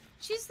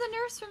 She's the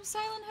nurse from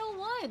Silent Hill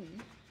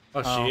 1.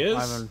 Oh, she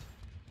is?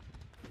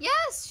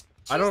 Yes!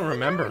 I don't she's the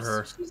remember nurse.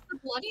 her. She's the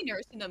bloody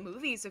nurse in the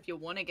movies if you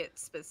want to get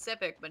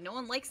specific, but no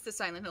one likes the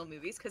Silent Hill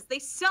movies because they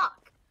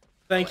suck.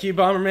 Thank you,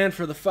 Bomberman,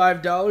 for the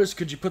 $5.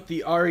 Could you put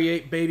the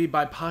RE8 Baby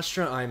by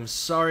Pastra? I'm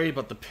sorry,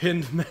 but the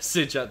pinned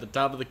message at the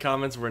top of the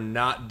comments, we're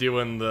not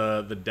doing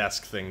the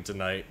desk thing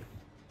tonight.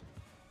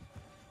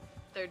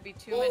 There'd be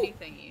too many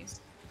thingies.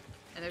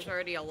 And there's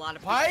already a lot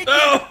of people. Why did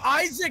No!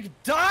 Isaac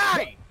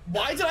die?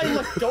 Why did I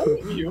let go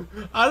of you?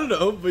 I don't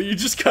know, but you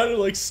just kind of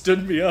like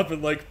stood me up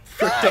and like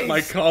pricked up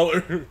my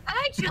collar.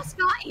 I just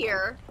got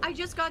here. I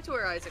just got to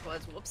where Isaac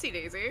was. Whoopsie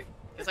daisy.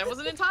 Because I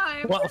wasn't in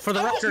time. Well, for the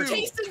I was record,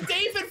 chasing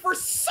David for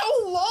so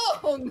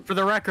long!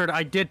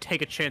 I did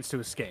take a chance to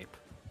escape.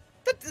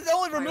 That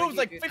only Why would removes you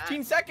like do 15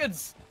 that?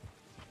 seconds.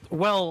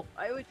 Well,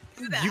 I would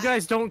do that. you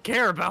guys don't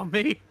care about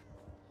me.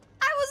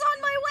 I was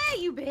on my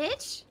way, you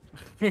bitch.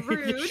 You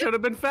Rude. should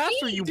have been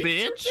faster, you Did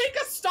you bitch. take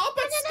a stop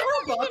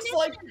at Starbucks?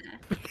 Like,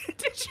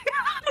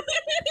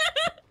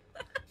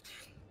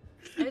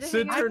 Did I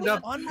Sid had to turned hang out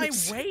up- On my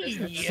way.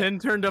 you? Sin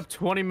turned up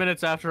 20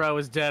 minutes after I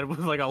was dead with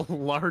like a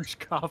large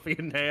coffee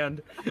in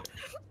hand.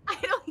 I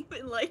don't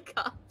even like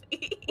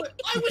coffee.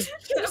 I was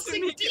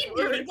chasing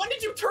DMuted. When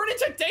did you turn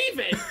into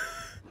David?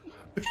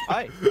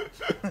 Hi.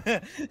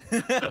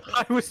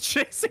 I was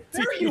chasing.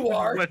 There you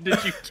are. When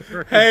did you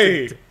turn?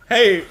 Hey,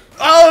 hey.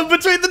 Oh,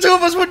 between the two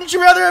of us, wouldn't you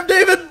rather have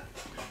David?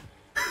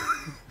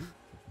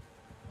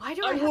 Why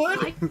do I I have would,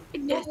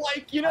 blindness? But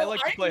like, you know, I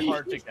like to play need-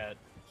 hard to get.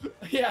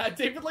 Yeah,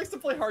 David likes to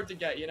play hard to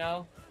get, you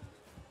know?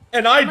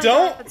 And I Oh my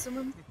don't? God, but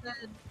someone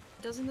said,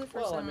 doesn't the first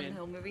Well, I Silent mean-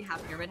 Hill movie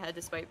have Pyramid Head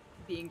despite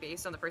being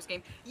based on the first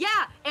game? Yeah,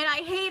 and I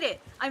hate it.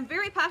 I'm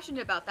very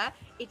passionate about that.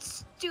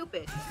 It's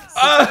stupid.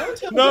 Silent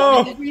Hill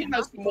no. movie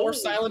has more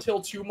Silent Hill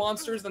 2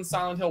 monsters than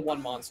Silent Hill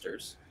 1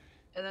 monsters.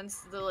 And then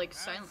the like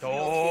Silent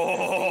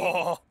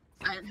Oh.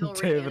 Silent Hill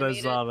David, I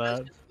Reanimated saw has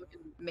that. just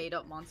fucking made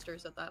up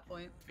monsters at that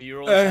point. You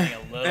were only getting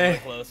a little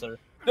bit closer.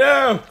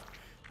 No!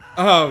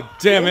 Oh,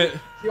 damn it.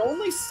 The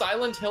only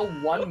Silent Hill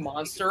 1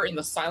 monster in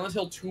the Silent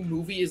Hill 2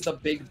 movie is the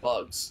big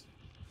bugs.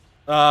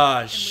 Ah,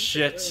 And Lisa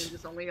shit. Williams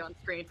is only on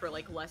screen for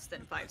like less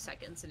than 5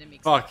 seconds, and it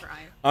makes Fuck. me cry.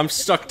 I'm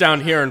stuck down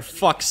here in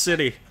Fuck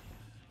City.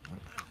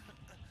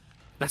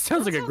 That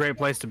sounds like a great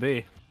place to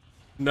be.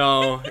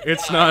 No,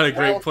 it's not a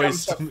great Welcome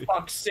place to to be.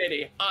 Fuck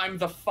City. I'm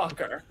the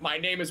fucker. My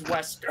name is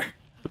Wesker.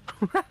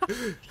 Why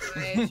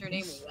is your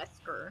name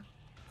Wesker?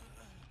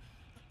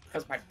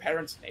 Because my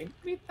parents named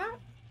me that?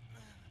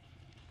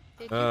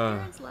 Did your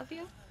parents love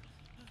you?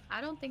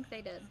 I don't think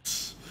they did.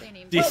 They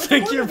named Do you you. Well,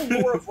 think according to the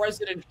you're- lore of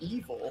Resident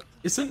Evil,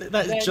 Isn't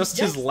that Then just yes,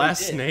 his they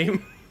last did.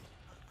 name?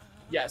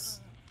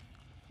 yes.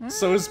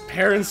 So his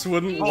parents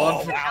wouldn't Oh,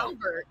 love him.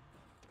 Albert.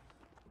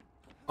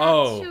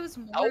 Oh. Choose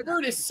more Albert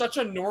than- is such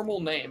a normal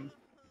name.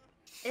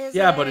 Is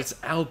Yeah, but it? it's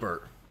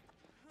Albert.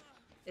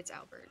 It's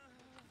Albert.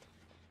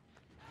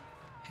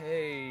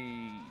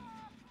 Hey.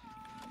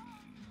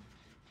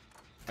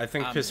 I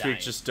think I'm Pissweek dying.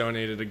 just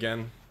donated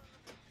again.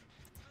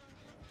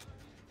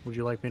 Would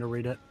you like me to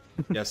read it?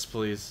 Yes,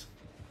 please.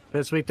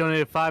 This week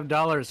donated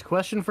 $5.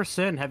 Question for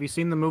Sin: have you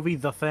seen the movie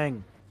The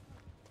Thing?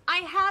 I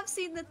have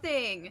seen the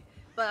thing,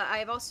 but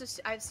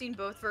I've seen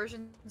both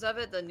versions of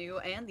it, the new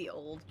and the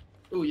old.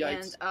 Ooh,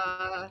 yikes.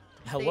 And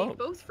Hello. they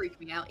both freak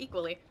me out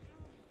equally.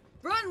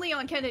 Run,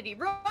 Leon Kennedy,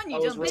 run, you I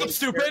was dumb really bitch.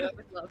 stupid.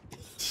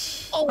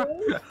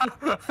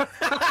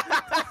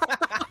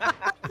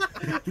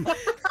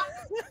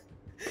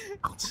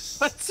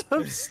 That's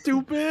so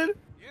stupid.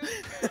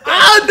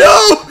 Ah,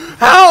 no!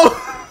 How?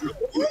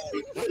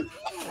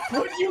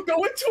 When you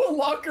go into a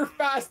locker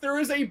fast, there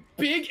is a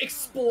big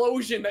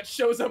explosion that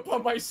shows up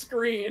on my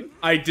screen.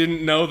 I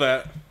didn't know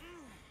that.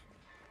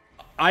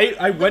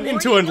 I went more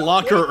into you a know,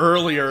 locker yeah.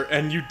 earlier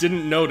and you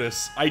didn't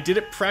notice. I did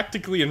it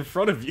practically in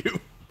front of you.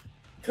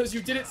 Because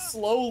you did it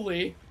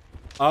slowly.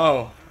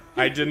 Oh,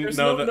 I didn't There's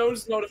know no that.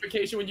 noise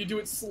notification when you do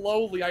it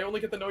slowly. I only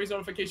get the noise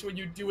notification when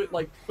you do it,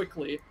 like,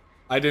 quickly.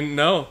 I didn't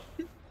know.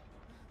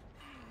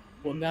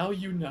 Well, now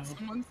you know.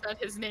 Someone said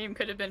his name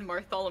could have been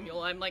Bartholomew.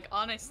 I'm like,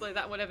 honestly,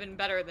 that would have been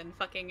better than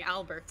fucking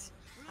Albert.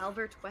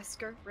 Albert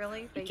Wesker,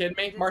 really? You kidding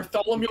me?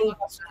 Bartholomew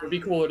Wesker would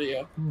be cooler to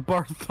you.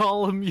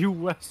 Bartholomew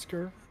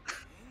Wesker.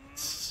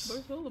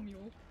 Bartholomew.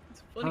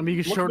 It's I funny. mean,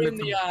 you can Look shorten me it.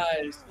 in the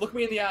eyes. Look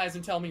me in the eyes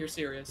and tell me you're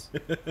serious.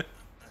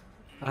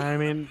 I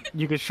mean,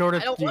 you could short I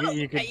it. don't want to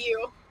You look could. at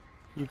you.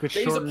 You could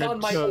Gaze shorten upon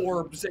it my to.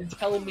 orbs and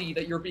tell me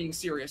that you're being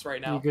serious right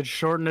now. You could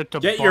shorten it to.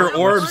 Get your Bark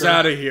orbs Monster.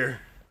 out of here.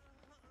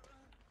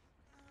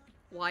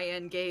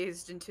 YN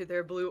gazed into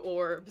their blue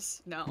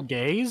orbs. No.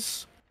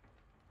 Gaze?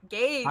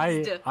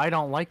 Gazed. I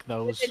don't like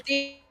those. With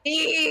a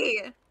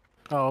D.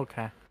 Oh,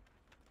 okay.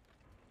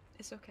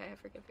 It's okay, I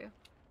forgive you.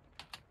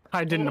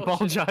 I didn't Oh, shit.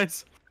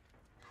 apologize.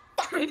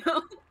 I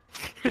know.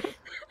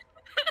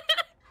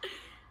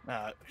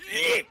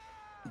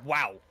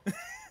 Wow.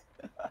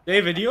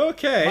 David, you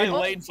okay? My Oh,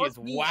 latency is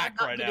fuck me, whack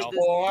I'm right not now. good at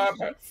this.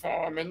 Poor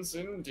performance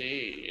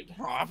indeed.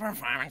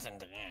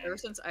 Ever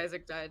since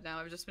Isaac died now,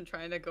 I've just been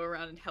trying to go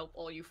around and help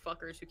all you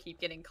fuckers who keep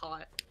getting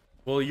caught.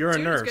 Well, you're a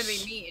Soon nurse. It's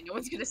gonna be me, and no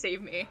one's gonna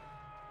save me.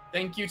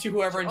 Thank you to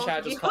whoever in Oh,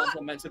 chat just yeah.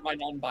 complimented my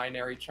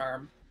non-binary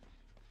charm.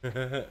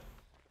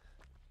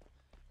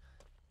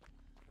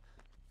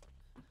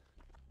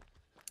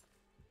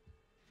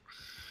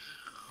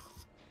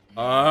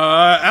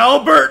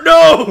 Albert,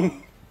 no!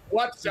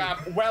 What's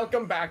up?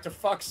 Welcome back to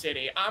Fuck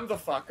City. I'm the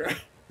fucker.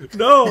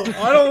 No,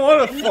 I don't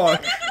want to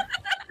fuck.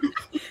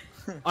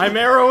 I'm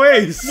Arrow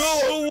Ace.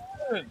 No!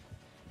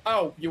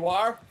 Oh, you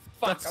are?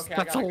 Fuck, That's, okay,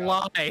 that's I a gotta go.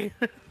 lie.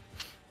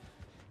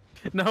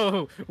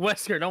 No,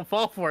 Wesker, don't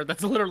fall for it.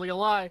 That's literally a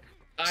lie.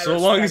 I So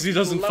long as he respect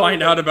doesn't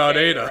find out about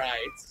gay Ada.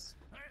 rights.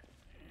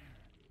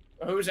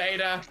 Who's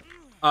Ada?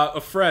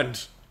 A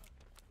friend.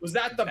 Was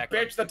that the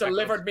bitch that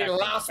delivered me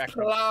last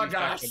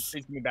plagas?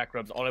 Please give me back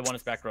rubs. All I want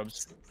is back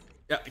rubs.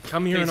 Yeah,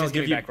 come here Please and I'll just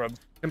give give me you. back rubs.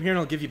 Come here and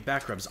I'll give you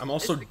back rubs. I'm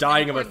also Is the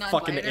dying of a candy corn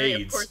fucking non-binary?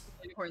 Of AIDS. course, the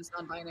candy corn's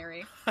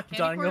non-binary. Candy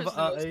Dying corn of, is the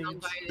most AIDS.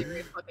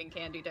 non-binary fucking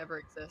candy to ever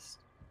exist.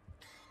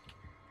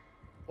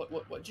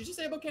 What did you just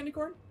say about candy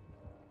corn?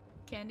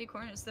 Candy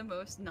corn is the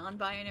most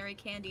non-binary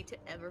candy to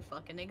ever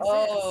fucking exist.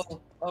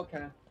 Oh,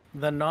 okay.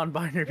 The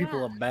non-binary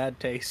people Yeah. have bad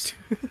taste.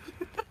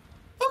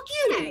 Fuck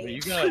you! Hey, Are you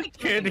it's gonna like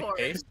candy corn.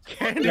 taste?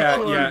 Candy Yeah,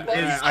 corn.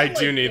 yeah, I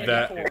do need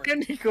that. Candy corn.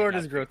 Candy corn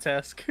is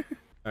grotesque.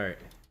 All right.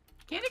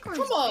 Candy corn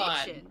Come is on.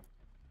 fiction.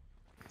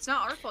 It's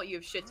not our fault you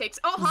have shit takes.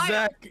 Oh, hi!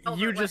 Zach, Albert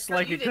you just Wesker,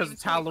 like you it didn't 'cause even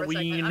it's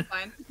see me for a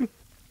second, Halloween.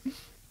 I'm fine.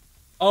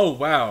 Oh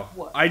wow!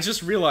 What? I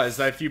just realized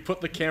that if you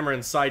put the camera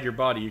inside your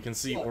body, you can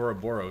see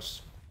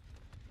Ouroboros.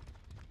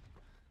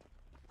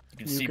 You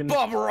can You see can-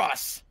 Bob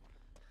Ross.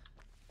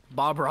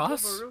 Bob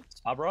Ross?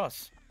 Bob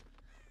Ross.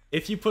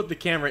 If you put the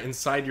camera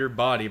inside your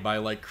body by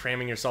like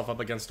cramming yourself up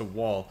against a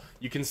wall,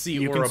 you can see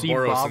You can see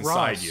Ouroboros Bob inside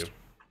Ross. you.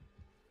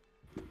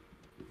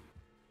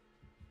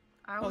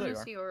 I there want you to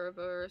are. see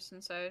Ouroboros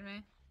inside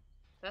me.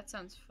 That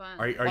sounds fun.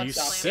 Are you What's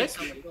up? Slamming sick?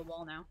 somebody to the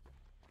wall now.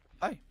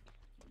 Hi.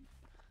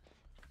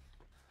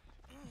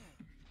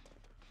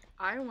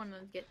 I want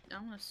to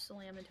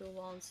slam into a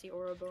wall and see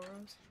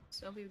Ouroboros.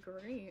 So that'll be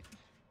great.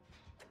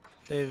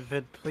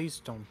 David, please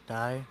don't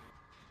die.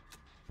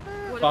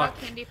 What about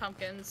Fuck. candy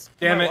pumpkins?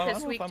 Damn it. I don't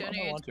This know week if I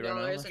donated want to right now,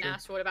 I'm $2 not and sure.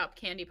 asked what about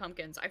candy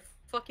pumpkins. I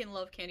fucking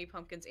love candy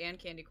pumpkins and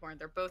candy corn.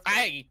 They're both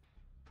Hey!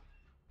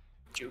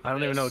 I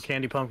don't even know what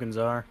candy pumpkins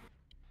are.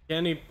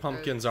 Candy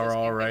pumpkins Those are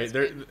all candy right.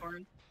 pumpkins, candy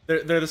corn.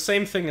 They're the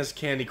same thing as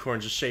candy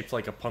corn, just shaped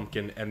like a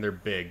pumpkin, and they're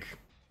big.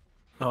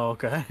 Oh,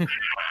 okay.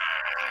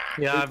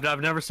 Yeah,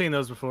 I've never seen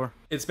those before.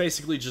 It's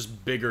basically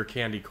just bigger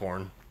candy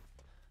corn.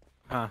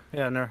 Huh?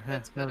 Yeah,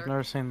 That's never better.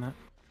 never seen that.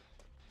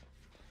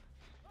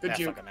 Good That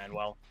you. fucking man,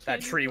 well. That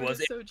Candy tree corn was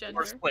is in so the gender.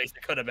 worst place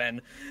it could have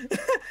been. And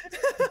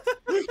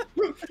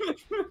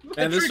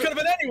The this tree could have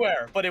been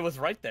anywhere, but it was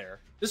right there.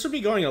 this would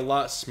be going a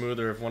lot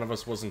smoother if one of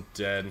us wasn't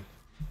dead.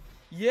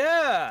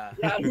 Yeah!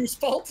 Yeah, whose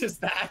fault is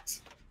that?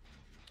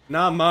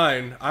 Not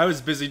mine. I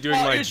was busy doing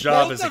Oh, my it's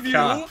job both as a of you.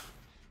 cop.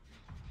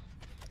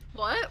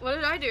 What? What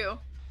did I do?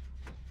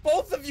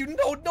 Both of you,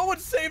 no one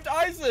saved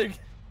Isaac!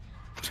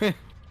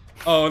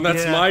 Oh, and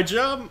that's Yeah. my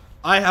job?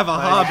 I have a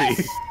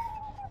hobby.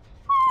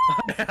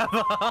 I have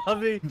a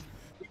hobby.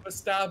 We've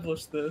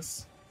established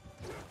this.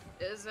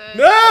 Is it?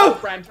 No!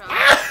 Friend.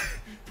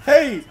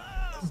 Hey,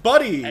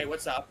 buddy. Hey,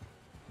 what's up?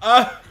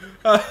 Uh,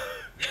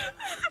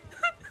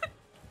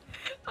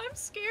 I'm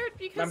scared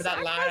because Remember that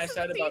Zach line I hasn't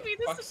said seen about me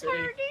Fuck this City?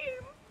 entire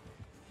game.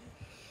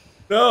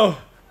 no.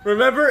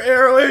 Remember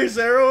Arrow Ace,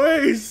 Arrow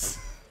Ace.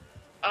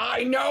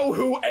 I know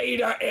who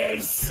Ada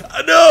is!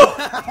 No!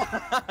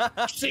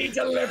 She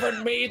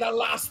delivered me the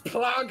last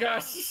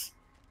plagas!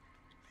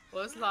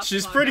 What was the last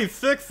She's one? pretty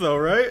thick though,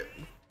 right?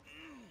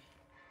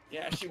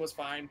 Yeah, she was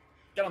fine.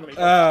 Get on the meat.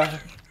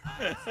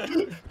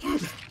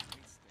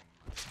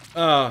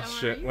 Oh, Don't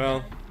shit. worry,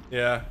 Well,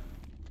 yeah.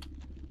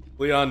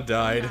 Leon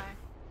died. Okay.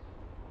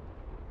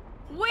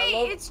 Wait,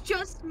 love- it's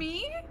just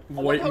me?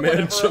 White how man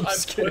whenever jump I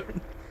scare.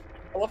 put-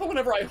 I love how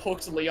whenever I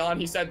hooked Leon,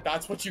 he said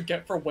that's what you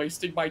get for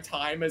wasting my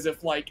time, as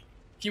if, like,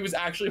 he was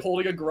actually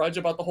holding a grudge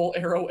about the whole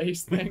Arrow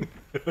Ace thing.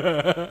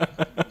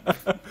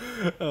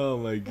 Oh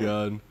my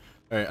god.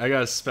 Alright, I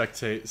gotta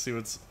spectate, see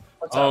what's...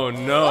 What's Oh up?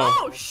 no.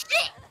 Oh,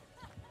 shit!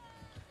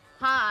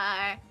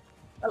 Hi.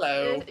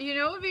 Hello. You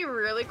know what would be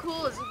really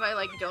cool is if I,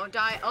 like, don't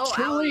die. Oh,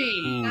 Tree.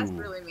 owie. That's Ooh.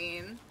 really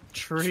mean.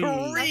 Tree.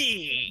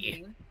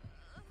 Tree!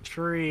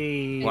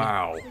 Tree.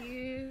 Wow.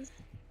 Please.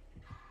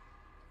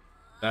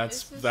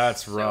 That's This is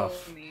that's so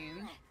rough.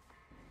 mean.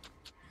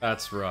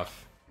 That's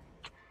rough.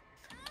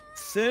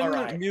 Sin,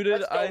 Alright, Muted,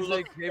 let's go Isaac,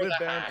 look for David the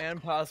Baron, hack.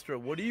 and Pastra.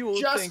 What do you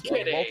Just think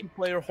kidding. of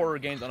multiplayer horror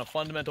games on a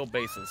fundamental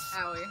basis?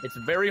 Howie. It's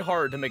very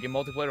hard to make a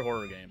multiplayer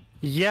horror game.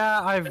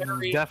 Yeah, I've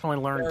Very,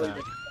 definitely learned very that.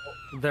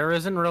 difficult. There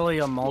isn't really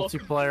a Welcome to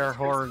multiplayer the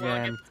horror first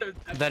vlog game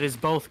episode. that is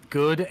both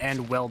good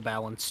and well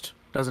balanced.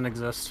 Doesn't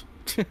exist.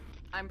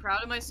 I'm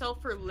proud of myself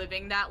for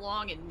living that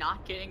long and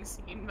not getting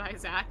seen by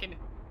Zach, and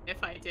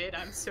if I did,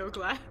 I'm so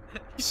glad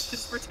that he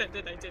just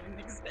pretended I didn't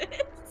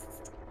exist.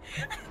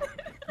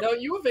 No,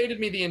 you evaded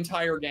me the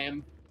entire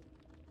game.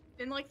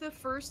 In like the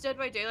first Dead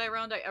by Daylight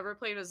round I ever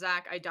played with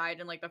Zach, I died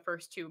in like the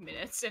first 2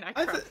 minutes, and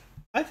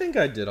I think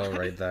I did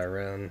alright that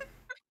round.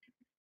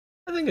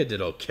 I think I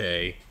did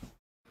okay.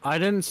 I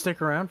didn't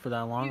stick around for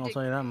that long, You I'll did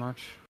tell you that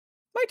much.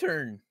 My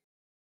turn.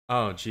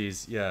 Oh,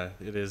 jeez, yeah,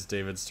 it is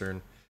David's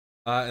turn.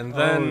 And Oh,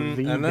 then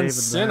the Sin, David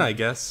Baron. I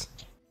guess.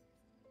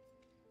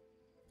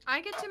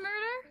 I get to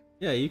murder?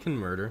 Yeah, you can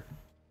murder.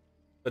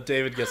 But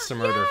David gets to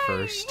murder Yay!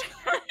 first.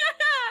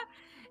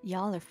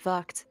 Y'all are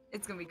fucked.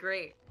 It's gonna be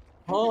great.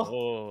 Huh?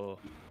 Oh.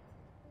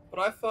 But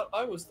I thought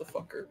I was the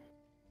fucker.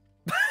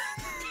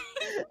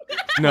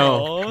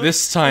 No, Aw.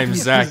 this time,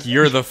 Zach,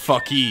 you're the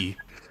fucky.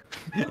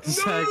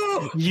 Zach,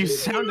 you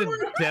sounded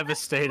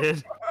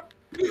devastated.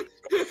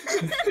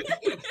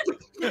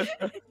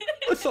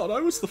 I thought I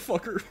was the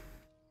fucker.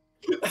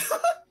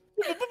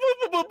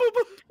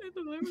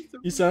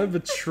 You sounded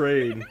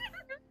betrayed.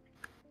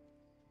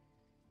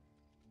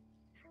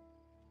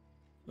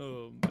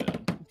 Oh man.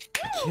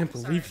 I can't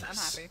believe Sorry, I'm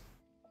this. happy.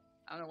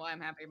 I don't know why I'm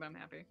happy, but I'm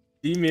happy.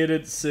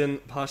 DMuted, Sin,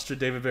 Pastra,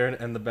 David Baron,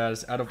 and the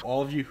baddest. Out of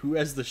all of you, who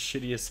has the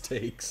shittiest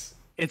takes?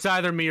 It's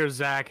either me or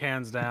Zach,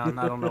 hands down.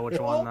 I don't know which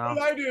one What now.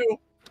 did I do?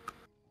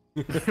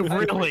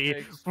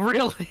 Really?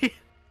 Really?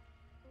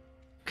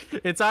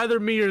 It's either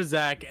me or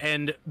Zach,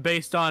 and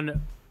based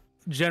on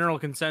general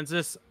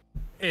consensus,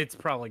 it's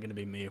probably going to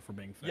be me if we're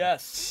being fair.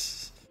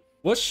 Yes.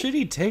 What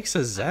shitty takes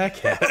has Zach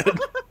had?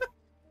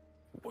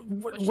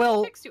 What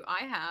Well, tricks do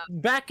I have?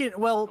 back in,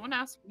 well, Don't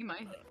ask me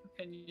my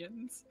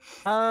opinions.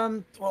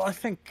 well,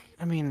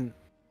 I mean,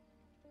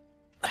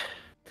 I'll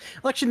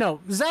let you know,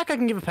 Zach I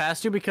can give a pass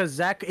to because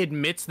Zach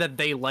admits that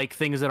they like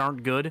things that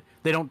aren't good.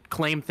 They don't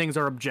claim things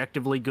are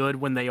objectively good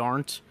when they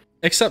aren't.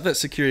 Except that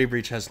Security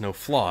Breach has no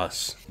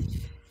flaws.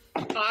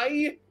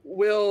 I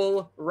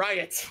will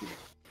riot.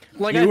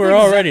 Like, You were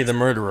already the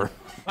murderer.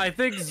 I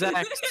think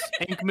Zach's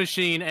Ink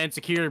Machine and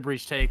Security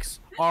Breach takes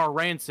are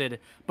rancid,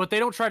 but they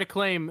don't try to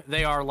claim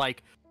they are,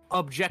 like,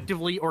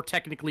 objectively or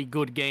technically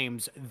good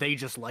games. They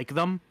just like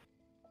them.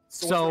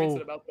 So what's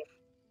rancid about that?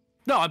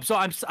 No,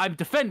 I'm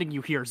defending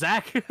you here,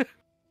 Zach. You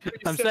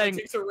I'm said saying, my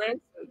takes are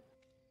rancid.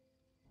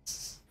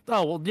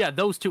 oh, well, yeah,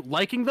 those two.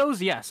 Liking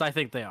those? Yes, I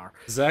think they are.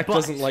 Zach But-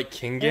 doesn't like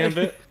King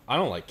Gambit. I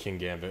don't like King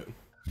Gambit.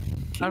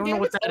 I don't know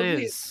what Gambit's that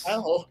ugly is. as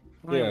hell.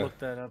 Let me Yeah. look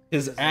that up.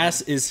 His What is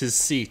ass is his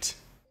seat.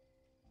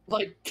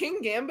 Like,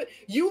 King Gambit?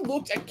 You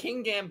looked at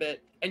King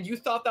Gambit and you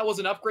thought that was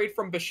an upgrade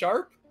from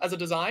Bisharp as a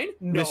design?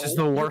 that? No. This is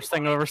the worst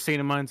thing I've ever seen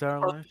in my entire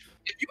life.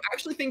 If you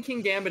actually think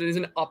King Gambit is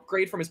an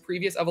upgrade from his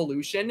previous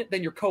evolution,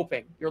 then you're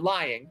coping. You're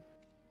lying.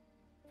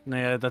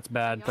 Yeah, that's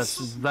bad. Yeah.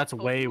 That's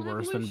way Pokemon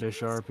worse than evolutions?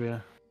 Bisharp, yeah.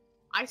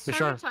 I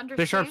started Bisharp- to understand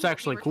Bisharp's what you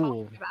actually were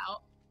cool. talking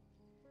about.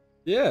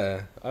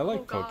 Yeah, I like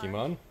Oh, God.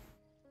 Pokemon.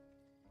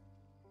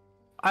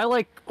 I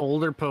like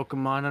older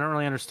Pokemon. I don't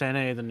really understand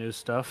any of the new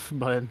stuff,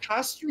 but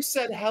Pastor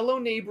said Hello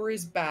Neighbor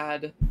is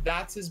bad.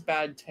 That's his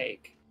bad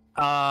take.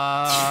 No,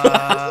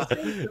 By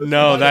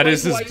the that way,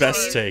 is his who I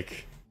best see-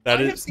 take. I That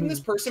have is seen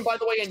this person, by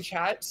the way, in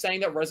chat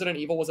saying that Resident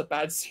Evil was a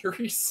bad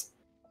series.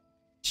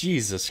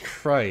 Jesus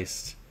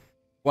Christ.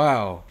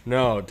 Wow.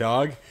 No,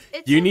 dog.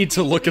 It's You need okay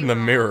to look be in the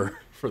wrong. mirror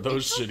for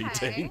those It's shitty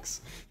okay. takes.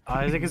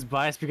 Isaac is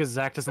biased because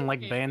Zach doesn't like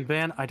Okay. Ban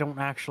Ban. I don't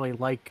actually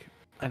like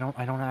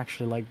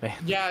Ban.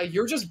 Yeah,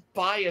 you're just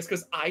biased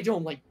because I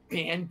don't like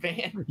Ban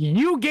Ban.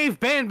 You gave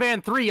Ban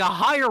Ban 3 a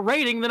higher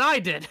rating than I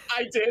did.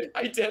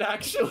 I did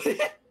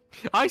actually.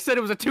 I said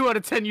it was a 2 out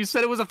of 10. You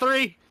said it was a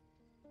 3.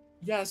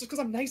 Yeah, it's just because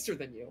I'm nicer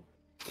than you.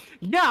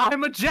 Yeah,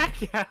 I'm a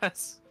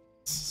jackass.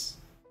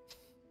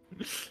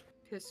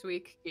 This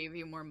week gave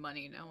you more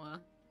money,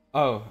 Noah.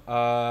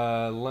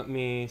 Oh, let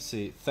me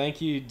see.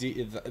 Thank you,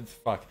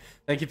 fuck.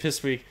 Thank you,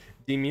 Pissweek.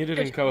 Demuted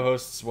and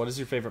co-hosts, what is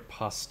your favorite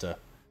pasta?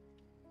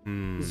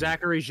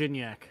 Zachary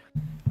Gignac.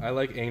 I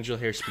like angel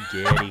hair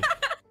spaghetti.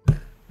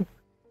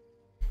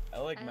 I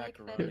like I like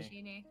macaroni.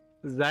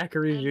 fettuccine.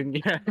 Zachary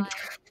Gignac.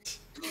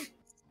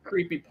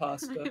 Creepy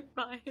pasta.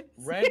 Bye.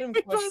 Random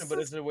question, but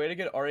is there a way to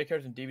get RA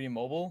cards in DVD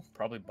mobile?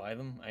 Probably buy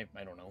them.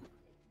 I don't know.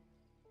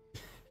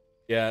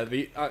 Yeah,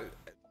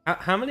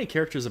 how many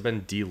characters have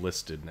been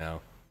delisted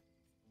now?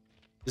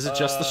 Is it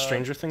just the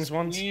Stranger Things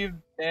ones? Steve,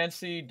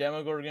 Nancy,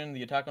 Demogorgon,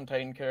 the Attack on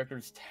Titan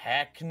characters,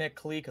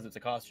 technically, because it's a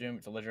costume,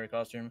 it's a legendary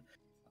costume.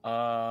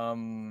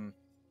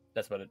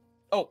 That's about it.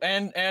 Oh,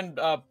 and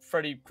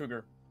Freddy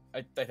Krueger,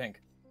 I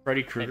think.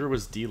 Freddy Krueger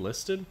was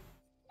delisted?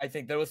 I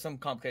think there was some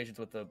complications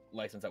with the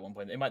license at one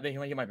point. He might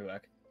be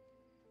back.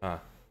 Huh.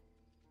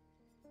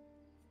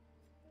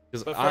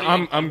 Because But Freddy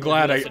I'm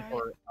glad was delisted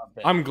for a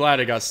bit. I'm glad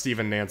I got Steve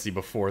and Nancy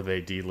before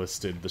they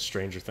delisted the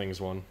Stranger Things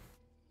one.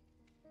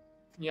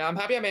 Yeah, I'm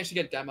happy I managed to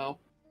get demo.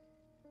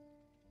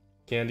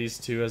 Candies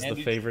 2 as the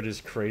Candies- favorite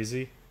is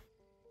crazy.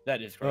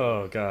 That is great.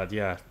 Oh god,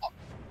 yeah.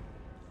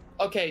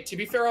 Okay, to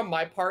be fair on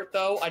my part,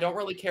 though, I don't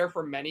really care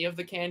for many of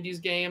the Candies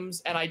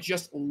games, and I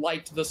just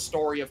liked the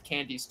story of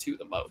Candies 2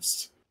 the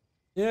most.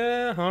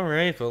 Yeah,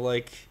 alright, but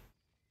like,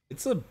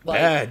 it's a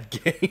bad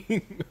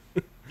game.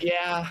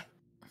 Yeah.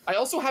 I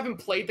also haven't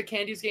played the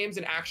Candies games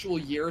in actual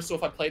years, so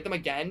if I played them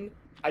again,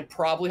 I'd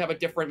probably have a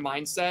different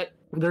mindset.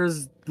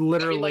 There's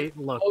literally like,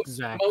 look,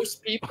 Zach.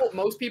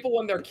 Most people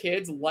when they're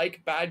kids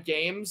like bad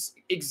games.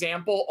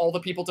 Example, all the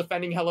people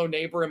defending Hello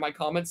Neighbor in my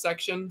comment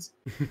sections.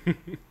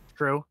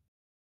 True.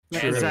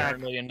 True. Zach,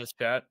 In this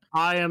chat.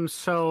 I am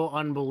so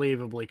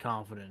unbelievably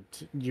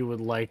confident you would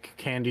like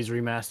Candies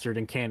Remastered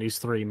and Candies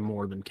 3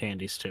 more than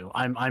Candies 2.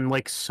 I'm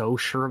like so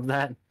sure of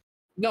that.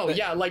 No,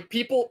 yeah, like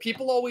people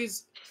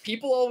always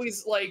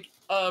like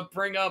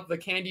bring up the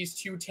Candies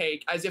 2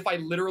 take as if I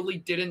literally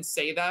didn't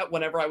say that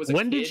whenever I was a kid.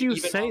 When did you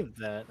even say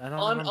that? I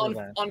don't remember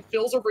that. On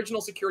Phil's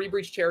original Security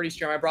Breach charity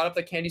stream, I brought up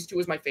that Candies 2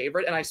 was my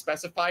favorite, and I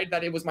specified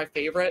that it was my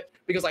favorite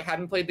because I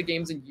hadn't played the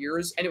games in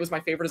years, and it was my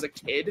favorite as a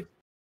kid.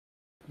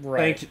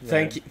 Right.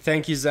 Thank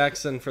you,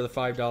 Zaxxon, for the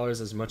 $5.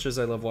 As much as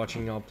I love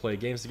watching y'all play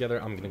games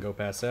together, I'm gonna go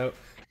pass out.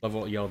 Love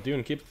what y'all do,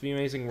 and keep up the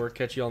amazing work.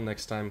 Catch y'all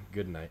next time.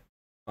 Good night.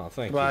 Oh,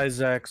 thank Bye, you.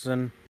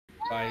 Zaxxon.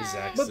 Bye,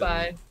 Zaxxon.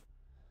 Bye-bye.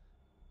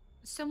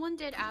 Someone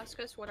did ask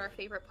us what our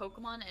favorite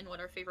Pokemon and what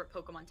our favorite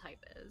Pokemon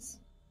type is.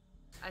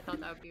 I thought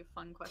that would be a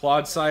fun question.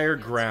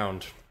 Clodsire,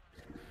 ground.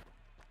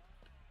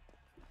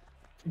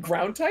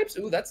 Ground types?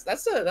 Ooh, that's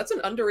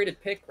an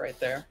underrated pick right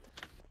there.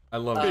 I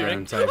love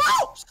ground types.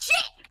 Oh shit!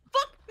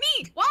 Fuck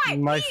me! Why?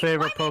 My Me?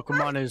 favorite Why me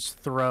Pokemon is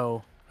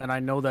Throw, and I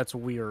know that's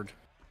weird,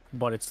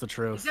 but it's the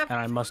truth, and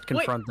I must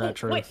confront that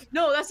truth. Wait,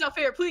 no, that's not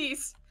fair.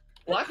 Please.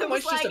 Black and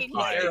White's just a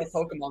lagging. pair of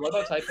Pokemon. What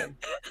about typing?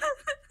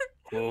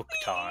 Book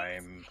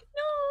time.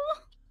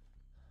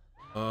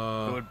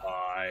 No.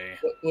 Goodbye.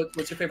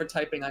 What's your favorite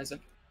typing,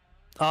 Isaac?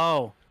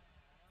 Oh,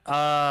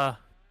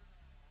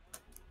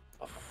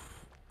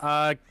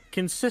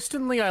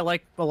 consistently, I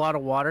like a lot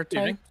of water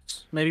Evening.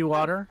 types. Maybe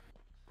water.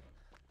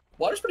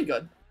 Water's pretty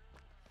good.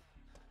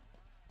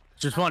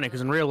 Which is funny,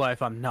 because in real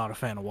life, I'm not a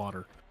fan of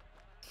water.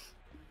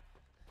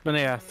 But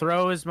yeah,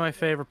 Throw is my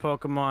favorite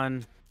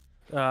Pokemon,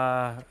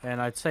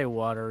 and I'd say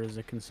water is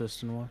a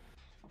consistent one.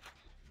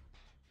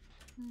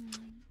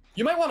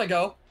 You might want to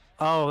go.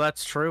 Oh,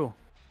 that's true.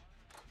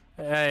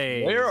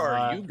 Hey, Where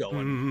are you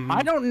going?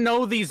 I don't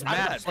know these How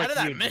maps did like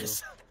that you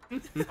miss?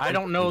 do. I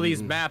don't know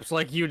these maps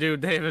like you do,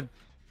 David.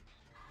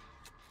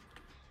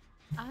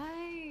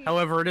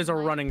 However, it is a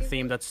my running favorite-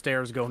 theme that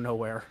stairs go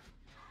nowhere.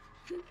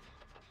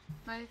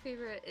 My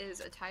favorite is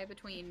a tie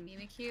between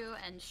Mimikyu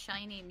and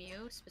Shiny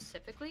Mew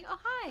specifically. Oh,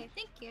 hi.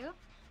 Thank you.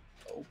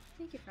 Oh.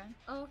 Thank you, friend.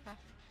 Oh,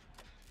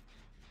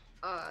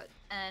 okay.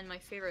 And my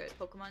favorite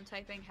Pokemon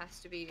typing has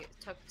to be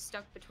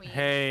stuck between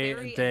Hey,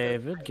 Fairy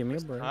David, and give me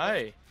a break.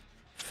 Hi.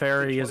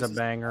 Fairy is a choices.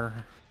 banger.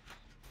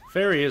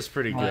 Fairy is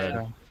pretty good.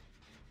 Yeah.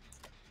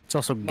 It's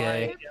also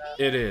gay.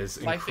 It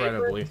is, My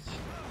incredibly.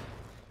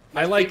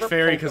 my I like favorite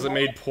Fairy because it Pokemon-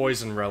 made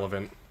poison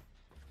relevant.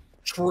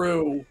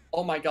 True.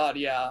 Oh my god,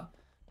 yeah.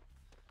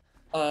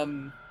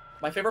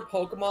 My favorite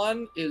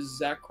Pokemon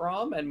is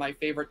Zekrom, and my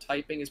favorite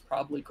typing is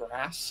probably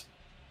Grass.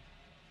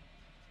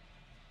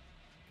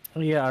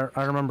 Oh, yeah,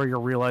 I remember your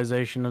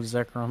realization of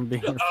Zekrom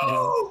being your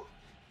favorite.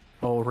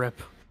 Oh, rip.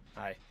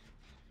 Hi.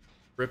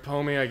 Rip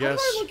homie, I How did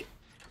guess. how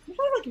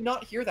did I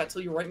not hear that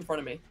till you were right in front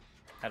of me?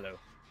 Hello.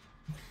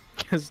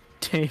 Because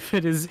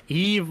David is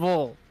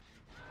evil.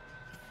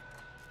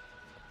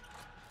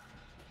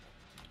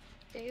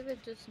 David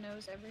just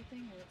knows everything,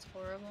 and it's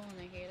horrible, and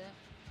I hate it.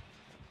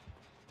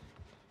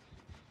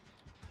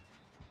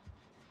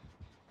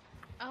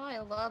 Oh, I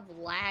love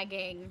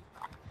lagging.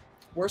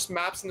 Worst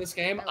maps in this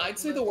game? I like I'd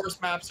say the most.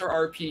 worst maps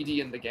are RPD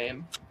in the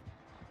game.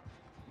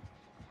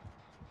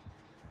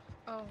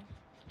 Oh.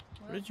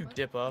 Where did you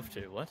dip off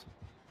to? What?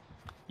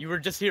 You were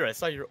just here. I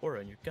saw your aura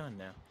and you're gone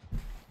now.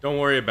 Don't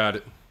worry about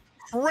it.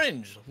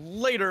 Cringe.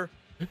 Later.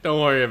 Don't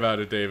worry about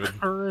it, David.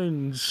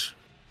 Cringe.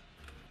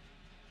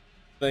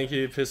 Thank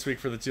you, Pissweek,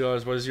 for the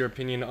 $2. What is your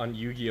opinion on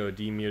Yu-Gi-Oh!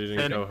 DMuted and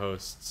And-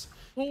 co-hosts?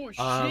 Oh shit.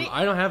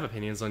 I don't have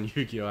opinions on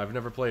Yu-Gi-Oh! I've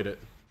never played it.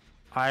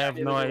 I have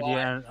no Neither do idea.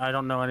 And I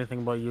don't know anything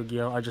about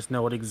Yu-Gi-Oh! I just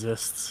know it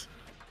exists.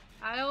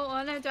 I don't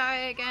want to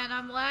die again.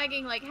 I'm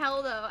lagging like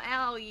hell though.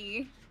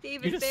 Owie.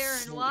 David Baron,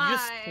 you why?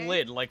 just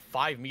slid like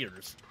 5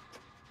 meters.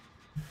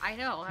 I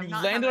know. I'm You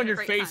not landed having on a your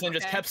great face time, and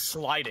just okay? kept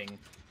sliding.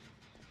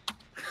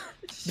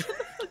 Shut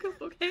the fuck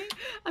up, okay?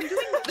 I'm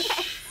doing my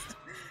best.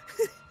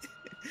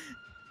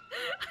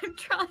 I'm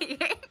trying.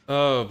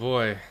 Oh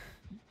boy.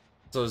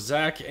 So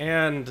Zach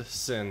and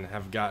Sin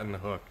have gotten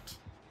hooked.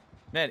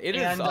 Man, it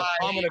is And a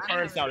common I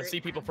occurrence now to never- see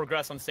people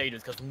progress on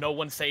stages because no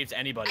one saves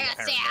anybody. I got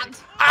apparently.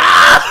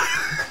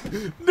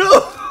 stabbed.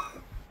 No!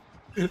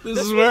 This That's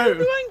is what where. you're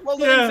doing? Well,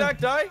 Yeah. letting Zach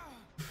die?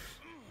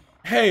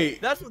 Hey,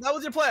 That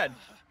was your plan.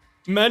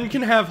 men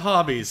can have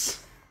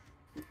hobbies.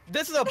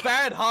 This is a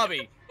bad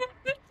hobby.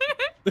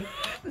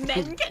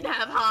 Men can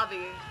have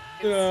hobbies.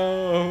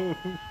 No.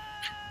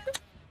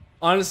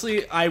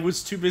 Honestly, I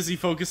was too busy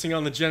focusing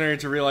on the generator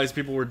to realize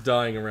people were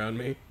dying around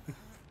me.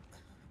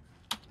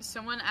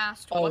 Someone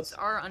asked, Oh, "What's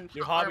our,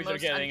 Your our hobbies are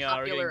most getting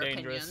unpopular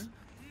dangerous. opinion?"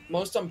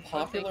 Most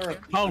unpopular thank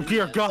opinion. Oh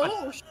dear God!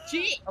 Oh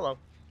shit! Hello.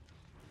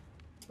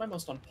 What's my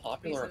most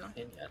unpopular Lisa.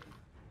 opinion?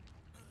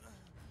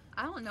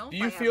 I don't know. Do if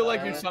you I have feel a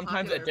like you're most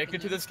sometimes popular addicted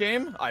to opinion. this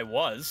game? I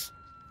was.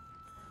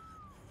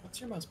 What's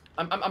your most?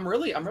 I'm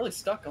really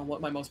stuck on what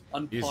my most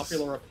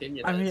unpopular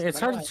opinion I is. mean, it's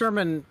hard to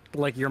determine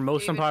like your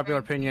most David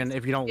unpopular Barron, opinion please.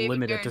 if you don't David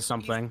limit it Barron, to please.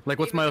 something. Like,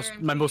 what's David my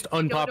Barron, my most please. I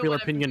don't know unpopular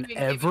what I'm opinion doing,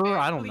 David ever? Barron,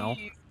 I don't know.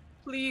 please.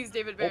 Please,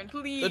 David Barron,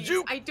 please.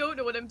 juke. I don't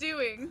know what I'm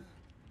doing.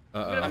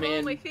 I'm gonna I fall on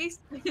mean, my face.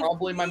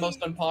 Probably my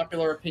most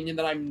unpopular opinion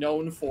that I'm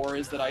known for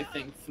is that I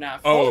think FNAF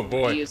Oh, 3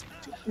 boy. is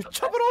You're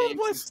chopping all over the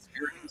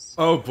place.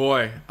 Oh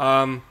boy.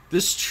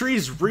 This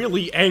tree's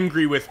really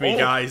angry with me, Oh.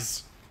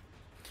 guys.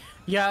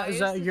 Yeah, Why is is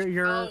that the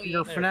your tree-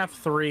 FNAF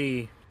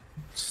 3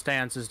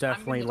 stance is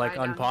definitely gonna like die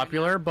down right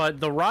unpopular, but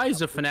the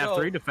rise of FNAF go.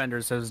 3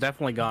 defenders has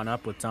definitely gone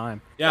up with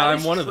time. Yeah, That I'm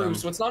is one of true, them.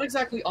 So it's not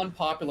exactly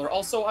unpopular.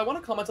 Also, I want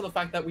to comment on the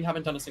fact that we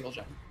haven't done a single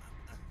gen.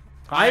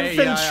 I've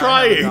been I haven't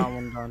trying. got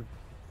one done.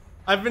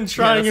 I've been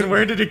trying, that's and a-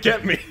 where did it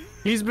get me?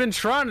 He's been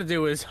trying to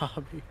do his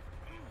hobby.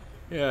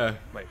 Yeah.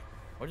 Wait,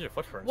 where'd your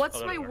foot first? What's Oh,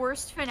 there my we go.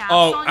 worst FNAF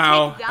Oh, song?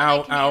 ow, Take that, ow,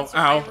 I can ow, answer.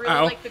 ow, I really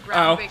ow, like the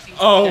ow, groundbreaking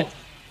oh, songs.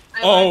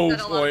 I oh, learned that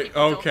a lot boy, of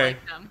people okay. don't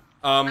like them.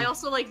 Um, I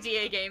also like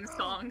DA game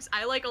songs.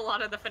 I like a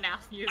lot of the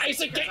FNAF music.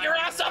 Isaac, because get your I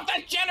ass really off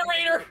that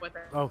generator! with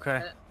it.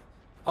 Okay.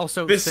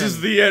 Also, this Sin,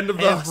 is the end of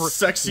the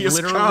sexiest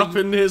literally cop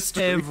in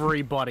history.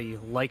 Everybody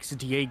likes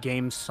DA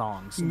Games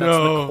songs. That's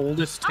No. the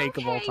coldest take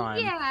of all Okay, time.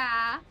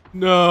 Yeah,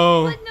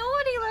 No. but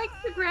nobody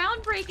likes the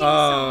groundbreaking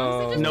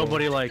songs. They just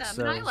Nobody like likes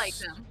them, and I those. like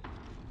them.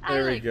 I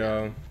There we like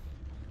them.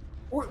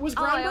 go. Or was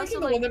Oh, I also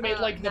Groundbreaking the one that made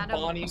like, like the Madame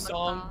Bonnie Macabre.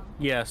 song?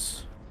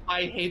 Yes.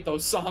 I hate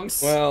those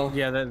songs. Well,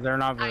 Yeah, they're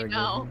not I very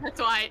know. good.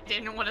 That's why I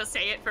didn't want to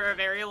say it for a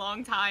very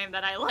long time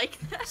that I like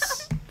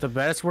this. The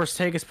best worst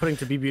take is putting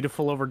To Be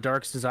Beautiful over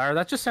Dark's Desire.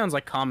 That just sounds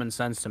like common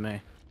sense to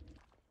me.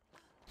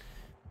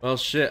 well,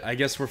 shit. I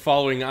guess we're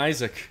following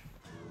Isaac.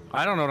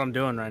 I don't know what I'm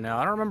doing right now.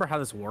 I don't remember how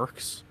this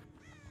works.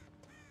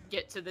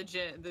 Get to the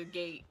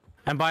gate.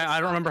 And by I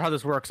don't remember how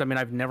this works, I mean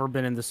I've never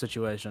been in this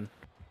situation.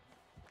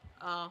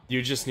 Oh.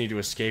 You just need to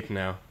escape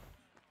now.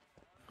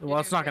 Well,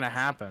 it's not gonna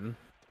happen.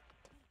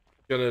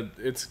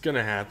 It's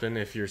gonna happen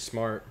if you're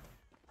smart.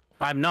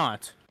 I'm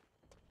not.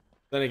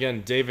 Then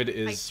again, David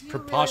is do really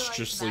like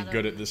preposterously Madame-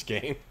 good at this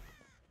game.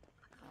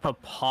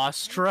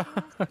 Papostra?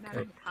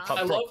 Madame Macabre.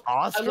 I love,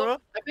 Astra?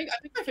 I think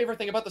my favorite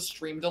thing about the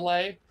stream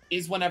delay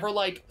is whenever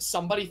like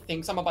somebody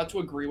thinks I'm about to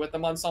agree with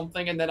them on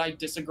something and then I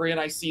disagree and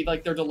I see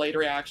like their delayed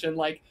reaction.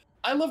 Like,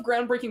 I love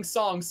groundbreaking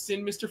songs.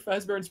 Sin, Mr.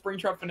 Fazbear, and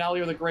Springtrap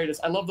Finale are the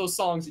greatest. I love those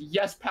songs.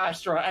 Yes,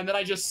 Pastra. And then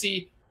I just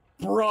see,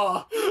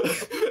 bruh.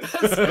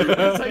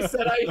 As I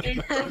said, I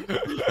hate them.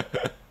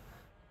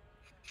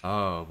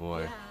 Oh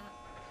boy. Yeah.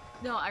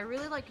 No, I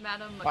really like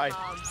Madame Bye.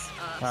 Macabre's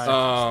Bye.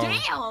 Oh.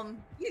 Damn!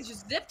 You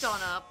just zipped on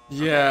up.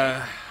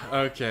 Yeah.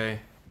 Okay.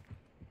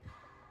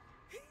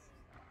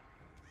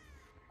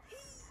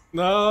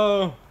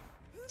 No.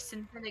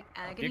 Synthetic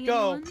Agony. You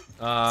go.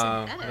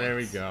 One? There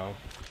we go.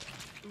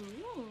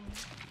 Ooh.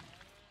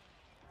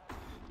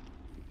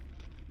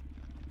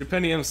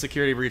 Compendium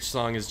Security Breach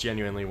song is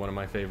genuinely one of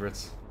my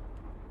favorites.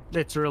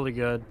 It's really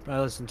good. I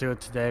listened to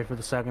it today for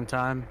the second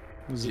time.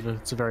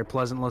 It's a very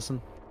pleasant listen.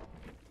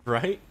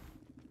 Right?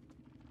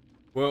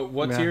 Well,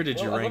 what Yeah. tier did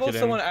you Well, I rank love it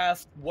in? someone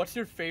asked, what's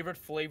your favorite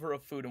flavor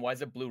of food and why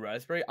is it blue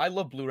raspberry? I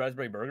love blue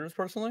raspberry burgers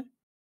personally.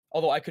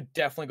 Although I could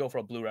definitely go for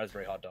a blue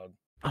raspberry hot dog.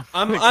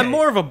 I'm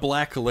more of a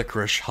black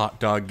licorice hot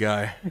dog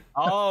guy.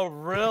 Oh,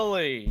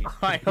 really?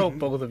 I hope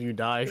both of you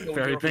die.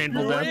 Very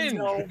painful death.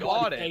 Win.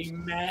 Got it.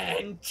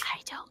 Amen. I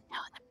don't know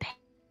the bit.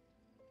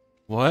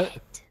 What?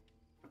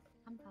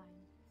 I'm fine.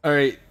 All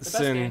right, best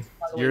Sin, game,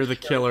 by the way, you're is the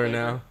Sherry killer Flavor.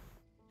 now.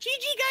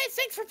 GG guys,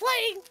 thanks for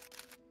playing!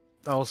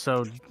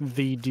 Also,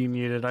 the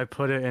DMuted. I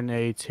put it in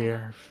A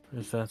tier,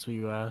 if that's what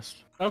you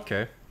asked.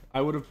 Okay,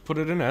 I would have put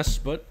it in S,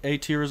 but A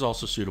tier is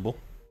also suitable.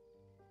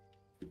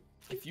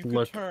 If you could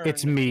Look, turn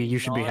it's me. You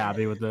should be non-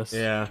 happy with this.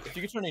 Yeah. If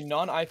you could turn a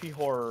non-IP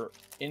horror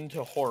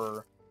into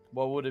horror,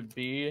 what would it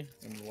be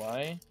and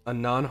why? A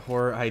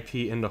non-horror IP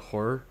into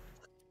horror?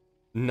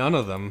 None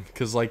of them,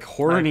 because like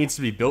horror Right. needs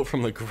to be built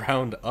from the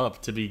ground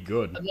up to be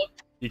good. I'd love-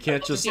 You can't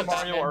I'd love to just. see a Mario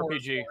Batman horror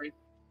RPG. story.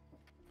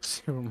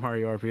 Super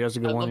Mario RPG. That's a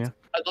good I'd one, love yeah. to-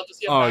 I'd love to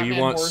see a Oh, Batman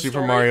you want horror Super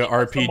story Mario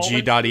because the moment you,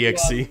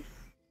 RPG.exe?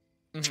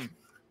 Mhm.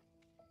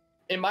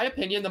 in my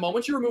opinion, the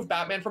moment you remove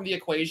Batman from the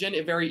equation,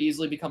 it very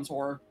easily becomes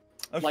horror.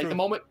 That's Like true.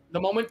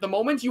 the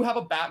moment you have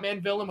a Batman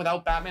villain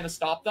without Batman to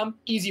stop them,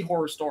 easy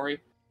horror story.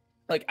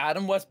 Like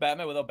Adam West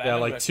Batman without Batman. Yeah,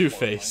 would like actually be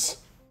Two-Face.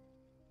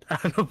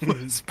 Adam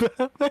was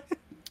Batman.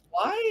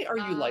 Why are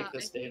you like I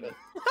this, think- David?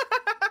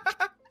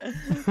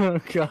 Oh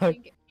I god.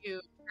 think if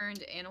you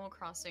turned Animal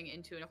Crossing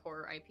into a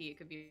horror IP, it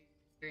could be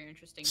very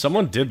interesting.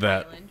 Someone Set did an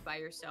that. Island by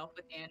yourself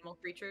with animal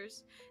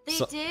creatures. They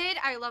So- did.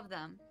 I love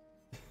them.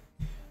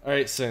 All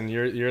right, Sin,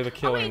 you're the Oh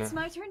killer wait, now. it's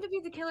my turn to be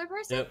the killer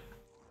person. Yep.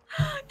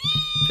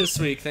 This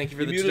week, thank you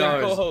for You the muted our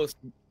 $2. co-host.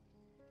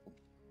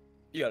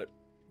 You got it.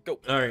 Go.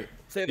 All right.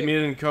 Say The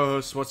Mutant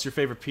co-host, what's your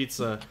favorite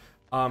pizza?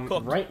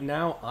 Cooked. Right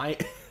now,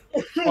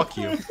 fuck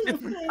you.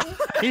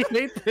 I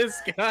hate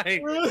this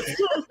guy.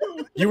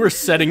 You were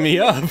setting me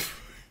up.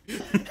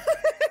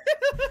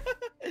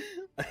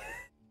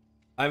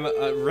 I'm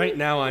right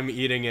now. I'm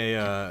eating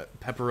a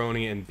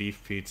pepperoni and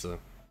beef pizza.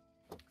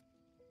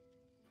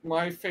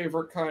 My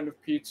favorite kind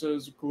of pizza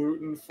is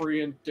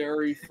gluten-free and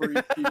dairy-free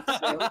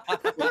pizza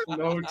with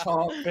no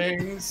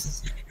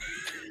toppings,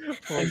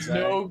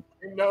 and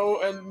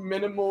and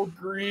minimal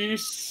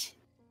grease.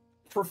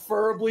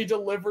 Preferably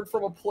delivered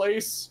from a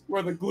place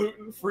where the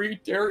gluten-free,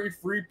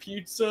 dairy-free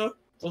pizza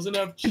doesn't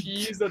have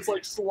cheese that's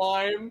like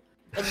slime,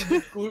 and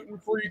the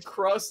gluten-free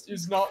crust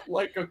is not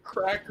like a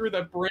cracker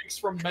that breaks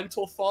from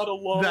mental thought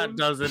alone. That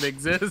doesn't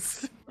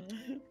exist.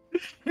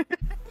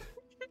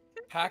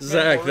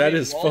 Zach, that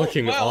is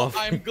fucking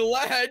awful. I'm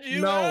glad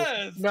you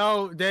asked.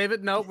 No,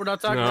 David, no, we're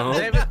not talking No. about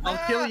David.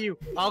 I'll kill you.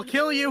 I'll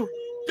kill you.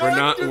 We're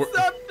not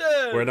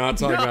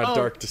talking No. about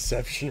dark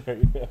deception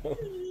right now.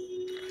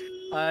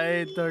 I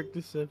hate dark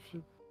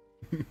deception.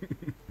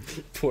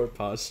 Poor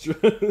posture.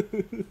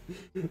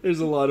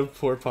 There's a lot of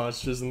poor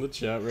postures in the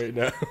chat right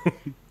now.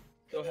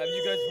 So have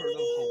you guys heard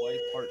of Hawaii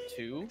Part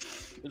 2?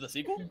 There's a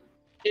sequel?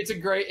 It's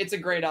a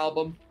great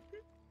album.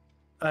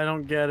 I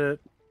don't get it.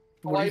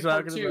 What are Hawaii you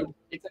Part talking 2. about?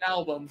 It's an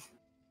album.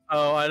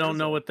 Oh, I don't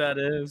know what that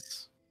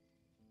is.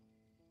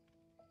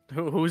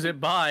 Who's it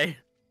by?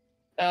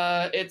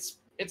 It's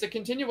a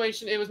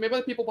continuation. It was made by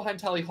the people behind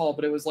Tally Hall,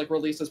 but it was like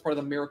released as part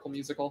of the Miracle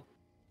musical.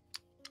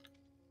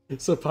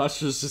 So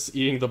Pastra's just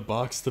eating the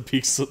box the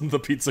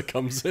pizza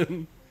comes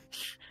in.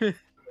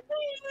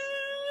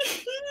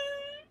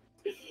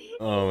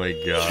 Oh my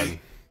god.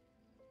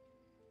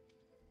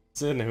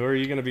 Sin, who are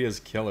you gonna be as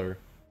killer?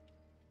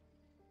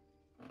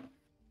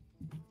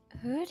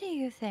 Who do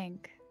you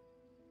think?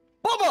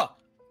 Bubba!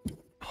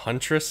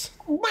 Huntress?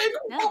 Make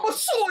No. Mama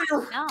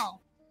Sawyer!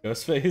 No.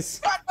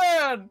 Ghostface?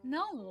 Batman!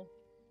 No.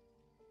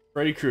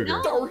 Freddy Krueger?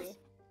 No. Darth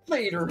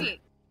Vader!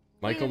 Wait.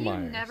 Michael wait, have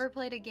Myers? you never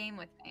played a game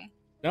with me?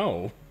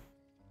 No.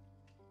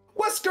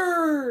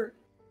 Wesker!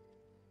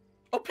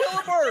 A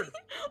pillar bird!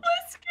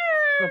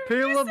 Wesker!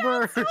 Appeal You a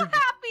bird. sound so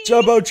happy!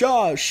 Jumbo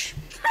Josh!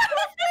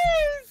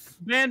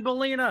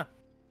 Banbolina.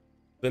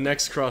 The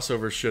next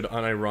crossover should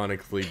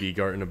unironically be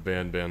Garten of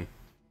Ban.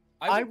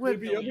 I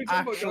would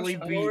actually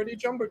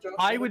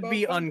I would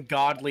be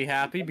ungodly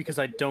happy because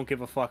I don't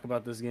give a fuck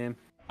about this game.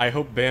 I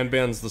hope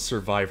Ban's the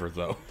survivor,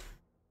 though.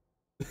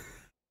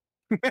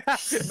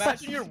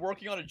 Imagine you're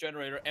working on a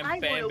generator and I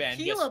Ban will Ban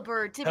kill gets... a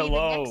bird to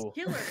Hello.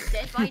 be the next killer,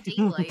 Dead by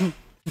Daylight.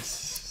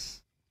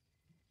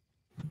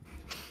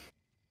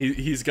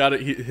 He's got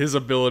it. His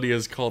ability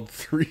is called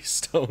 3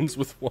 stones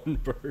with 1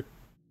 bird.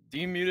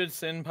 DMuted,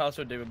 Sin,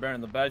 Pastra, David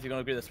Barron, the bad. You don't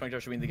agree that Springtrap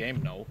should be in the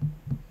game? No.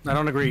 I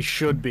don't agree.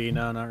 Should be.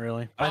 No, not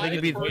really. I think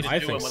it'd be. I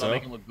think so.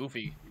 Make him look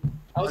goofy.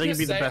 I was think gonna it'd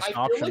be the say, best I feel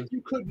option. like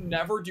you could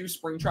never do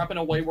Springtrap in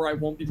a way where I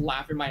won't be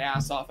laughing my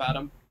ass off at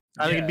him.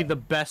 I think it'd be the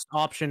best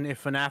option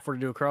if FNAF were to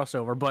do a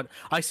crossover. But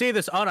I say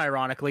this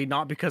unironically,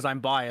 not because I'm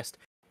biased.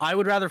 I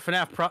would rather a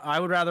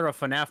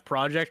FNAF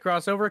project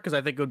crossover because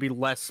I think it would be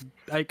less,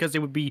 because it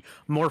would be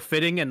more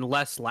fitting and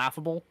less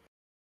laughable.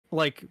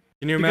 Like,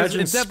 Can you because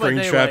imagine in Dead by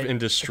Springtrap Daylight- and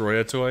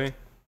Destroy-A-Toy?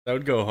 That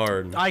would go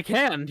hard. I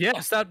can,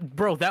 yes. That,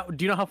 bro. That,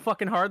 do you know how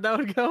fucking hard that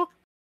would go?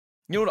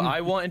 You know what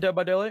I want in Dead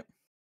by Daylight?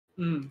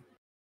 Mm.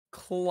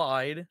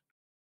 Clyde.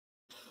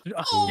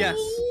 Yes,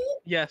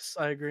 yes,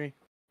 I agree.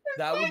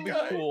 That would be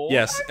cool.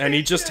 Yes, and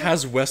he just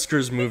has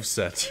Wesker's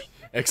moveset.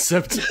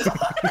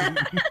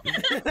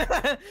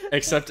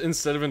 Except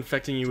instead of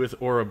infecting you with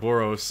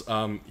Ouroboros,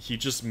 he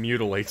just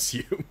mutilates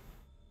you.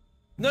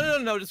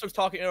 No. Just was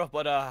talking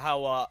about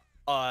how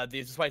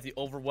despite the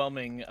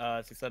overwhelming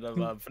success of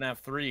FNAF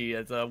 3,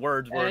 it's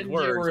words. And you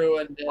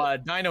ruined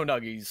it. Dino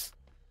Nuggies.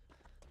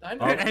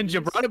 And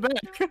you brought it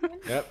back.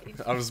 Yep,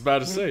 I was about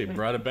to say,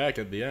 brought it back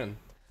at the end.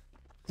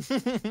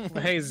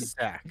 Hey,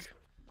 Zach.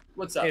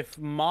 What's up? If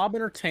Mob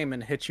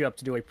Entertainment hit you up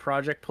to do a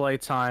Project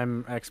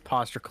Playtime X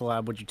Posture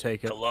collab, would you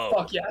take it? Hello.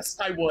 Fuck yes,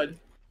 I would.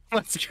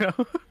 Let's go.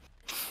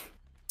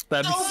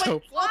 That'd be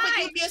so. But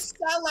you'd be a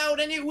sellout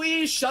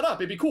anyway. Shut up,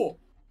 it'd be cool.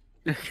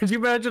 Could you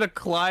imagine a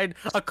Clyde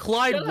Shut up,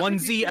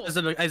 onesie it'd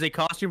be cool. as a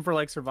costume for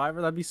like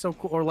Survivor? That'd be so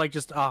cool. Or like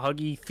just a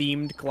Huggy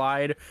themed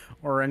Clyde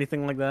or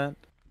anything like that.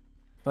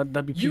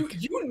 That'd be You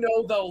peak.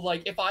 know though,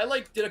 like if I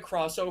like did a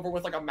crossover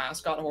with like a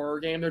mascot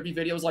horror game, there'd be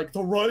videos like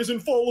the rise and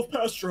fall of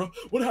Pastra.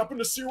 What happened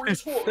to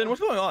serious horror? Then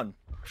what's going on?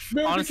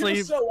 Man, Honestly,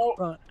 became a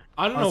sellout.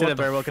 I don't know Honestly, what that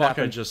very the well could fuck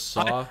I happen. just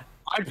saw.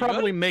 I'd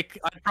probably make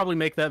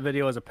that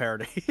video as a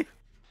parody.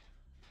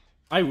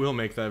 I will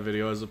make that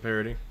video as a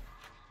parody.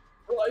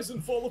 Rise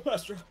and fall of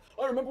Pastra.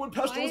 I remember when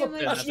Pastra was a Why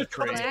am I passionate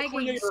content lagging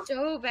creator.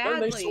 so And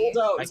they badly? sold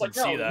out. I It's can like,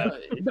 see no,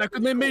 that. Back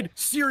when they made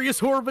serious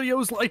horror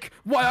videos like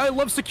Why I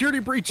Love Security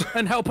Breach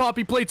and How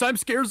Poppy Playtime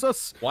Scares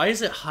Us. Why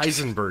is it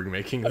Heisenberg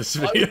making this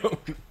video?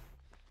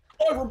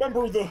 I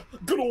remember the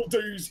good old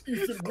days,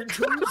 Ethan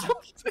Winters.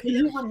 Do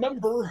you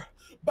remember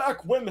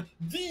back when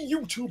the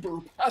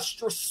YouTuber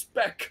Pastra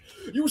Spec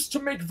used to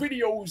make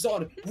videos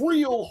on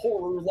real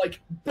horror like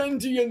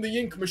Bendy and the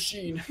Ink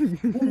Machine.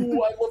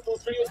 Ooh, I love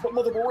those videos, but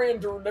Mother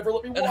Miranda never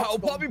let me watch And how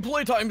them. Poppy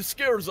Playtime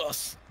scares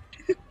us.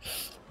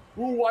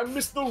 Ooh, I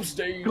miss those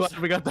days. Glad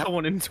we got that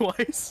one in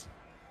twice.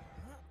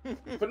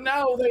 But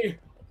now they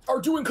are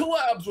doing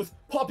collabs with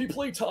Poppy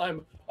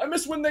Playtime. I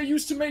miss when they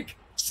used to make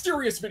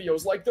serious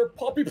videos like their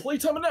Poppy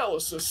Playtime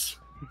analysis.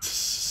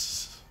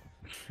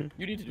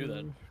 You need to do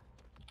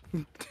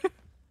that.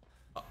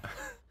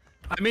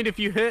 I mean, if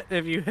you hit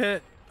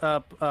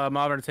Mob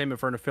Entertainment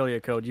for an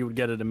affiliate code, you would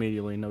get it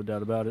immediately, no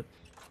doubt about it.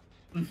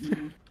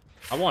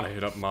 I want to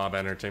hit up Mob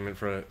Entertainment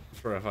for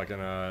a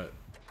fucking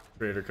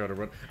creator code or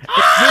what.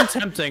 It's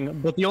been tempting,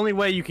 but the only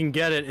way you can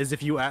get it is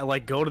if you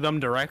like go to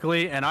them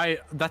directly, and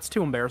that's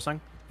too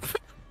embarrassing.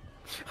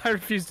 I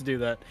refuse to do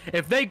that.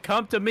 If they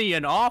come to me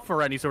and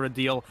offer any sort of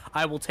deal,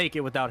 I will take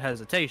it without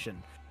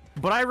hesitation.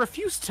 But I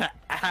refuse to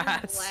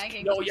ask.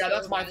 No, yeah,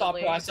 that's my thought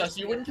process.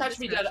 You wouldn't catch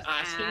me dead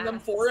asking them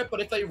for it, but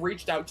if they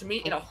reached out to me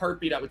in a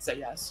heartbeat, I would say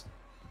yes.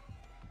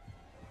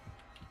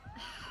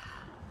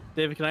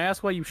 David, can I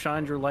ask why you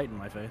shined your light in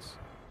my face?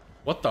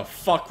 What the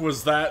fuck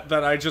was that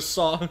I just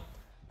saw?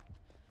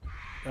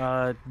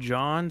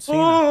 John Cena.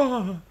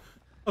 Oh,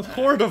 a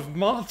horde of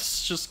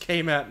moths just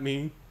came at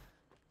me.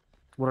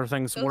 What are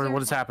things?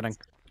 What is happening?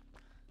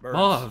 Birds.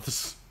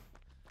 Moths.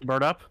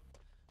 Bird up?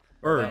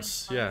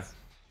 Birds, yeah.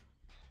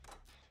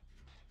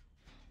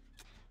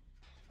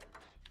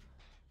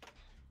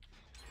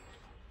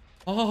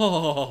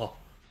 Oh.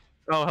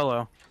 Oh,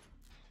 hello.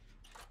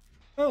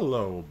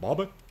 Hello,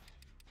 Bobby.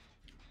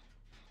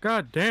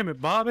 God damn it,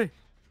 Bobby.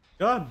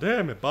 God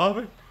damn it,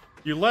 Bobby.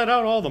 You let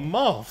out all the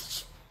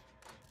moths.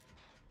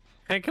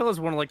 Painkiller is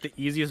one of like the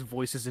easiest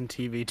voices in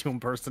TV to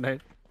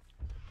impersonate.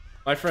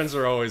 My friends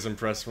are always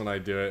impressed when I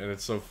do it, and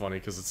it's so funny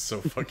because it's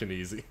so fucking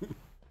easy.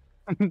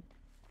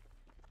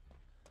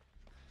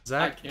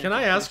 Zach, can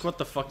I ask what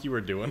the fuck you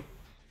were doing?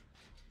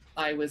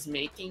 I was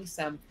making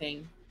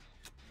something.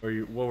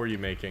 What were you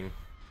making?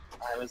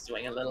 I was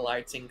doing a little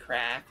arts and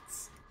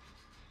crafts.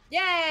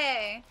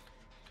 Yay!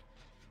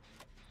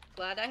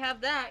 Glad I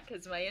have that,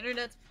 because my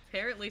internet's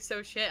apparently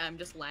so shit, I'm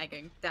just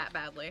lagging that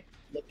badly.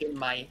 Look at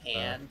my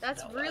hand.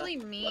 That's Noah. really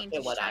mean Look at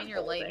to what shine I'm your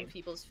light in holding.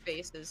 people's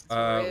faces. It's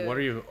What rude.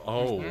 are you?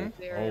 Oh,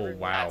 Very oh, rude.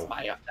 wow.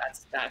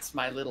 That's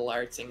my little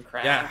arts and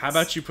crafts. Yeah, how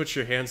about you put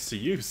your hands to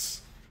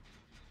use?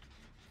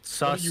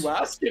 What are Sus. you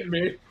asking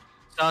me?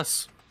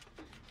 Sus.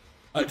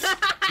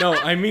 No,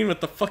 I mean with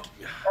the fuck.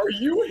 Are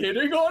you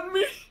hitting on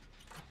me?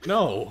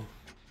 No.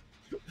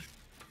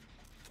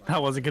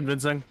 That wasn't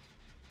convincing.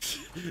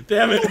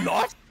 Damn it. I'm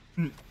not.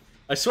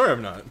 I swear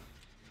I'm not.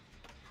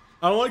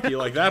 I don't like you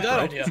like that, That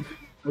bro. idea.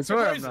 I swear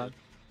I'm Crazy. not.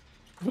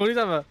 What is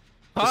that? Huh?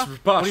 It's What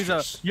is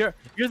preposterous.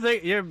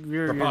 that? You're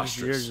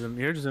Preposterous.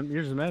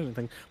 just imagining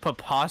things.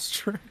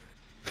 Preposterous.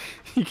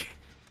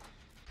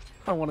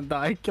 I want to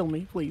die. Kill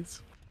me,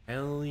 please.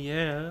 Hell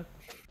yeah.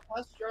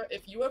 Pastra,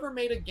 if you ever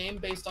made a game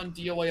based on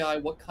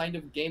DOAI, what kind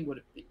of game would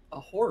it be? A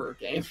horror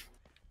game?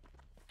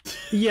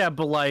 Yeah,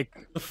 but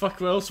like, The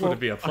fuck else would it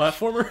be? A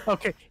platformer?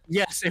 okay,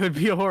 yes, it would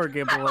be a horror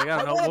game, but like,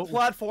 I don't know. want a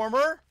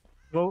platformer.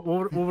 What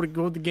would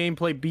the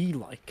gameplay be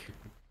like?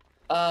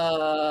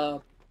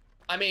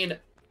 I mean,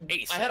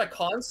 Ace. I had a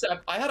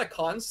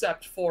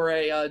concept for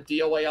a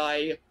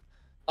DOAI.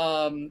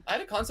 I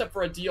had a concept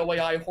for a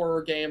DOAI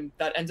horror game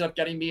that ended up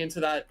getting me into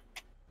that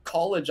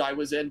college I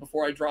was in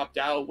before I dropped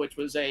out, which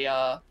was a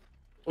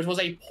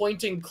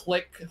point and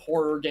click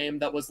horror game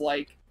that was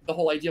like the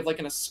whole idea of like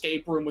an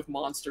escape room with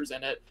monsters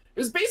in it. It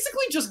was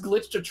basically just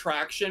Glitched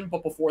Attraction,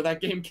 but before that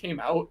game came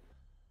out.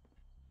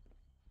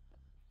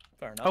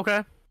 Fair enough.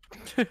 Okay.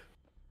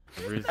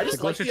 I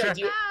just like the Glitched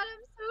idea. Dad,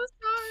 I'm so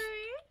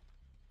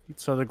sorry.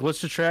 So the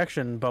glitched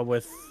attraction, but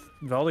with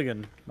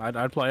Veldigan,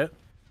 I'd play it.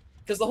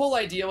 Because the whole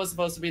idea was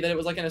supposed to be that it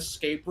was like an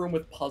escape room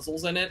with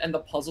puzzles in it, and the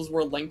puzzles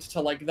were linked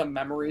to like the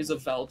memories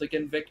of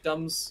Veldigan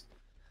victims.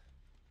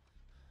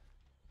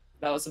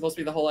 That was supposed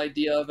to be the whole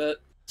idea of it.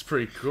 It's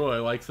pretty cool. I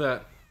like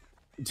that.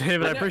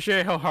 David, I I know-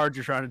 appreciate how hard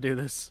you're trying to do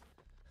this.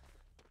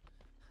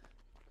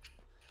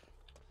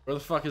 Where the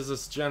fuck is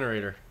this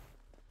generator?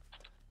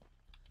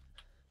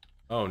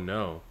 Oh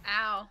no.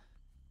 Ow.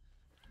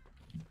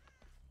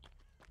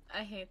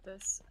 I hate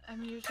this.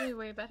 I'm usually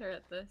way better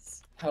at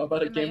this. How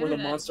about a And my game where the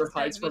internet monster is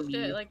starting hides to be from shit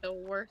you? at, like the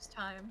worst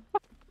time.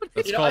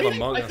 That's You know, called I think-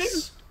 Among I think-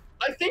 Us.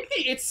 I think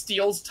the It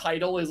Steals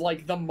title is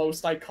like the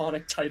most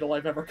iconic title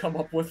I've ever come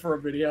up with for a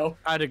video.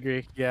 I'd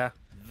agree. Yeah.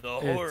 The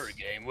It's- horror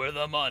game where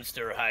the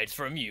monster hides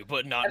from you,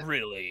 but not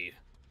really.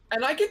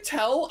 And I can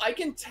tell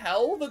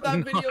that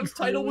Not video's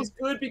title really. was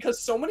good because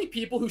so many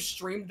people who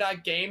streamed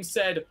that game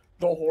said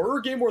the horror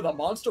game where the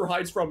monster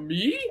hides from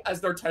me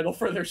as their title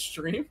for their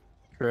stream.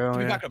 True.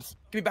 Give me Yeah. backups.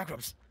 Give me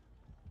backups.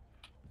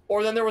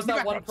 Or then there was Give me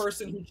that one backrubs.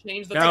 person who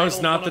changed the Now title is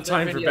of not one the of their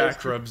time for videos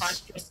backrubs.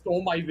 because Pastra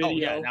stole my video. Oh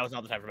yeah, now is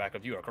not the time for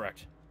backup. You are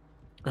correct.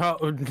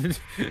 Oh,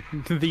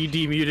 the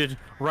demuted,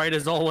 right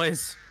as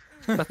always.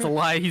 That's a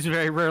lie. He's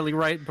very rarely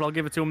right, but I'll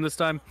give it to him this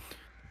time.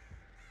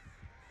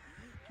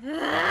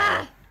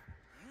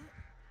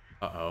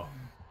 Uh-oh.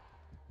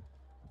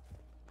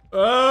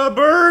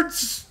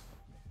 Birds!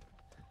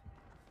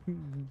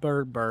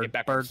 Bird.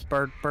 backwards.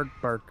 Bird.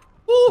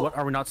 Woo! What?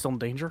 Are we not still in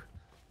danger?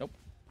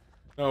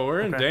 No,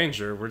 we're in Okay.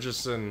 danger. We're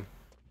just in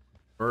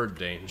bird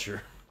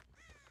danger.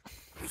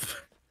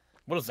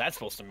 What is that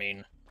supposed to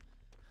mean?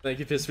 Thank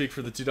you, Pissweek,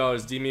 for the $2.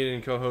 DMuted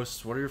and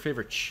co-hosts. What are your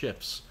favorite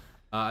chips?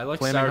 I like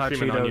Flaming sour hot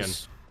cream and onion.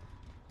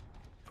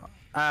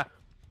 Cheetos.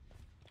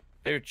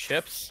 Favorite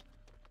chips?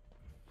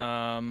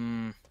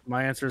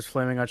 My answer is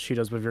flaming hot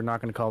Cheetos, but if you're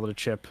not going to call it a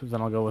chip,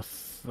 then I'll go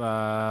with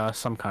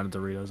some kind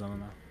of Doritos. I don't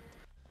know.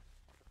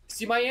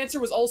 See, my answer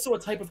was also a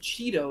type of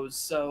Cheetos,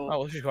 so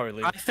Oh, we should probably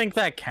leave. I think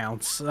that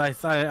counts.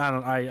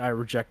 I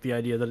reject the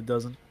idea that it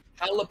doesn't.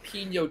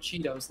 jalapeno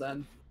Cheetos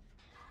then.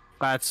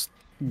 That's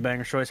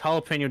banger choice.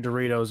 Jalapeno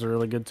Doritos are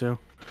really good too.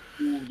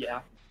 Ooh, yeah.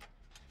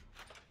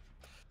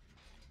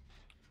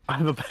 I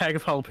have a bag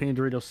of jalapeno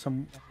Doritos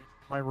somewhere in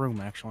my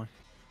room actually.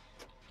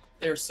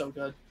 They're so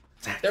good.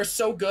 They're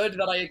so good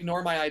that I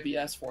ignore my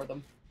IBS for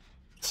them.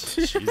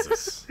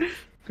 Jesus.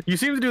 You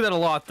seem to do that a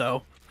lot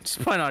though. It's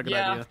probably not a good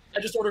Yeah, idea. I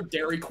just ordered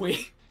Dairy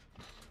Queen.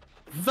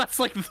 That's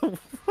like the.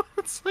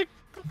 It's like.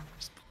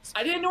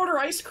 I didn't order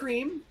ice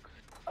cream.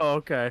 Oh,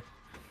 okay.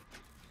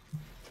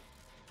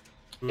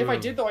 If I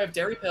did, though, I have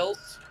dairy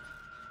pills.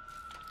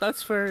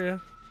 That's fair, yeah.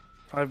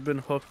 I've been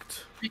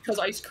hooked. Because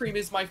ice cream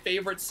is my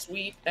favorite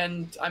sweet,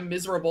 and I'm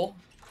miserable.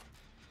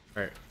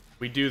 Alright.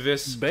 We do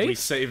this,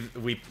 Base?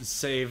 we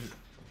save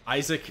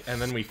Isaac,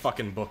 and then we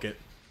fucking book it.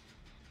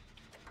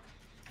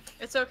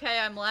 It's okay,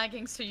 I'm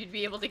lagging, so you'd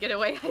be able to get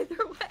away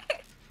either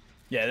way.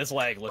 Yeah, this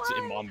lag looks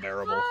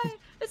unbearable. Why?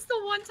 It's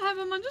the one time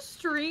I'm on the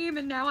stream,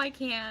 and now I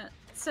can't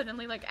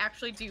suddenly, like,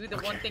 actually do the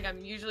one thing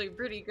I'm usually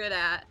pretty good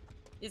at,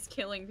 is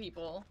killing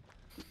people.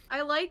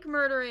 I like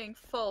murdering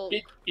folk.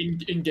 In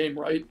game,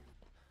 right?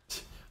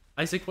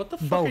 Isaac, what the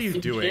fuck Both. are you In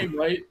doing? game,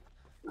 right?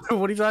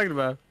 What are you talking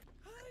about?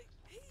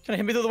 Can I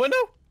hit me through the window?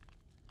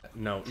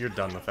 No, you're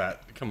done with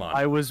that. Come on.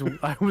 I was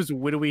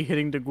widowy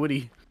hitting the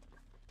Gwitty.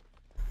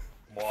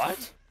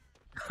 What?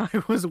 I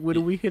was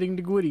widowy hitting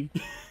the Gwitty.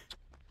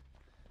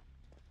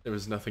 There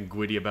was nothing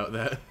gwitty about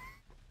that.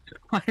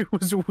 I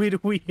was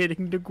widowy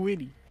hitting the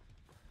Gwitty.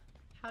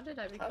 How did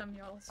I become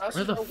y'all's I also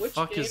Where the know which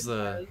fuck is game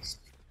the- has-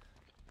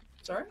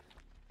 Sorry?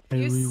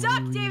 You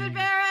suck, David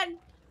Barron!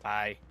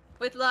 Bye.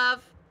 With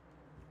love.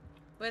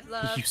 With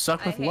love. You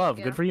suck I with hate love.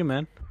 you. Good for you,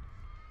 man.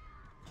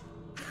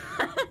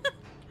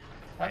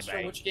 Pastra,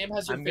 bye. which game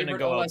has your I'm gonna favorite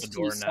go out the OST?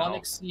 door now.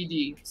 Sonic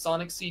CD.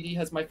 Sonic CD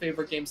has my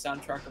favorite game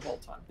soundtrack of all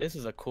time. This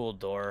is a cool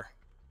door.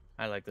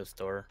 I like this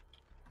door.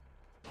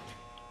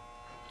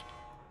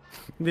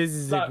 This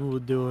is a cool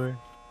door.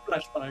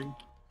 Flashbang.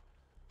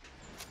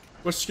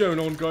 What's going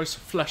on, guys?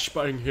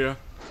 Flashbang here.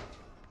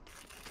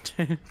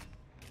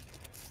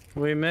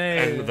 We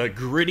made And the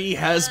gritty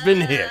has been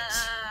hit.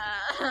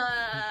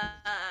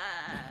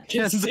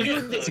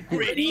 Consider this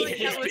gritty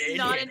That was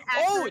not an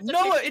Oh, accurate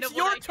Noah, depiction it's of what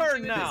your I can turn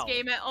do in now. This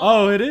game at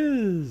all. Oh, it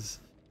is.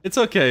 It's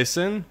okay,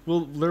 Sin.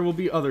 There will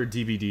be other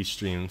DVD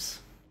streams.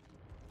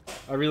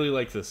 I really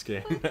like this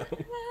game now.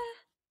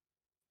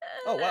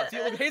 Oh wow, see,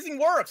 look, hazing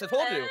works. I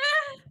told you.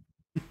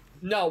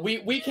 No,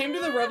 we came to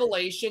the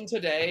revelation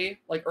today,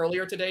 like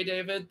earlier today,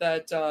 David,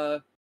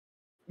 that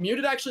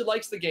Muted actually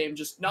likes the game,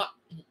 just not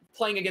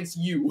playing against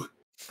you.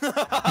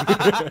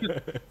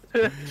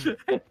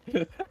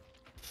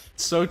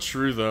 So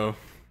true, though.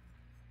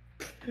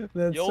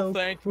 That's You'll so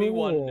thank me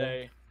one cool.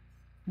 day.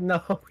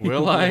 No.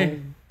 Will you I?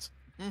 won't.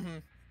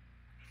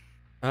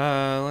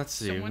 Mm-hmm. Let's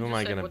see. Someone Who am just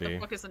I said, gonna what be? the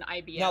fuck is an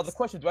IBS? Now the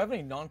question: do I have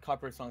any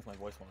non-copyright songs my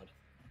voice wanted?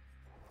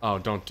 Oh,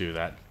 don't do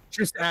that.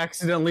 Just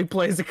accidentally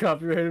plays a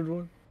copyrighted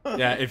one.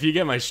 Yeah, if you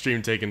get my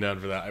stream taken down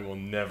for that, I will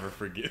never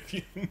forgive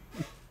you.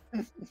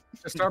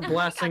 Just start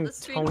blasting the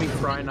stream Tony was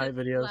Cry ended Night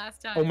videos.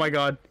 last time. Oh my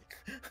god.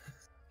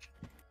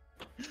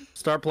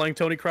 Start playing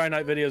Tony Cry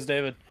Night videos,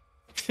 David.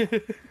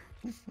 Alright,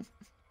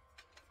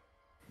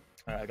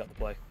 I got the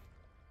play.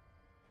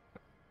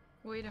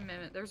 Wait a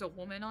minute, there's a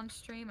woman on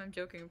stream? I'm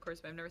joking, of course,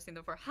 but I've never seen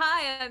them before.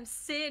 Hi, I'm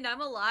Sin. I'm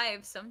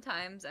alive.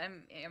 Sometimes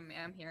I'm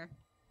here.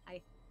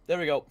 There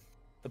we go.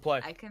 The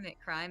play. I commit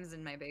crimes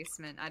in my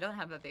basement. I don't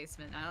have a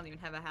basement. I don't even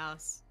have a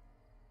house.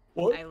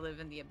 What? I live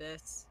in the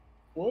abyss.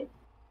 What?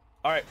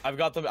 All right, I've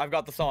got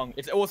the song.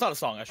 It's not a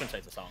song. I shouldn't say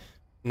it's a song.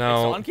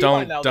 No, It's on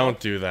keyline now, don't though.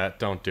 do that.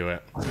 Don't do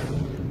it.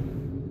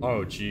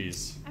 Oh,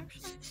 jeez.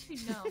 Actually,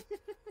 no.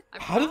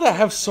 How did that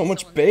have so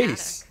much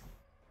bass?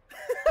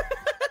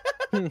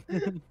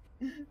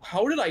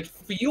 How did I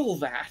feel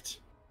that?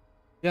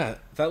 Yeah,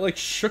 that like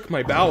shook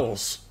my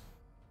bowels.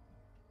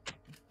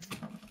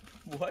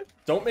 What?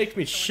 Don't make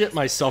me shit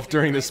myself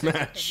during this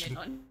match.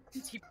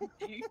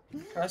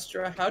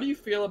 Pastra, how do you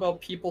feel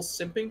about people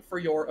simping for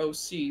your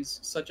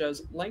OCs, such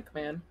as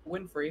Lankman,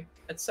 Winfrey,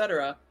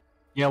 etc.?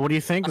 Yeah, what do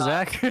you think,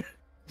 Zach?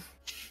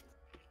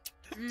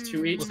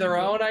 To each their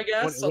own, I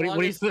guess. What do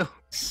you think?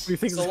 What do you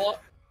think?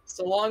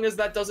 So long as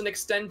that doesn't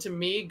extend to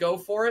me, go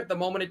for it. The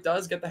moment it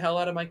does, get the hell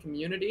out of my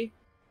community.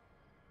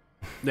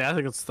 Yeah, I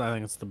think it's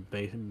the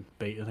bait.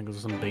 I think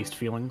it's some based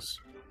feelings.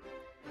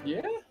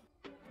 Yeah.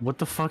 What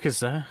the fuck is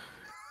that?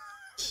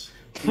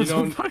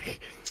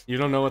 You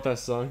don't know what that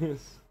song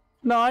is?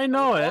 No, I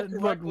know it,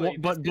 Correctly.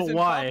 but This isn't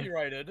why?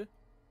 Copyrighted.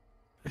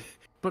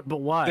 But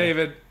why?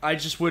 David, I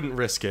just wouldn't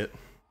risk it.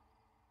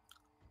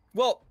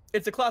 Well,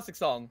 it's a classic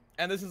song,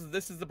 and this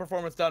is the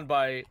performance done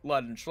by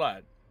Lud and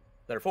Schlatt.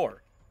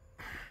 Therefore.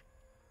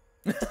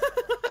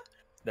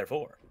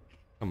 Therefore.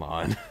 Come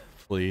on,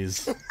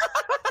 please.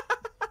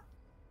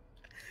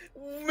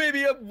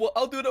 Maybe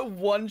I'll do it at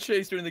one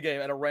chase during the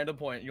game at a random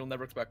point. You'll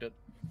never expect it.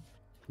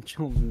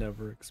 You'll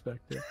never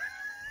expect it.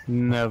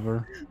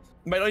 Never.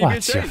 Might not even be a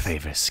What's your chase.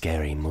 favorite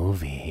scary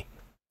movie?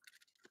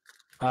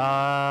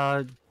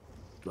 Probably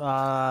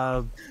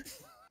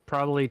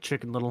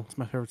Chicken Little. It's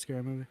my favorite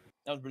scary movie.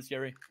 That was pretty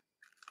scary.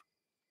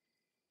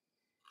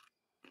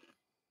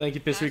 Thank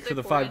you, Piswick, for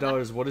the Classic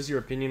 $5. What is your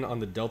opinion on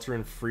the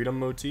Deltarune Freedom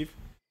motif?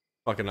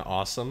 Fucking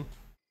awesome.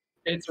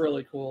 It's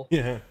really cool.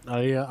 Yeah.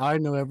 Yeah, I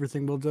know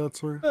everything about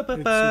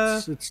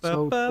Deltarune. It's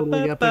so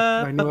totally epic.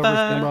 I know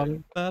everything about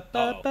it.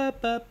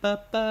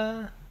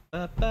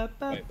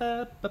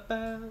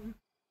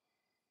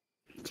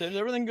 So is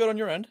everything good on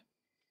your end?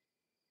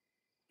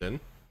 Then?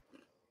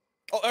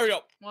 Oh, there we go.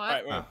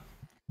 What? Alright, Ah.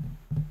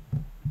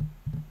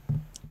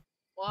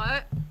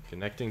 What?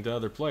 Connecting to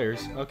other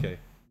players. Okay.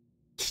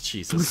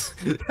 Jesus.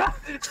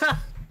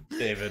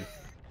 David.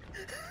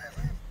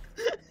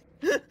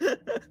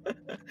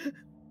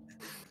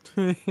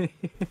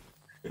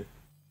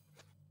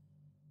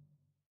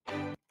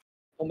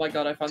 Oh my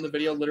god, I found the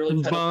video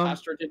literally titled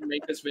Pastra didn't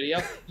make this video.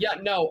 Yeah,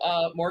 no,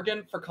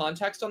 Morgan, for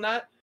context on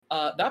that,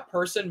 that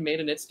person made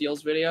an It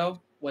Steals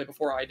video way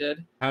before I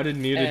did. How did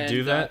Muted do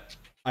And, that?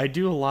 I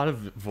do a lot of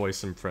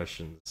voice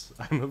impressions.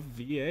 I'm a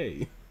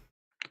VA.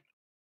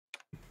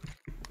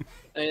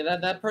 And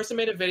that person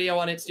made a video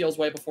on It Steals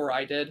way before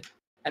I did,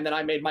 and then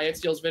I made my It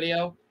Steals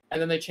video,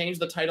 and then they changed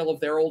the title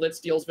of their old It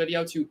Steals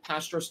video to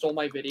Pastra Stole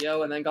My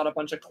Video, and then got a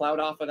bunch of clout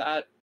off of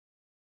that.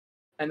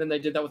 And then they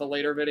did that with a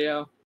later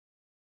video.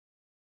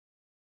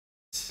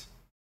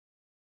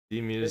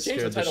 DMuted They changed scared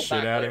the the title shit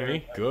back out of later.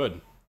 me.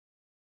 Good.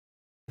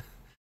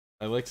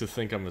 I like to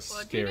think I'm a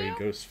What'd you scary do?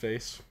 ghost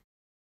face.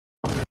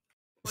 What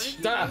did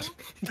you Duh.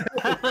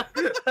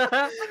 do?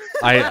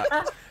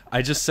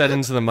 I just said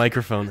into the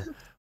microphone,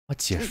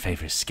 what's your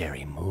favorite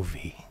scary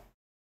movie?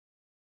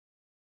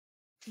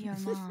 Your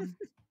mom.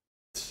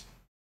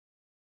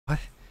 What?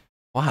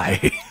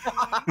 Why?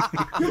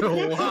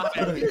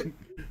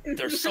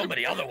 There's so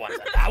many other ones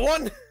than that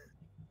one.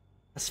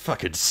 That's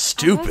fucking I was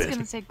stupid.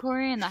 gonna say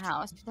Corey in the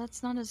house, but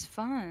that's not as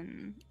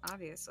fun,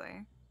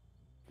 obviously.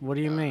 What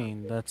do you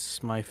mean?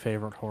 That's my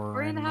favorite horror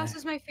Corey in the anime. House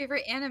is my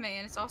favorite anime,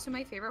 and it's also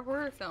my favorite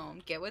horror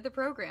film. Get with the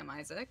program,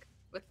 Isaac.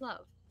 With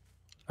love.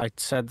 I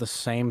said the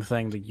same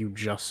thing that you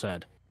just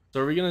said. So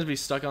are we gonna be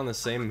stuck on the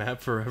same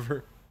map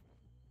forever?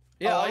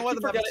 Yeah, Oh, I I don't know why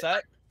keep the map is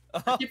forgetting-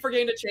 set. I keep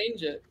forgetting to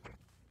change it.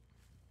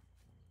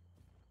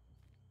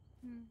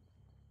 Hmm.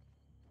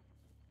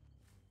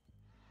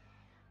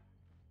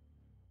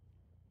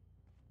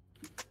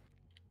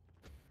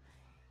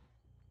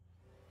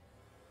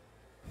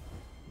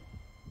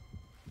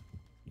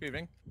 Good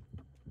evening.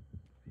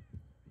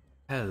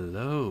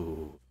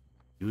 Hello.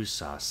 You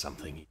saw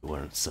something you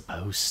weren't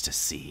supposed to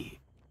see.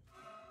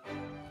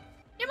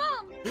 Your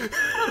mom!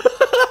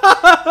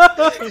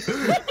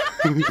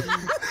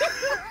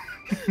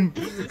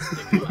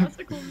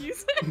 Classical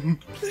music.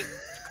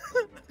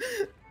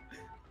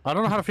 I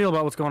don't know how to feel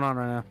about what's going on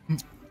right now.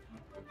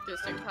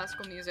 Distant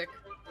classical music.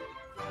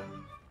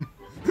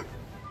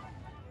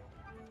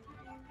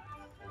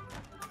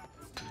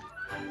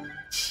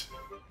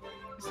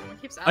 Someone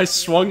keeps I asking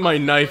swung me my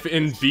about knife what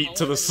in is beat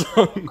to the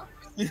smaller. song.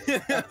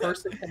 That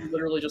person can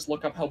literally just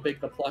look up how big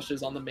the plush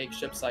is on the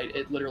makeshift site.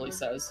 It literally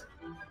says.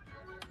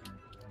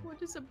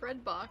 What is a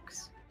bread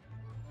box?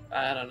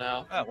 I don't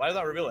know. Oh, why is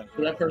that revealing?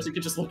 But that person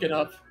could just look it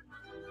up.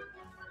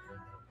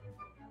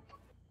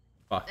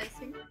 Fuck. I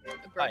think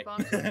a bread Hi.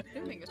 box I'm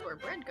assuming is where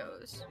bread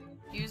goes.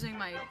 Using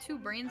my 2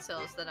 brain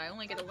cells that I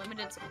only get a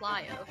limited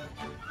supply of.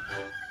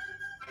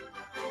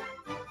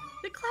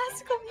 The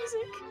classical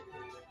music!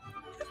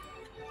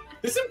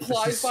 This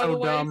implies, This is by so the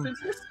way, dumb.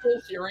 since we're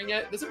still hearing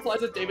it, this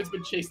implies that David's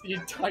been chased the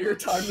entire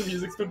time the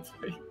music's been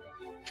playing.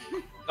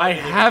 I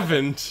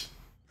haven't.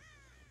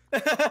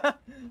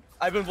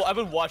 I've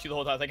been watching the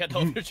whole time. I can't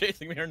tell if you're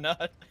chasing me or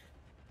not.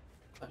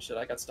 Oh shit,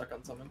 I got stuck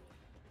on something.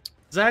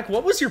 Zach,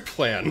 what was your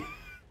plan?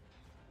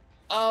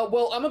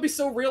 Well, I'm gonna be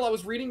so real, I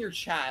was reading your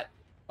chat.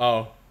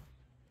 Oh.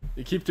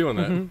 You keep doing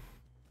that. Mhm.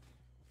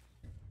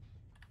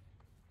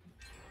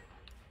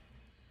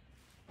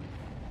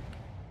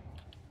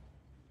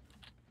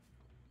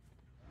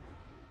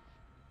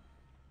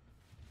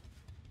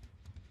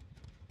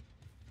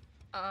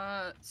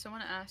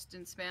 Someone asked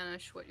in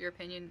Spanish what your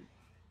opinion,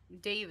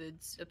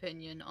 David's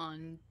opinion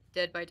on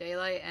Dead by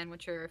Daylight, and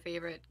what's your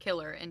favorite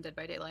killer in Dead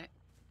by Daylight.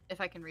 If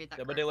I can read that.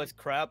 Dead by correctly. Daylight's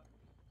crap,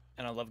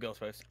 and I love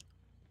Ghostface.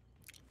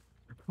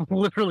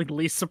 Literally the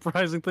least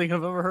surprising thing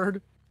I've ever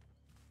heard.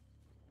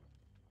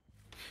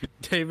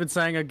 David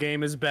saying a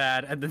game is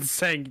bad and then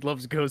saying he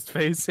loves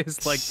Ghostface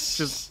is like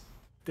just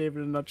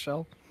David in a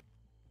nutshell.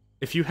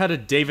 If you had a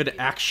David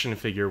action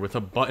figure with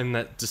a button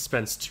that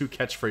dispensed 2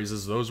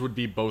 catchphrases, those would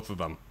be both of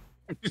them.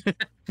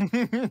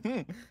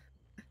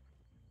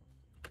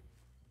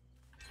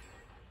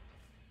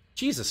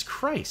 Jesus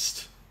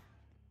Christ.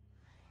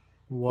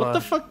 What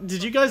the fuck?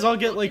 Did you guys all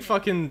get like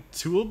fucking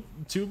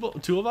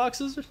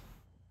toolboxes?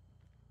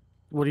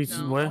 What do you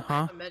No, what? I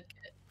Huh? have a med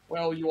kit.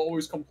 Well, you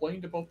always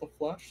complained about the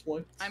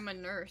flashlights. I'm a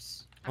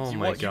nurse. Oh I'm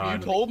my supposed to God.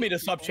 You told me to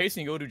stop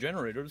chasing and go do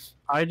generators.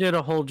 I did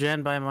a whole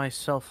gen by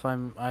myself.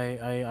 I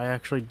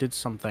actually did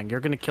something. You're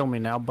gonna kill me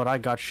now, but I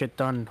got shit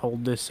done.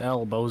 Hold this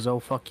L,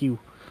 bozo. Fuck you.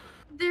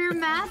 They're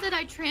mad that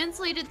I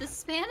translated the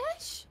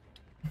Spanish?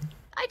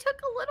 I took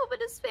a little bit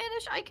of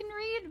Spanish. I can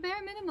read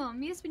bare minimum.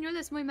 Mi español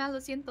es muy malo,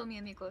 siento, mi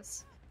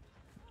amigos.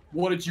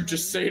 What did you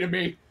just say to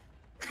me?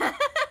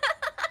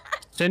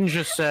 Sin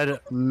just said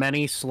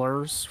many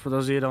slurs. For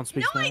those of you who don't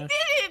speak No, I Spanish,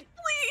 didn't.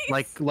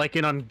 Please. like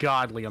an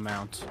ungodly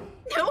amount.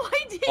 No,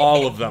 I didn't.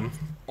 All of them.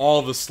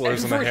 All the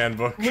slurs in the Every-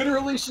 handbook.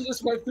 Literally, she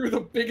just went through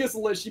the biggest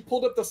list. She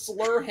pulled up the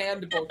slur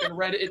handbook and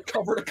read it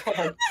cover to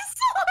cover.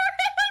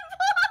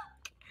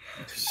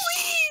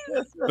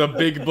 The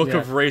big book Yeah.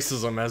 of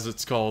racism, as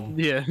it's called.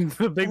 Yeah,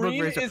 the big book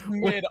Green racer. is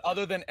mid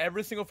other than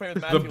every single frame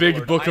with The Matthew big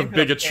Lillard. book I'm of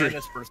gonna bigotry. ban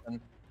this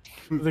person.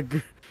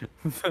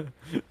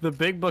 The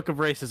big book of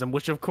racism,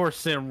 which of course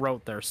Sin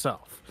wrote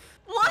theirself.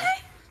 What?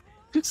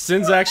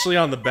 Sin's actually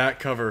on the back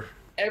cover.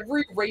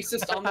 Every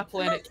racist on the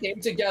planet came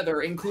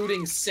together,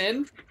 including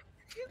Sin.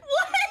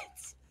 What?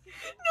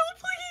 No,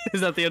 please.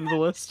 Is that the end of the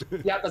list?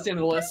 Yeah, that's the end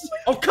of the list.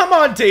 Oh, come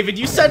on, David!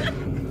 You said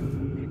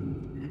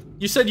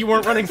you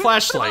weren't running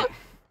flashlight.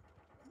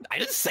 I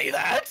didn't say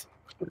that.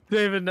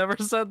 David never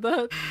said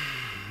that.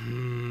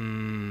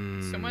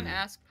 Someone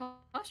asked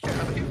Pastra,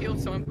 how would you feel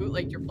if someone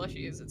bootlegged your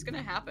plushies? It's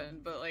gonna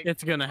happen, but like.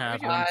 It's gonna how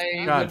would you happen.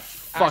 understand? God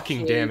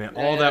fucking damn it!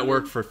 All that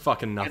work for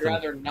fucking I'd nothing.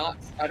 rather not.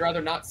 I'd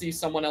rather not see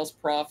someone else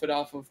profit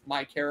off of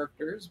my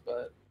characters,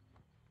 but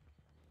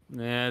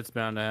Yeah, it's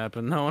bound to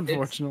happen. No,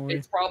 unfortunately.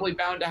 it's probably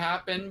bound to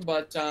happen.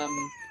 But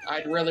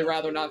I'd really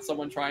rather not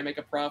someone try and make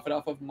a profit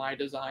off of my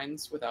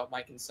designs without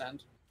my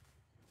consent.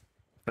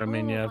 I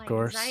mean, yeah, of my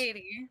course.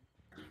 Anxiety.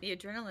 The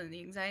adrenaline,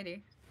 the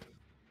anxiety.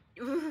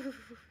 Ooh.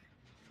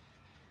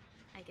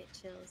 I get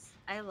chills.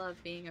 I love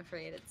being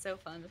afraid. It's so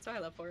fun. That's why I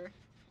love horror.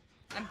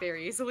 I'm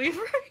very easily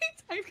afraid.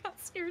 I got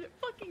scared at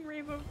fucking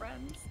Rainbow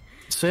Friends.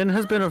 Sin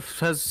has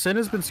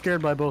been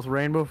scared by both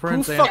Rainbow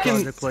Friends and fucking-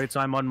 Project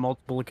Playtime on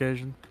multiple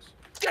occasions.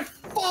 Get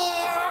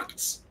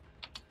fucked!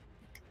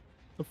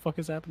 The fuck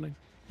is happening?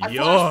 I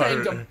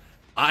flashbanged him.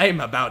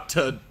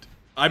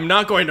 I'm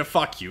not going to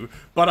fuck you,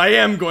 but I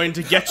am going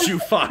to get you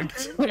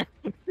fucked.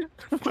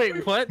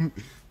 Wait, what?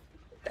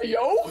 Hey,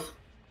 yo!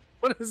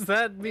 What does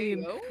that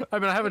mean? Yo? I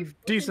mean, I have a Hey,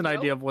 decent yo?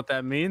 idea of what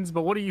that means,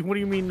 but what do you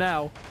mean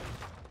now?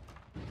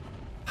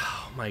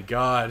 Oh my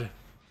god.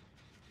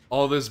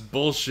 All this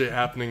bullshit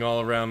happening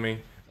all around me.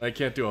 I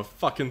can't do a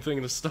fucking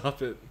thing to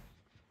stop it.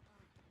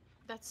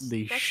 That's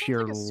The that sounds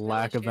sheer like a skill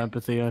lack of issue.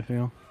 empathy, I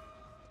feel.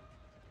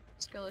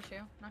 Skill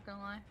issue, not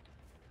gonna lie.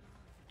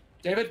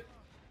 David,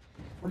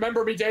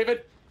 remember me,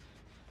 David.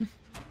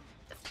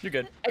 You're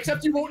good.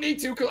 Except you won't need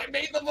to, because I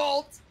made the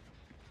vault.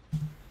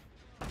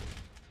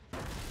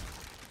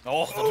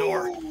 Oh, the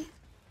door.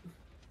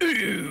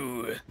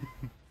 Ooh.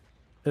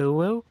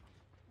 Ooh.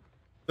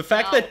 The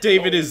fact that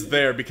David is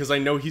there because I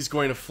know he's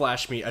going to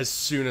flash me as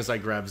soon as I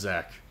grab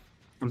Zach.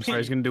 I'm sorry,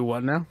 he's gonna do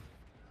what now?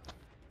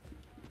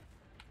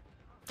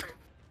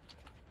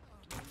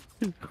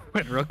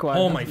 Wait, real quiet.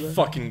 Oh my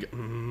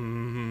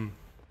fucking...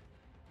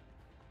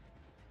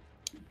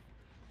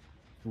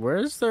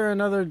 Where's there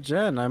another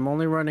gen? I'm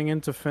only running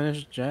into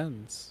finished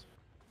gens.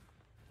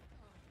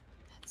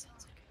 That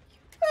sounds like a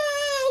cute.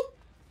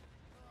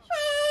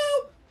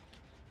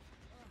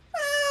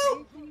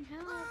 Can you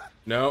help?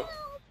 No.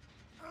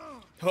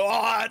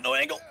 Oh, no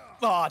angle.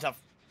 Oh, tough.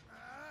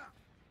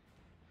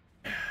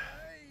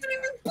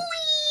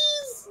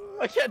 Please!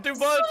 I can't do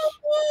much.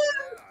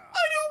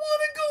 I don't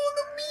want to go on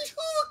the meat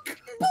hook!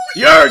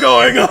 You're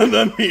going on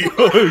the meat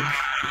hook!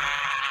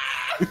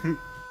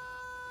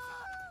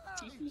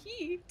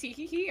 Tee-hee-hee,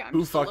 tee-hee-hee. I'm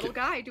Who just a little fucking-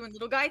 guy doing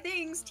little guy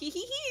things.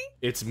 Tee-hee-hee,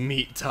 It's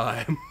meat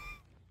time.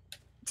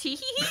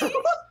 tee-hee-hee.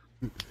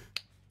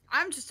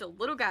 I'm just a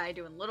little guy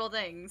doing little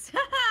things.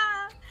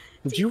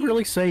 Did you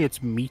really say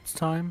it's meat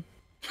time?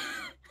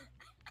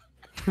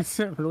 Is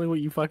that really what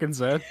you fucking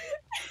said?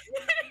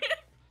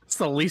 It's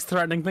the least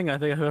threatening thing I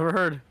think I've ever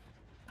heard.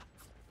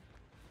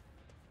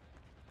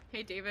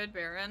 Hey, David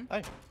Barron.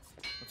 Hi.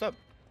 What's up?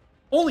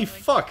 Holy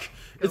fuck!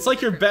 It's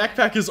like your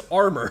backpack is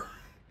armor.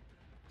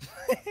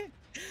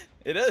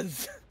 It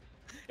is.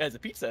 It has a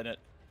pizza in it.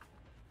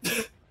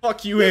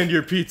 Fuck you and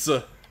your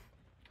pizza.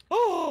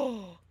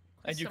 Oh.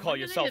 And you Someone call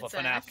gonna yourself a get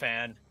FNAF Zach.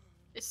 fan.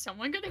 Is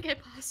someone gonna get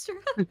Pastra?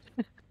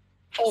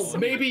 Oh,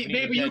 maybe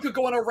need to you get- could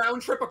go on a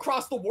round trip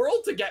across the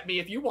world to get me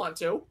if you want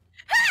to.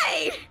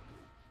 Hey!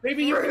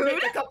 Maybe you could make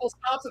Rude. a couple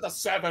stops at the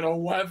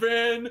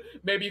 7-Eleven.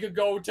 Maybe you could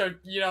go to,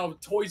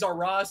 Toys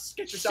R Us,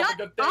 get yourself Shut a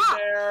good thing up.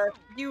 there.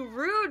 You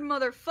rude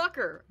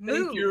motherfucker.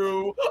 Move. Thank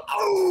you.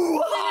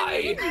 Oh,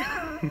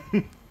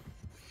 hi!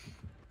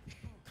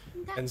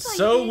 That's And why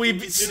so you we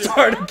need to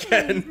start do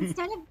again. things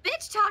instead of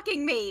bitch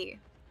talking me.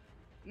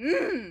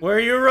 Where are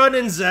you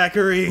running,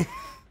 Zachary?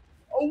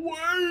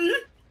 Away!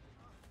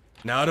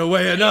 Not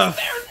away enough.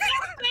 There's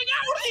nothing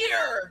out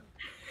here!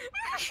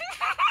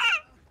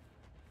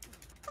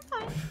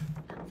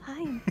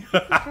 Fine.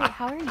 Great.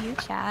 How are you,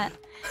 chat?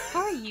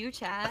 How are you,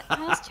 chat?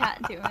 How's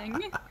chat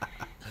doing?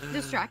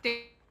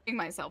 Distracting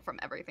myself from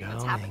everything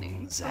that's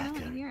happening. What's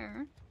going on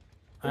here?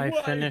 I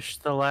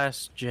finished the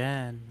last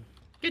gen.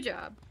 Good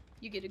job.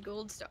 You get a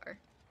gold star.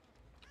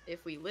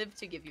 If we live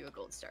to give you a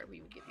gold star, we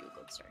will give you a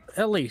gold star.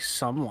 At least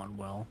someone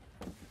will.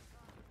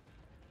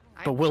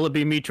 I- But will it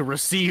be me to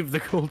receive the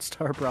gold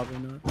star? Probably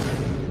not.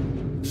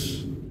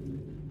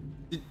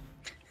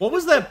 What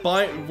was that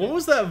vine? What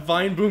was that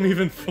vine boom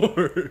even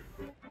for?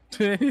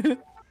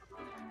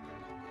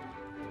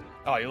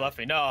 Oh, you left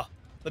me. No.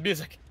 The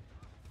music.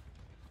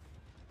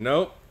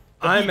 Nope.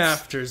 I'm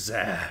after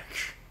Zach.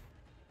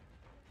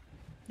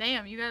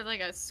 Damn, you got like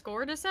a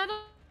score to settle?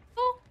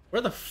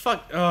 Where the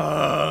fuck?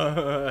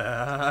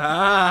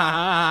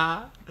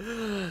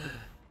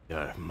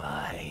 You're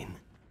mine.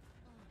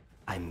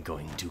 I'm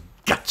going to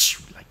gut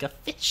you like a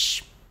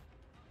fish.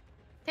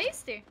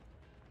 Tasty.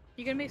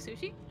 You gonna make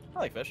sushi? I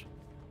like fish.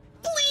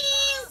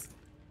 Please.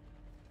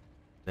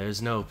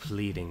 There's no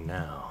pleading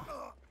now.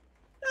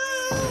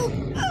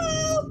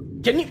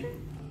 Can you?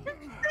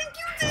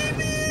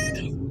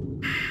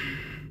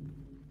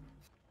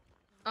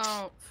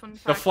 Oh, fun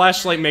fact. The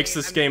flashlight makes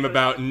apparently, this I'm game supposed-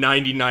 about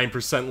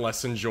 99%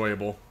 less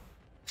enjoyable.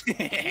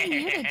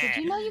 DMuted, did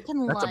you know you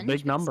can That's a lunge?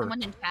 big number.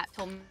 Someone in chat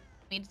told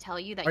me to tell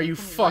you that Are you you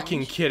can fucking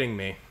lunge. kidding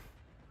me?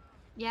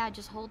 Yeah,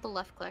 just hold the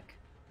left click.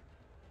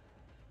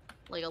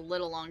 Like a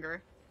little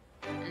longer.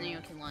 And then you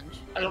can lunge.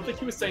 I don't think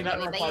he was saying that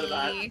in reply to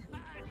that. Bye.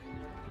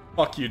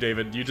 Fuck you,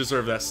 David. You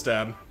deserve that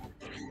stab.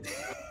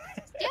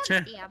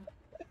 Stab, stab.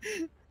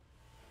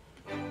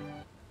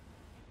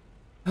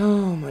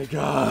 Oh my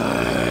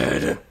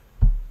god.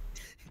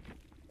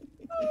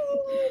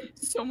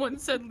 Someone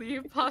said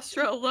leave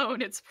Pastra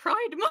alone. It's Pride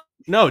Month.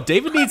 No,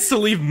 David needs to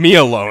leave me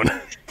alone.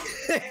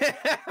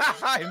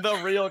 I'm the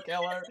real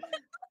killer.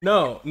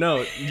 No,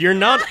 you're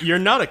not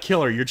a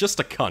killer, you're just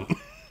a cunt.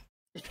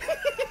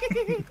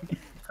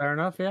 Fair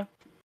enough, yeah.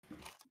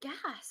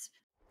 Gasp.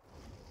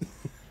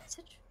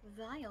 Such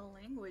vile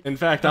language. In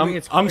fact, I mean,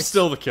 it's I'm quite-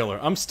 still the killer.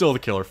 I'm still the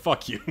killer.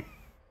 Fuck you.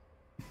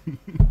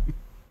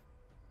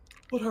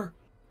 But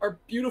our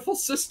beautiful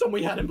system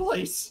we had in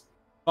place.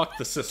 Fuck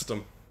the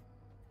system.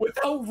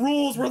 Without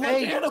rules, we're like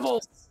Hey.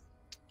 animals.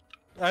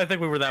 I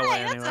think we were that Hey,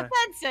 way that's anyway.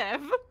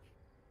 offensive.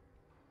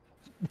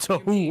 To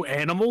who?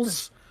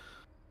 Animals?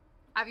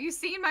 Have you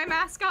seen my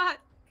mascot?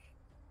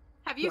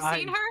 Have you I-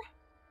 seen her?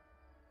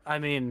 I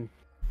mean,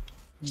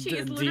 She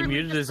is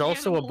literally DMuted just is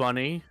also a animal.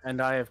 bunny,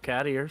 and I have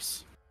cat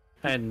ears.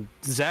 And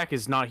Zach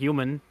is not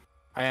human,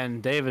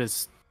 and David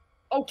is.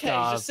 Okay,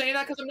 just saying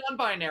that because I'm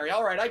non-binary.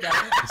 All right, I got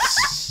it.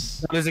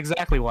 That is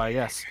exactly why,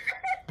 yes.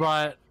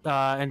 But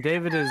and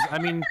David is. I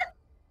mean,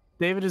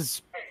 David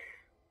is.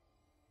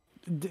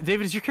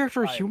 David, is your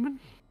character a Right. human?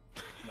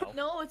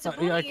 No, it's a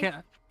bunny. Yeah, I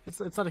can't. It's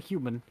not a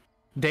human.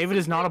 David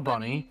is not a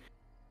bunny.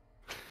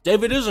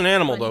 David is an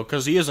animal though,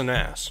 because he is an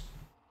ass.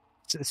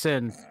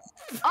 Sin.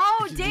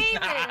 Oh, David!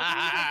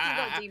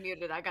 I got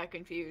demuted. I got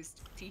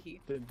confused. Teehee.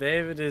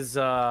 David is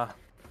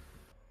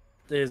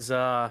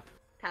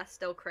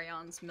Pastel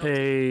crayons melted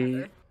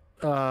a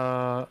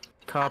together.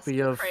 copy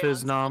Pastel of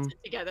crayons Fiznam.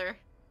 melted together.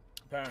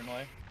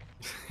 Apparently.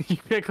 You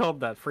get called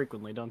that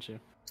frequently, don't you?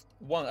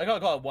 I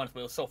got called it once,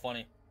 but it was so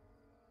funny.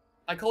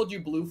 I called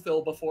you Blue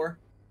Phil before.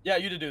 Yeah,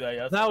 you did do that,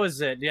 yeah. That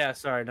was it. Yeah,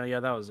 sorry. No, yeah,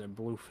 that was it.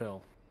 Blue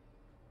Phil.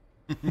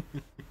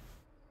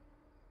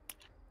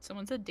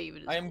 Someone said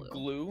David is I am blue.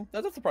 glue.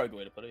 That's the probably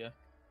way to put it,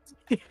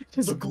 yeah.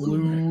 Just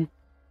glue.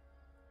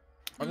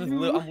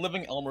 I'm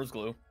living Elmer's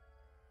glue.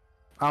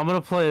 I'm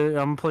gonna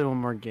play one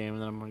more game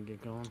and then I'm gonna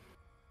get going.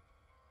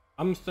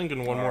 I'm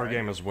thinking one more Alright.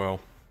 game as well.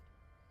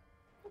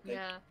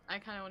 Yeah, I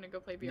kind of want to go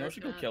play BR. No, we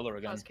should go kill her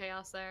again. Cause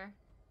chaos there.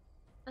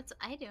 That's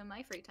what I do in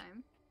my free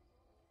time.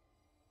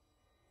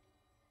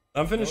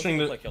 I'm finishing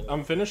go the. play killer.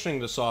 I'm finishing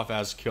this off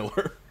as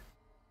killer.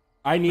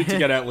 I need to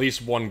get at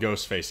least one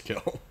Ghostface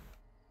kill.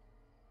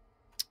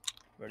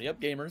 Ready up,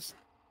 gamers.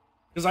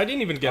 Because I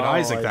didn't even get Oh,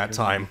 Isaac I that didn't.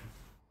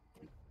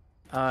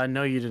 time.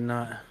 No, you did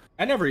not.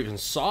 I never even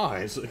saw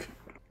Isaac.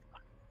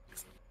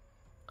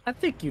 I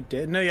think you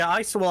did. No, yeah,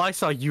 I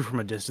saw you from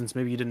a distance.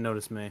 Maybe you didn't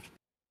notice me.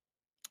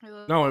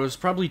 No, I was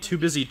probably too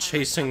busy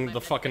chasing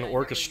the fucking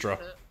orchestra.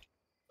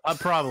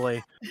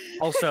 Probably.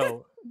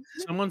 Also,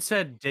 someone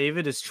said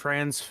David is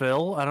trans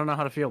Phil. I don't know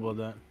how to feel about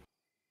that.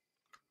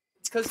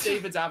 It's because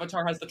David's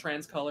avatar has the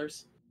trans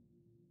colors.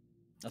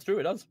 That's true,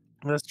 it does.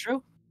 That's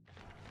true.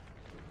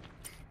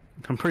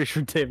 I'm pretty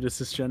sure David is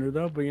cisgender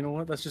though, but you know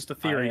what? That's just a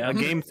theory, a am.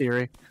 game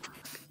theory.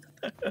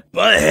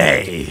 But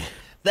hey,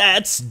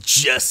 that's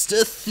just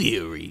a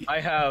theory. I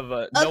have no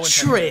A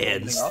intention of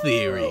trans opening up,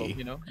 theory. so,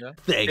 you know, yeah.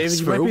 Thanks David,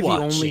 you for might be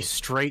watching. the only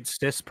straight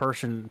cis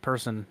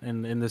person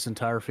in this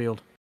entire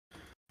field.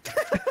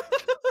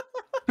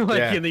 Like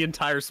Yeah. in the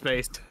entire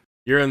space.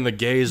 You're in the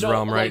gays No,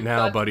 realm right like,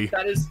 now, that- buddy.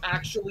 That is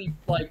actually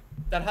like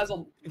that has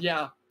a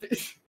yeah.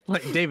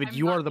 Like, David, I'm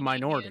you not are the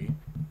Canadian. minority.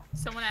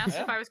 Someone asked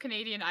Yeah. if I was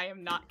Canadian. I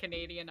am not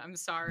Canadian. I'm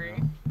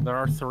sorry. There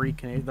are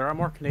there are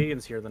more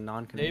Canadians here than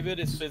non-Canadians. David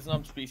is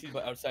Physinom species,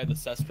 but outside the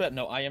cesspit.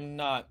 No, I am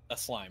not a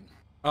slime.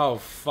 Oh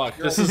fuck!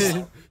 You're This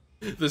is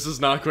this is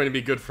not going to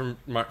be good for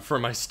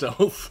my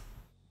stealth.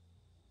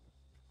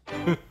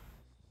 Dude,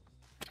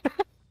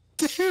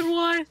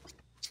 why?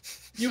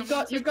 You've Someone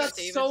got said that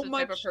David's so the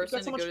much. type of you've person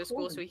got so to go much to school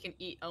corn. so he can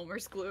eat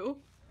Elmer's glue.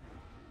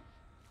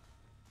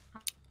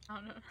 I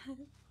don't know.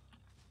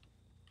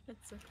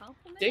 It's a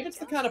compliment. I David's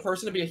the kind of guess.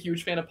 person to be a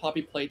huge fan of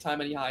Poppy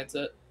Playtime, and he hides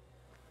it.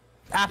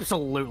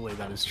 Absolutely,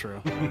 that is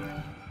true.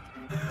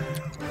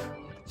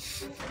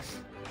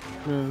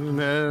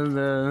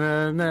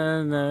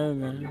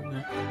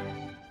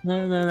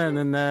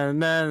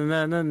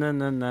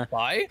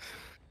 Why?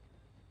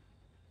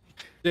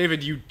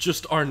 David, you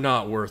just are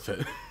not worth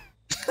it.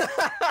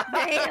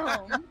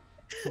 Damn.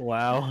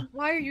 Wow,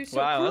 Why are you so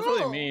Wow, that's cruel?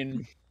 really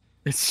mean.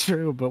 it's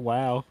true, but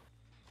wow.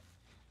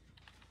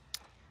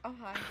 Oh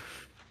hi.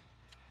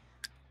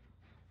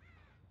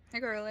 Hey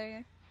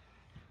girly.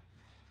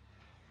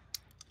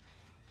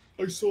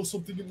 I saw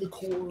something in the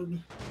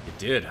corn. You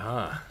did,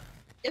 huh?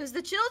 It was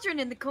the children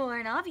in the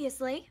corn,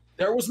 obviously.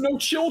 There was no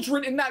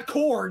children in that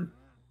corn.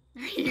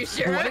 Are you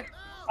sure?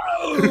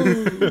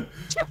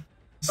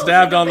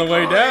 Stabbed on the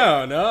way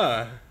down,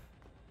 huh?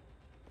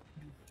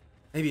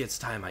 Maybe it's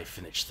time I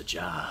finish the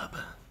job.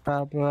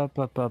 Where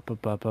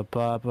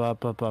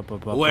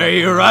are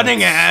you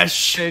running,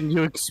 Ash? And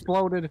you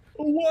exploded.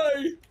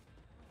 Away.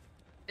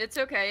 It's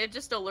okay. It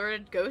just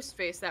alerted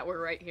Ghostface that we're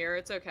right here.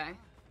 It's okay.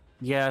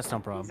 Yeah, it's no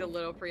He's a problem.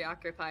 little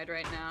preoccupied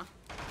right now.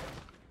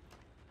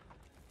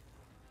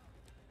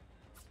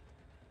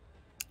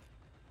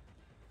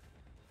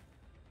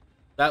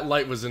 That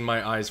light was in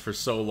my eyes for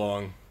so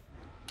long.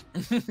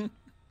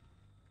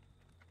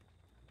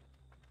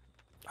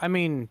 I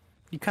mean,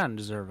 you kind of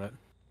deserve it.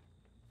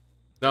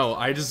 No,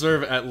 I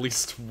deserve at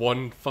least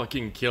one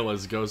fucking kill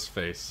as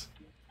Ghostface.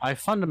 I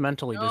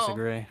fundamentally No.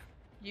 disagree.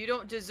 You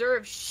don't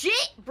deserve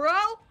shit, bro!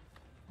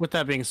 With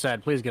that being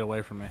said, please get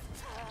away from me.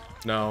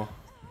 No.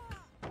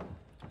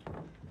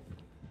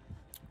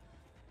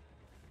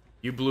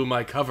 You blew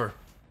my cover.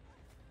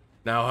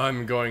 Now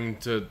I'm going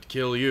to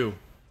kill you.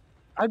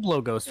 I blow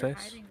You're Ghostface.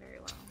 hiding very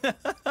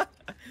well.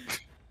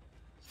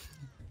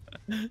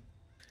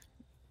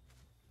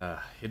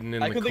 Hidden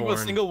in I the could think of a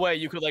corn. single way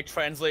you could like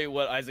translate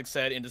what Isaac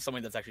said into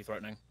something that's actually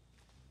threatening.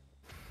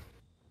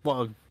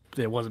 Well,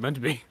 it wasn't meant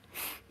to be.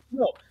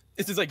 No,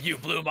 this is like you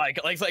blew my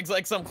like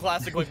some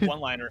classic like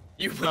one-liner.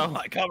 You blew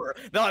my cover.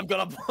 Now I'm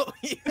gonna blow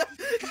you.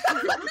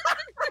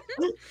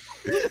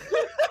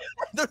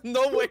 There's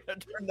no way to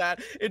turn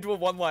that into a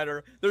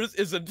one-liner. There just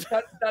isn't.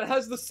 That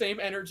has the same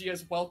energy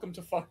as "Welcome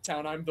to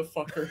Fucktown, I'm the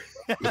fucker."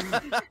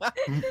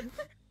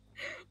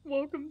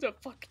 Welcome to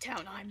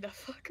Fucktown. I'm the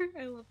fucker.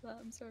 I love that.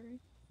 I'm sorry.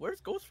 Where's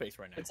Ghostface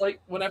right now? It's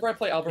like whenever I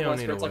play Albert You don't Wesker,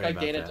 need to it's like worry I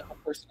about gain a that.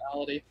 different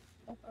personality.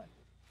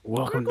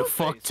 Welcome to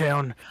Ghostface?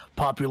 Fucktown,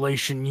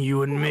 population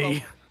you and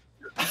me.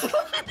 I'm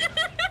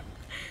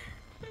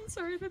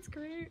sorry. That's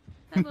great.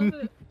 I love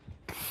it.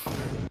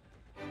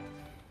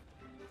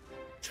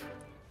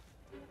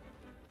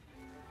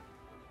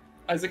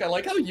 Isaac, I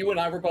like how you and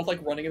I were both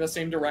like running in the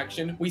same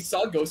direction. We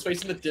saw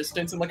Ghostface in the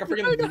distance, and like a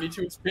freaking Looney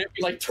Tunes bit,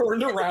 we like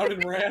turned around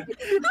and ran.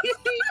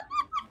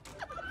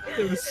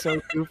 It was so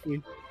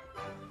goofy.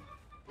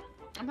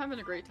 I'm having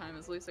a great time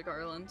as Lisa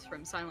Garland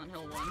from Silent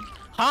Hill 1.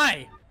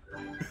 Hi!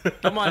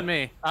 Come on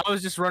me. I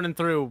was just running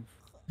through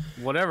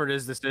whatever it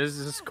is this is.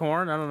 Is this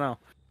corn? I don't know.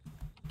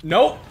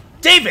 No!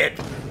 David!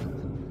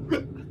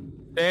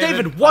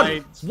 David,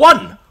 one!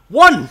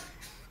 One!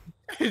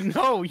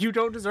 No, you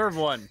don't deserve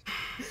one.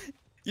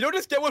 You don't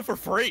just get one for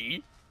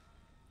free.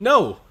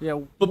 No! Yeah,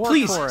 But work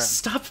please, for it.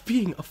 stop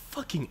being a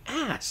fucking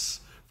ass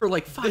for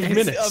like 5 It's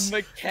minutes. a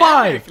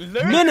mechanic. 5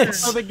 Learn. minutes!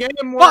 So the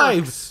game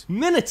works. 5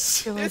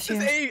 minutes! This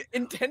is a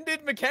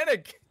intended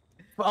mechanic.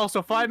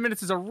 Also, 5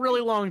 minutes is a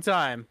really long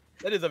time.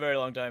 That is a very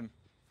long time.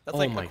 That's Oh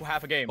like my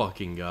half a game.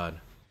 Fucking god.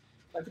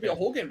 That could be a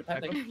whole game,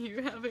 depending. Are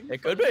you having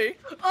It could be.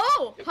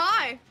 Oh,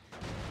 hi!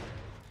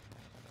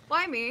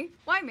 Why me?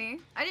 Why me?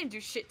 I didn't do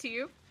shit to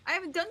you. I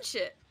haven't done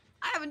shit.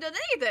 I haven't done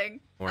anything.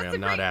 Don't worry, That's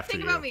I'm the not great after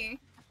thing you. about me.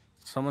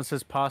 Someone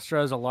says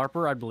Pastra is a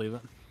LARPer, I'd believe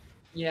it.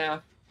 Yeah.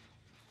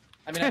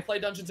 I mean, I play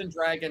Dungeons and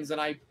Dragons, and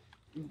I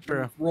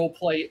True.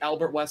 roleplay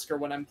Albert Wesker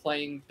when I'm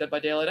playing Dead by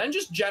Daylight, and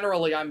just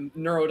generally, I'm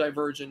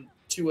neurodivergent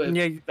to a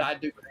Yeah,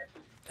 bad degree.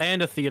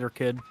 and a theater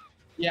kid.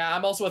 Yeah,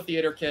 I'm also a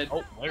theater kid.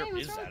 Oh, where Hey,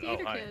 is what's wrong that? with Oh,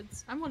 theater hi.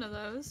 kids? I'm one of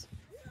those.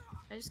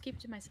 I just keep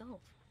to myself.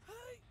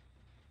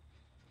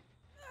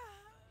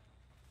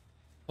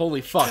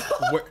 Holy fuck.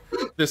 Where,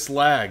 this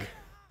lag.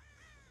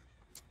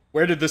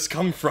 Where did this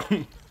come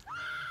from?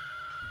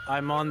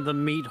 I'm on the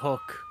meat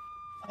hook.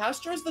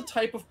 Pastra is the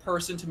type of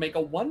person to make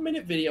a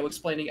 1-minute video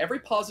explaining every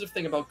positive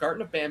thing about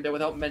Garten of Bambit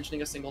without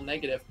mentioning a single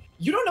negative.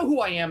 You don't know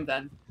who I am,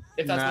 then,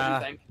 if that's Nah. what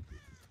you think.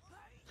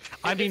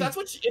 I If mean, that's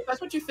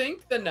what you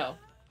think, then no.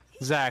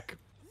 Zach,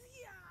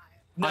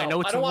 No, I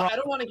know it's I don't wrong.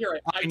 want to hear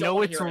it. I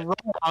know it's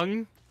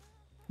wrong,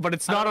 but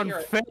it's not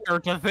unfair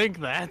to think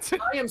that.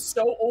 I am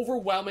so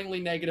overwhelmingly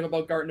negative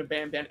about Garten of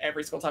Banban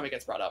every single time it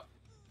gets brought up.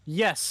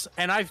 Yes,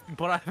 and I've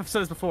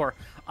said this before.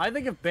 I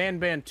think if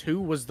Banban 2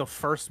 was the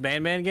first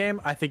Banban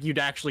game, I think you'd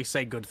actually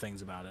say good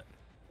things about it.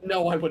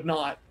 No, I would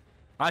not.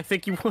 I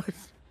think you would.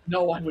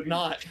 No, I would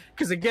not.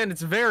 Because again,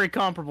 it's very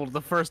comparable to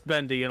the first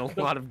Bendy in a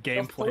lot of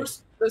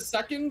gameplay. The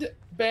second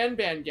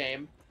Banban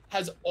game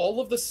has all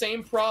of the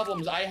same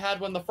problems I had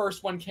when the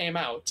first one came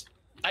out.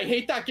 I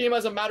hate that game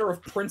as a matter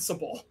of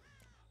principle.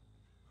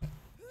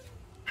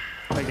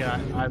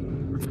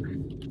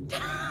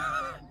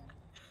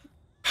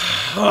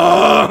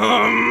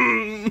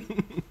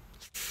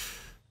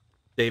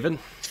 David?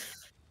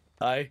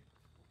 Hi.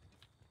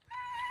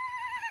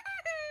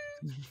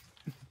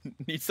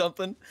 Need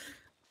something?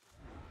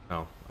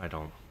 No, I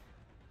don't.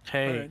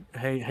 Hey,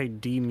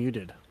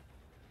 DMuted.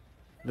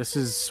 This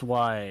is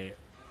why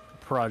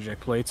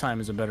Project Playtime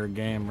is a better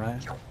game,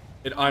 right?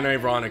 It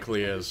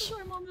unironically is.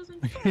 My mom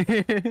doesn't.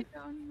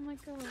 I'm like,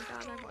 oh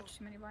god, I've watched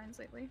too many Vines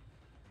lately.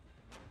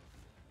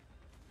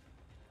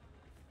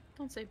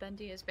 Don't say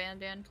Bendy is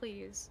Banban,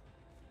 please.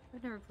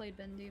 I've never played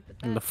Bendy, but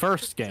In the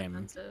first game,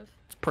 it's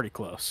pretty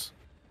close.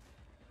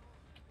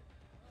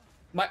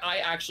 My eye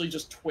actually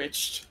just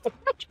twitched.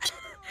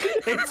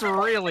 It's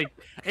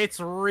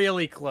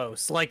really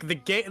close. Like the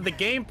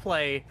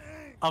gameplay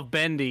of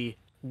Bendy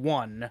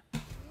 1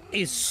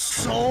 is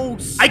so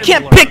similar. I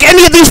can't pick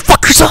any of these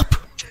fuckers up!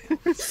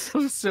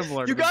 So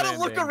similar. You to gotta the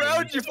look Banban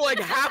around game. you for like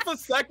half a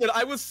second.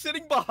 I was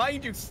sitting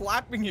behind you,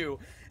 slapping you.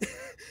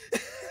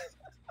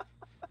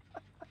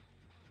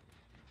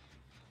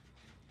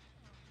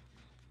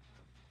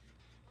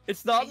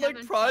 It's not We like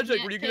haven't Project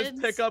done where you yet, can just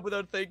kids. pick up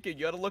without thinking.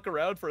 You gotta look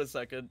around for a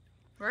second.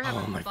 We're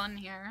having my- fun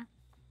here.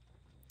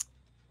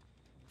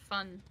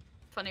 Fun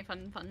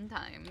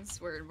times.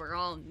 We're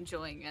all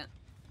enjoying it.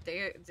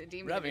 We're having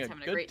David's a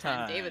having a good great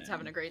time. David's time.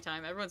 having a great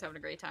time. Everyone's having a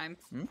great time.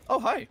 Hmm? Oh,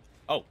 hi.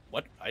 Oh,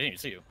 what? I didn't even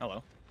see you.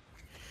 Hello.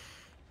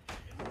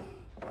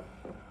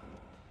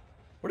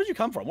 Where did you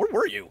come from? Where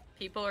were you?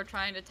 People are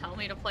trying to tell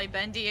me to play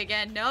Bendy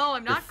again. No,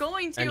 I'm not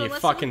going to. and you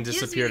unless fucking someone gives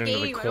me disappeared into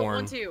the game. I don't corn.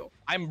 want to.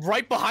 I'm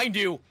right behind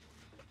you.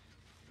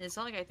 It's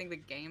not like I think the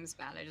game's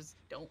bad. I just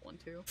don't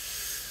want to.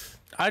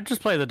 I'd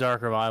just play the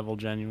Dark Revival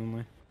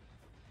genuinely.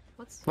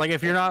 What's Like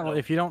if you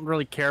don't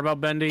really care about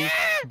Bendy,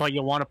 but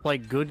you want to play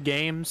good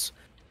games,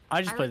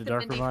 I just play like the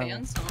Dark Bendy Revival.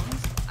 fan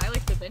songs. I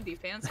like the Bendy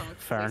fan songs. 'cause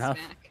Fair they enough.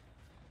 smack.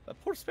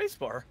 That poor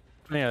spacebar.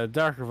 Yeah, the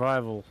Dark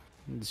Revival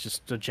is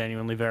just a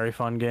genuinely very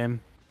fun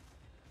game.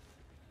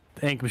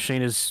 The Ink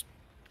Machine is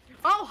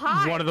Oh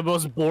hi. one of the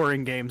most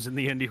boring games in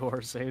the indie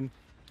horror scene.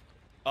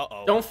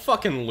 Uh-oh. Don't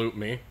fucking loot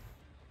me.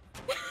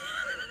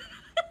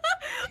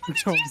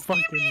 Don't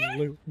fucking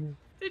loot me.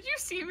 Did you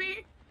see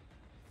me?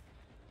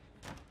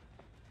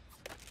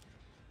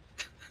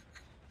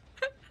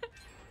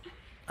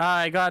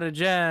 I got a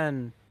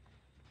gen.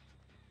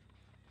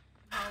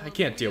 I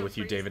can't deal with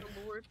you, David.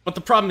 But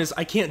the problem is,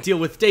 I can't deal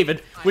with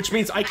David, which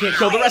means I can't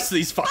kill the rest of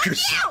these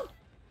fuckers.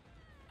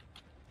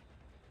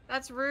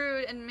 That's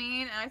rude and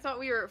mean, and I thought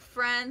we were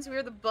friends. We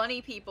were the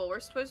bunny people. We're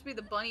supposed to be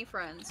the bunny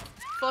friends.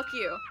 Fuck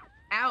you.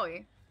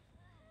 Owie.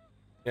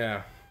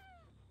 Yeah.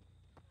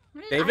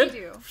 What did I David?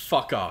 do?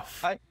 Fuck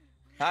off. Hi.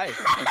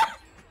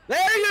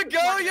 There you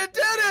go! You did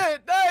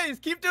it! Nice!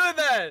 Keep doing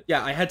that!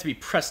 Yeah, I had to be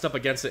pressed up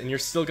against it, and you're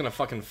still gonna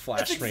fucking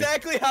flash That's me.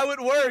 exactly how it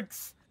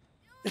works!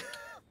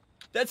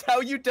 That's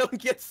how you don't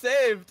get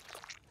saved!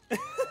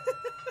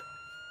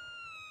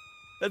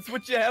 That's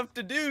what you have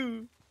to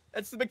do!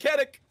 That's the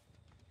mechanic!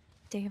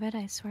 David,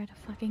 I swear to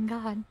fucking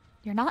God,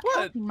 you're not What?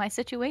 helping my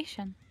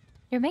situation.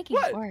 You're making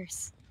What? it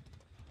worse.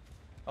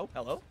 Oh,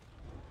 hello?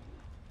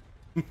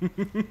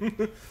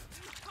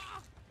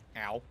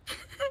 Ow.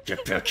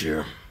 Get back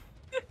here.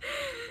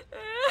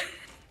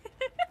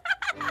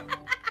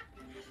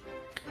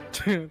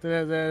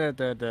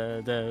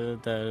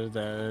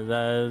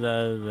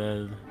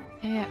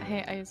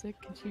 Hey, Isaac,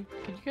 could you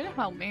come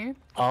help me?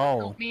 Oh,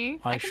 Help me.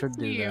 I can should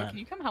see do you. that. Can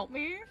you come help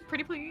me?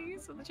 Pretty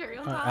please, with the cherry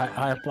on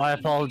top. I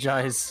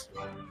apologize.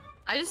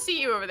 I just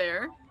see you over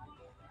there.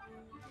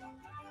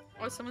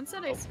 Oh, someone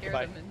said I Oh, scared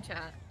bye. them in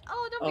chat.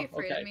 Oh, don't be Oh,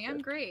 afraid okay, of me. I'm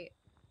good. great.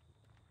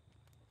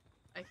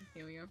 I can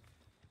heal you.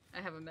 I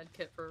have a med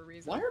kit for a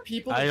reason. Why are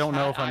people? I in don't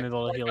know chat if I'm acting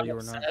able to like heal I'm you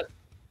or not. upset?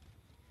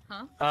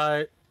 Huh?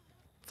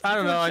 I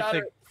don't know. I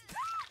think.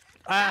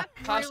 That's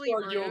Pastor, really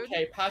are you rude.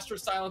 okay? Pastor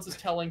Silence is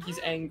telling he's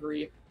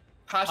angry.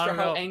 I Pastor, don't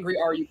how know. angry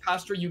are you?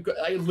 Pastor,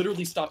 I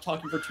literally stopped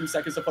talking for 2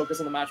 seconds to focus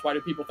on the match. Why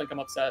do people think I'm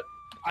upset?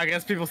 I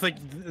guess people think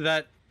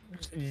that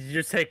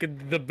you're taking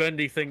the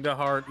Bendy thing to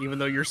heart, even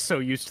though you're so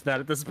used to that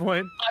at this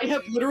point. I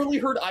have literally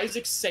heard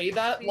Isaac say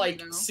that Please like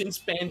no. since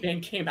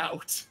Banban came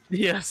out.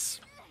 Yes.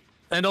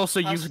 And also,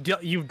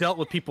 you've dealt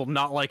with people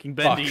not liking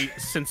Bendy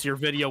since your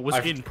video was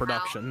I've- in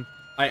production.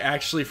 I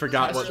actually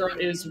forgot what. Pastor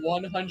is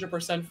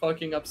 100%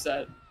 fucking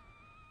upset.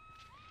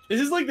 This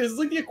is like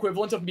the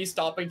equivalent of me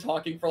stopping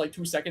talking for like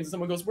 2 seconds and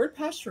someone goes, "Where'd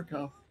Pastor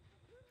go?"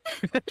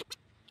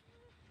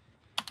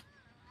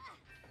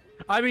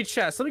 I mean,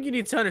 chat, something you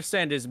need to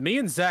understand is me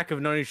and Zach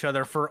have known each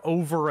other for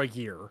over a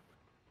year.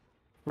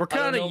 We're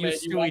kind of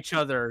used to each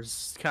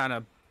other's kind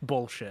of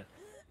bullshit.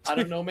 I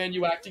don't know, man.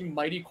 You acting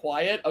mighty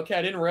quiet. Okay,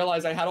 I didn't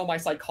realize I had all my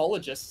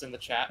psychologists in the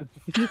chat.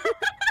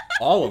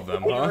 All of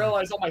them, I didn't huh?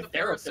 realize all my The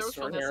therapists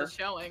were parasocialness here. is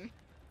showing.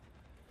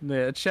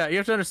 Yeah, chat, you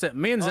have to understand,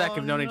 me and Zach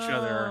have known each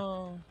other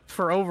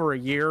for over a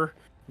year.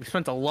 We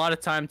spent a lot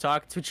of time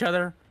talking to each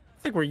other.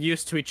 I think we're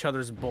used to each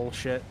other's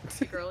bullshit.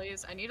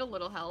 Girlies, I need a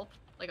little help.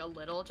 Like a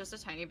little, just a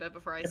tiny bit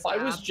before I If stab.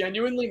 I was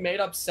genuinely made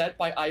upset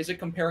by Isaac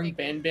comparing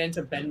Ban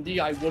to Bendy,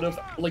 I would have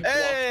like blocked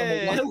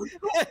Hey! them a while.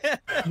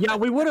 Yeah,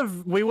 we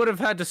would have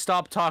had to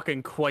stop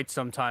talking quite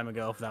some time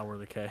ago if that were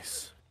the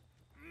case.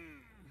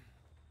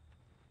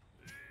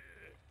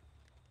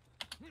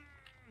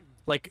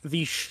 Like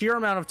the sheer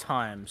amount of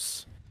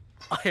times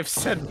I have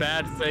said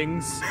bad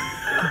things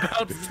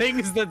about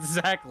things that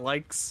Zach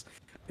likes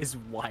is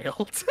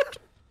wild.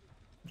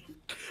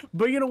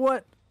 But you know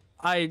what?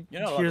 You're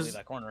not allowed to leave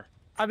that corner.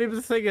 I mean,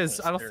 the thing is,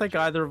 I don't think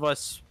neither of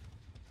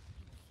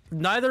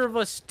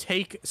us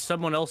take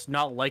someone else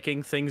not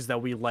liking things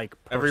that we like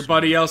personally.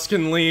 Everybody else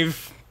can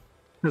leave.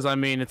 Because I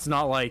mean, it's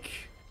not like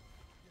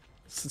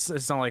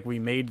we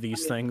made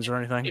these things or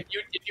anything. If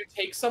you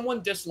take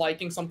someone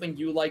disliking something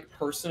you like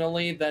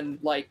personally, then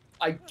like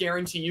I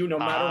guarantee you, no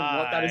matter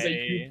what, that is a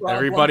huge problem.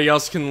 Everybody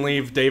else can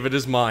leave. David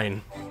is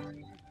mine.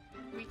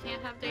 We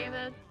can't have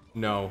David.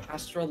 No.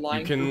 Pastra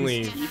lying You can through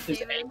leave. His teeth,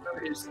 his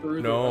anger is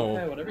through No.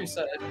 Okay, whatever you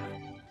said.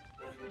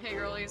 Hey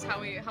girlies, how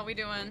we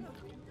doing?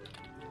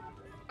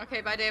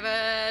 Okay, bye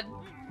David.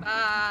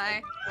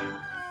 Bye.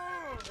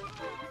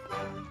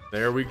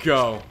 There we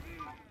go.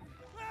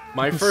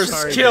 My I'm first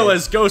sorry, kill Dave.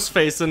 is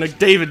Ghostface in a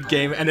David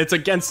game, and it's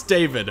against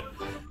David.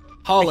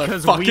 Holla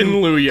Because fucking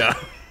Luya.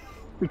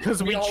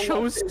 Because we all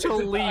chose left to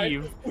David and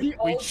leave. we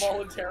all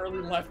voluntarily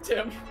left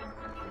him.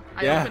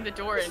 I Yeah. opened the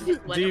door and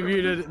just let everyone-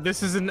 DMuted.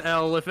 This is an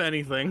L, if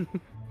anything.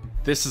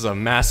 This is a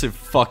massive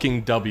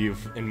fucking W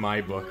in my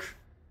book.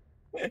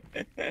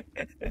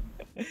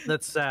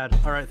 That's sad.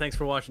 All right, thanks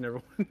for watching,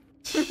 everyone.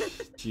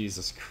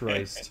 Jesus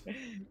Christ.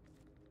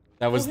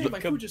 That was Oh, hey, my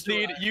food just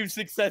arrived. You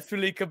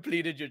successfully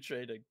completed your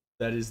training.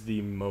 That is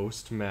the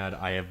most mad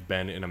I have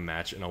been in a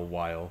match in a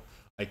while.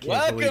 I can't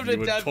Welcome believe to you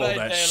would Dead pull by that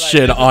Daylight.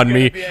 shit This is on gonna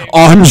me be a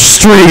on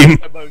stream.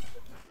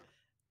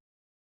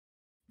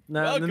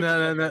 No. Welcome to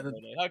Dead by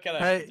Daylight. How can I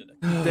help Hey, you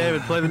today?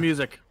 David, play the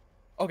music.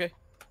 Okay.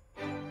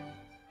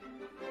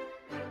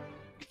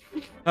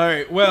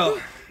 Alright,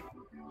 well.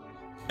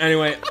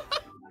 Anyway,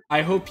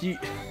 I hope you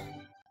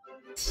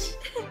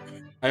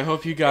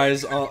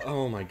guys all.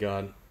 Oh my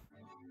god.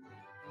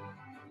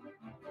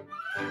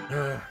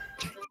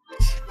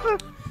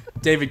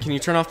 David, can you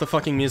turn off the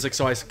fucking music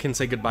so I can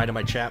say goodbye to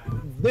my chat?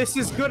 This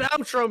is good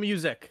outro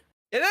music.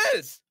 It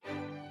is.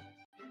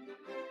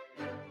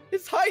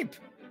 It's hype.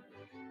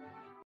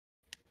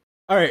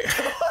 Alright.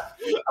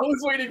 I was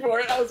waiting for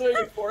it. I was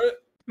waiting for it.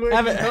 Wait,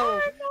 Have it-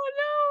 no,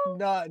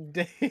 not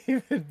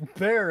David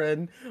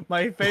Barron,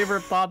 my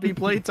favorite Poppy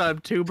Playtime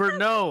tuber.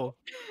 No.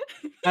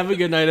 Have a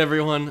good night,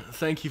 everyone.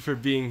 Thank you for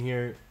being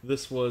here.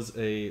 This was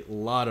a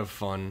lot of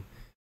fun.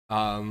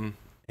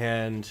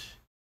 And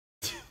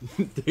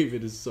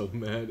David is so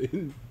mad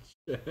in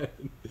chat.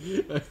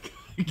 I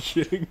got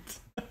kicked.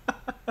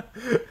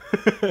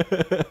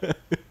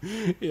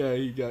 Yeah,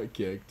 he got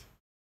kicked.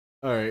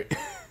 Alright.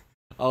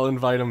 I'll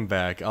invite him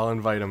back.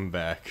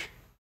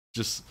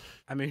 Just,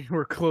 I mean,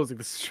 we're closing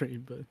the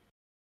stream,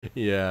 but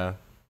yeah.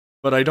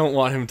 But I don't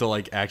want him to,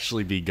 like,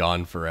 actually be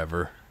gone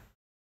forever.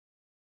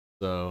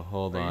 So,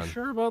 hold are on. you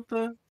sure about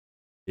that?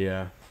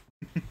 Yeah.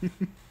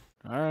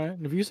 All right,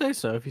 if you say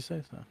so.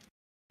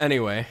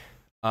 Anyway,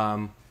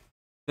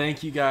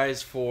 thank you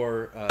guys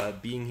for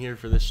being here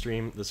for this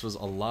stream. This was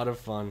a lot of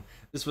fun.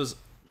 This was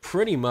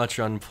pretty much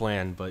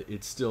unplanned, but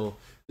it's still,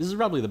 this is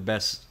probably the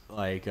best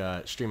like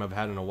stream I've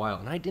had in a while,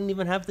 and I didn't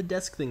even have the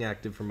desk thing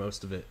active for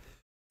most of it.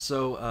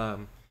 So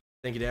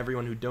thank you to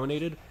everyone who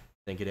donated,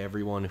 thank you to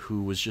everyone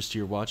who was just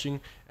here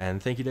watching,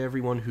 and thank you to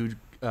everyone who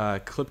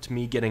clipped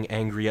me getting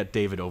angry at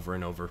David over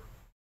and over.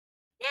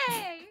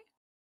 Yay!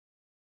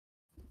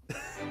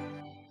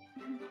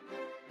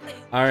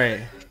 All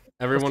right,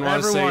 everyone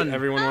want to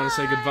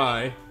say Bye.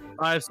 goodbye.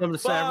 I have something to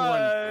say,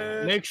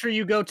 everyone. Make sure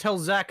you go tell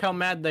Zach how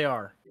mad they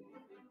are.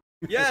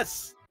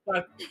 Yes.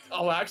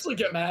 I'll actually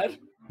get mad.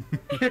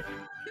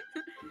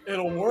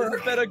 It'll work.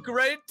 It's been a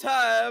great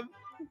time.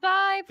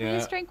 Bye. Please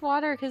Yeah. drink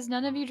water, because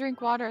none of you drink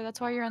water. That's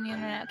why you're on the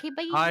internet. Okay,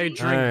 bye. I drink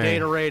Hey.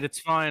 Gatorade. It's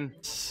fine.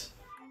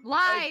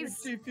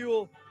 Lies.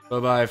 Fuel. Bye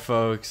bye,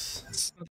 folks.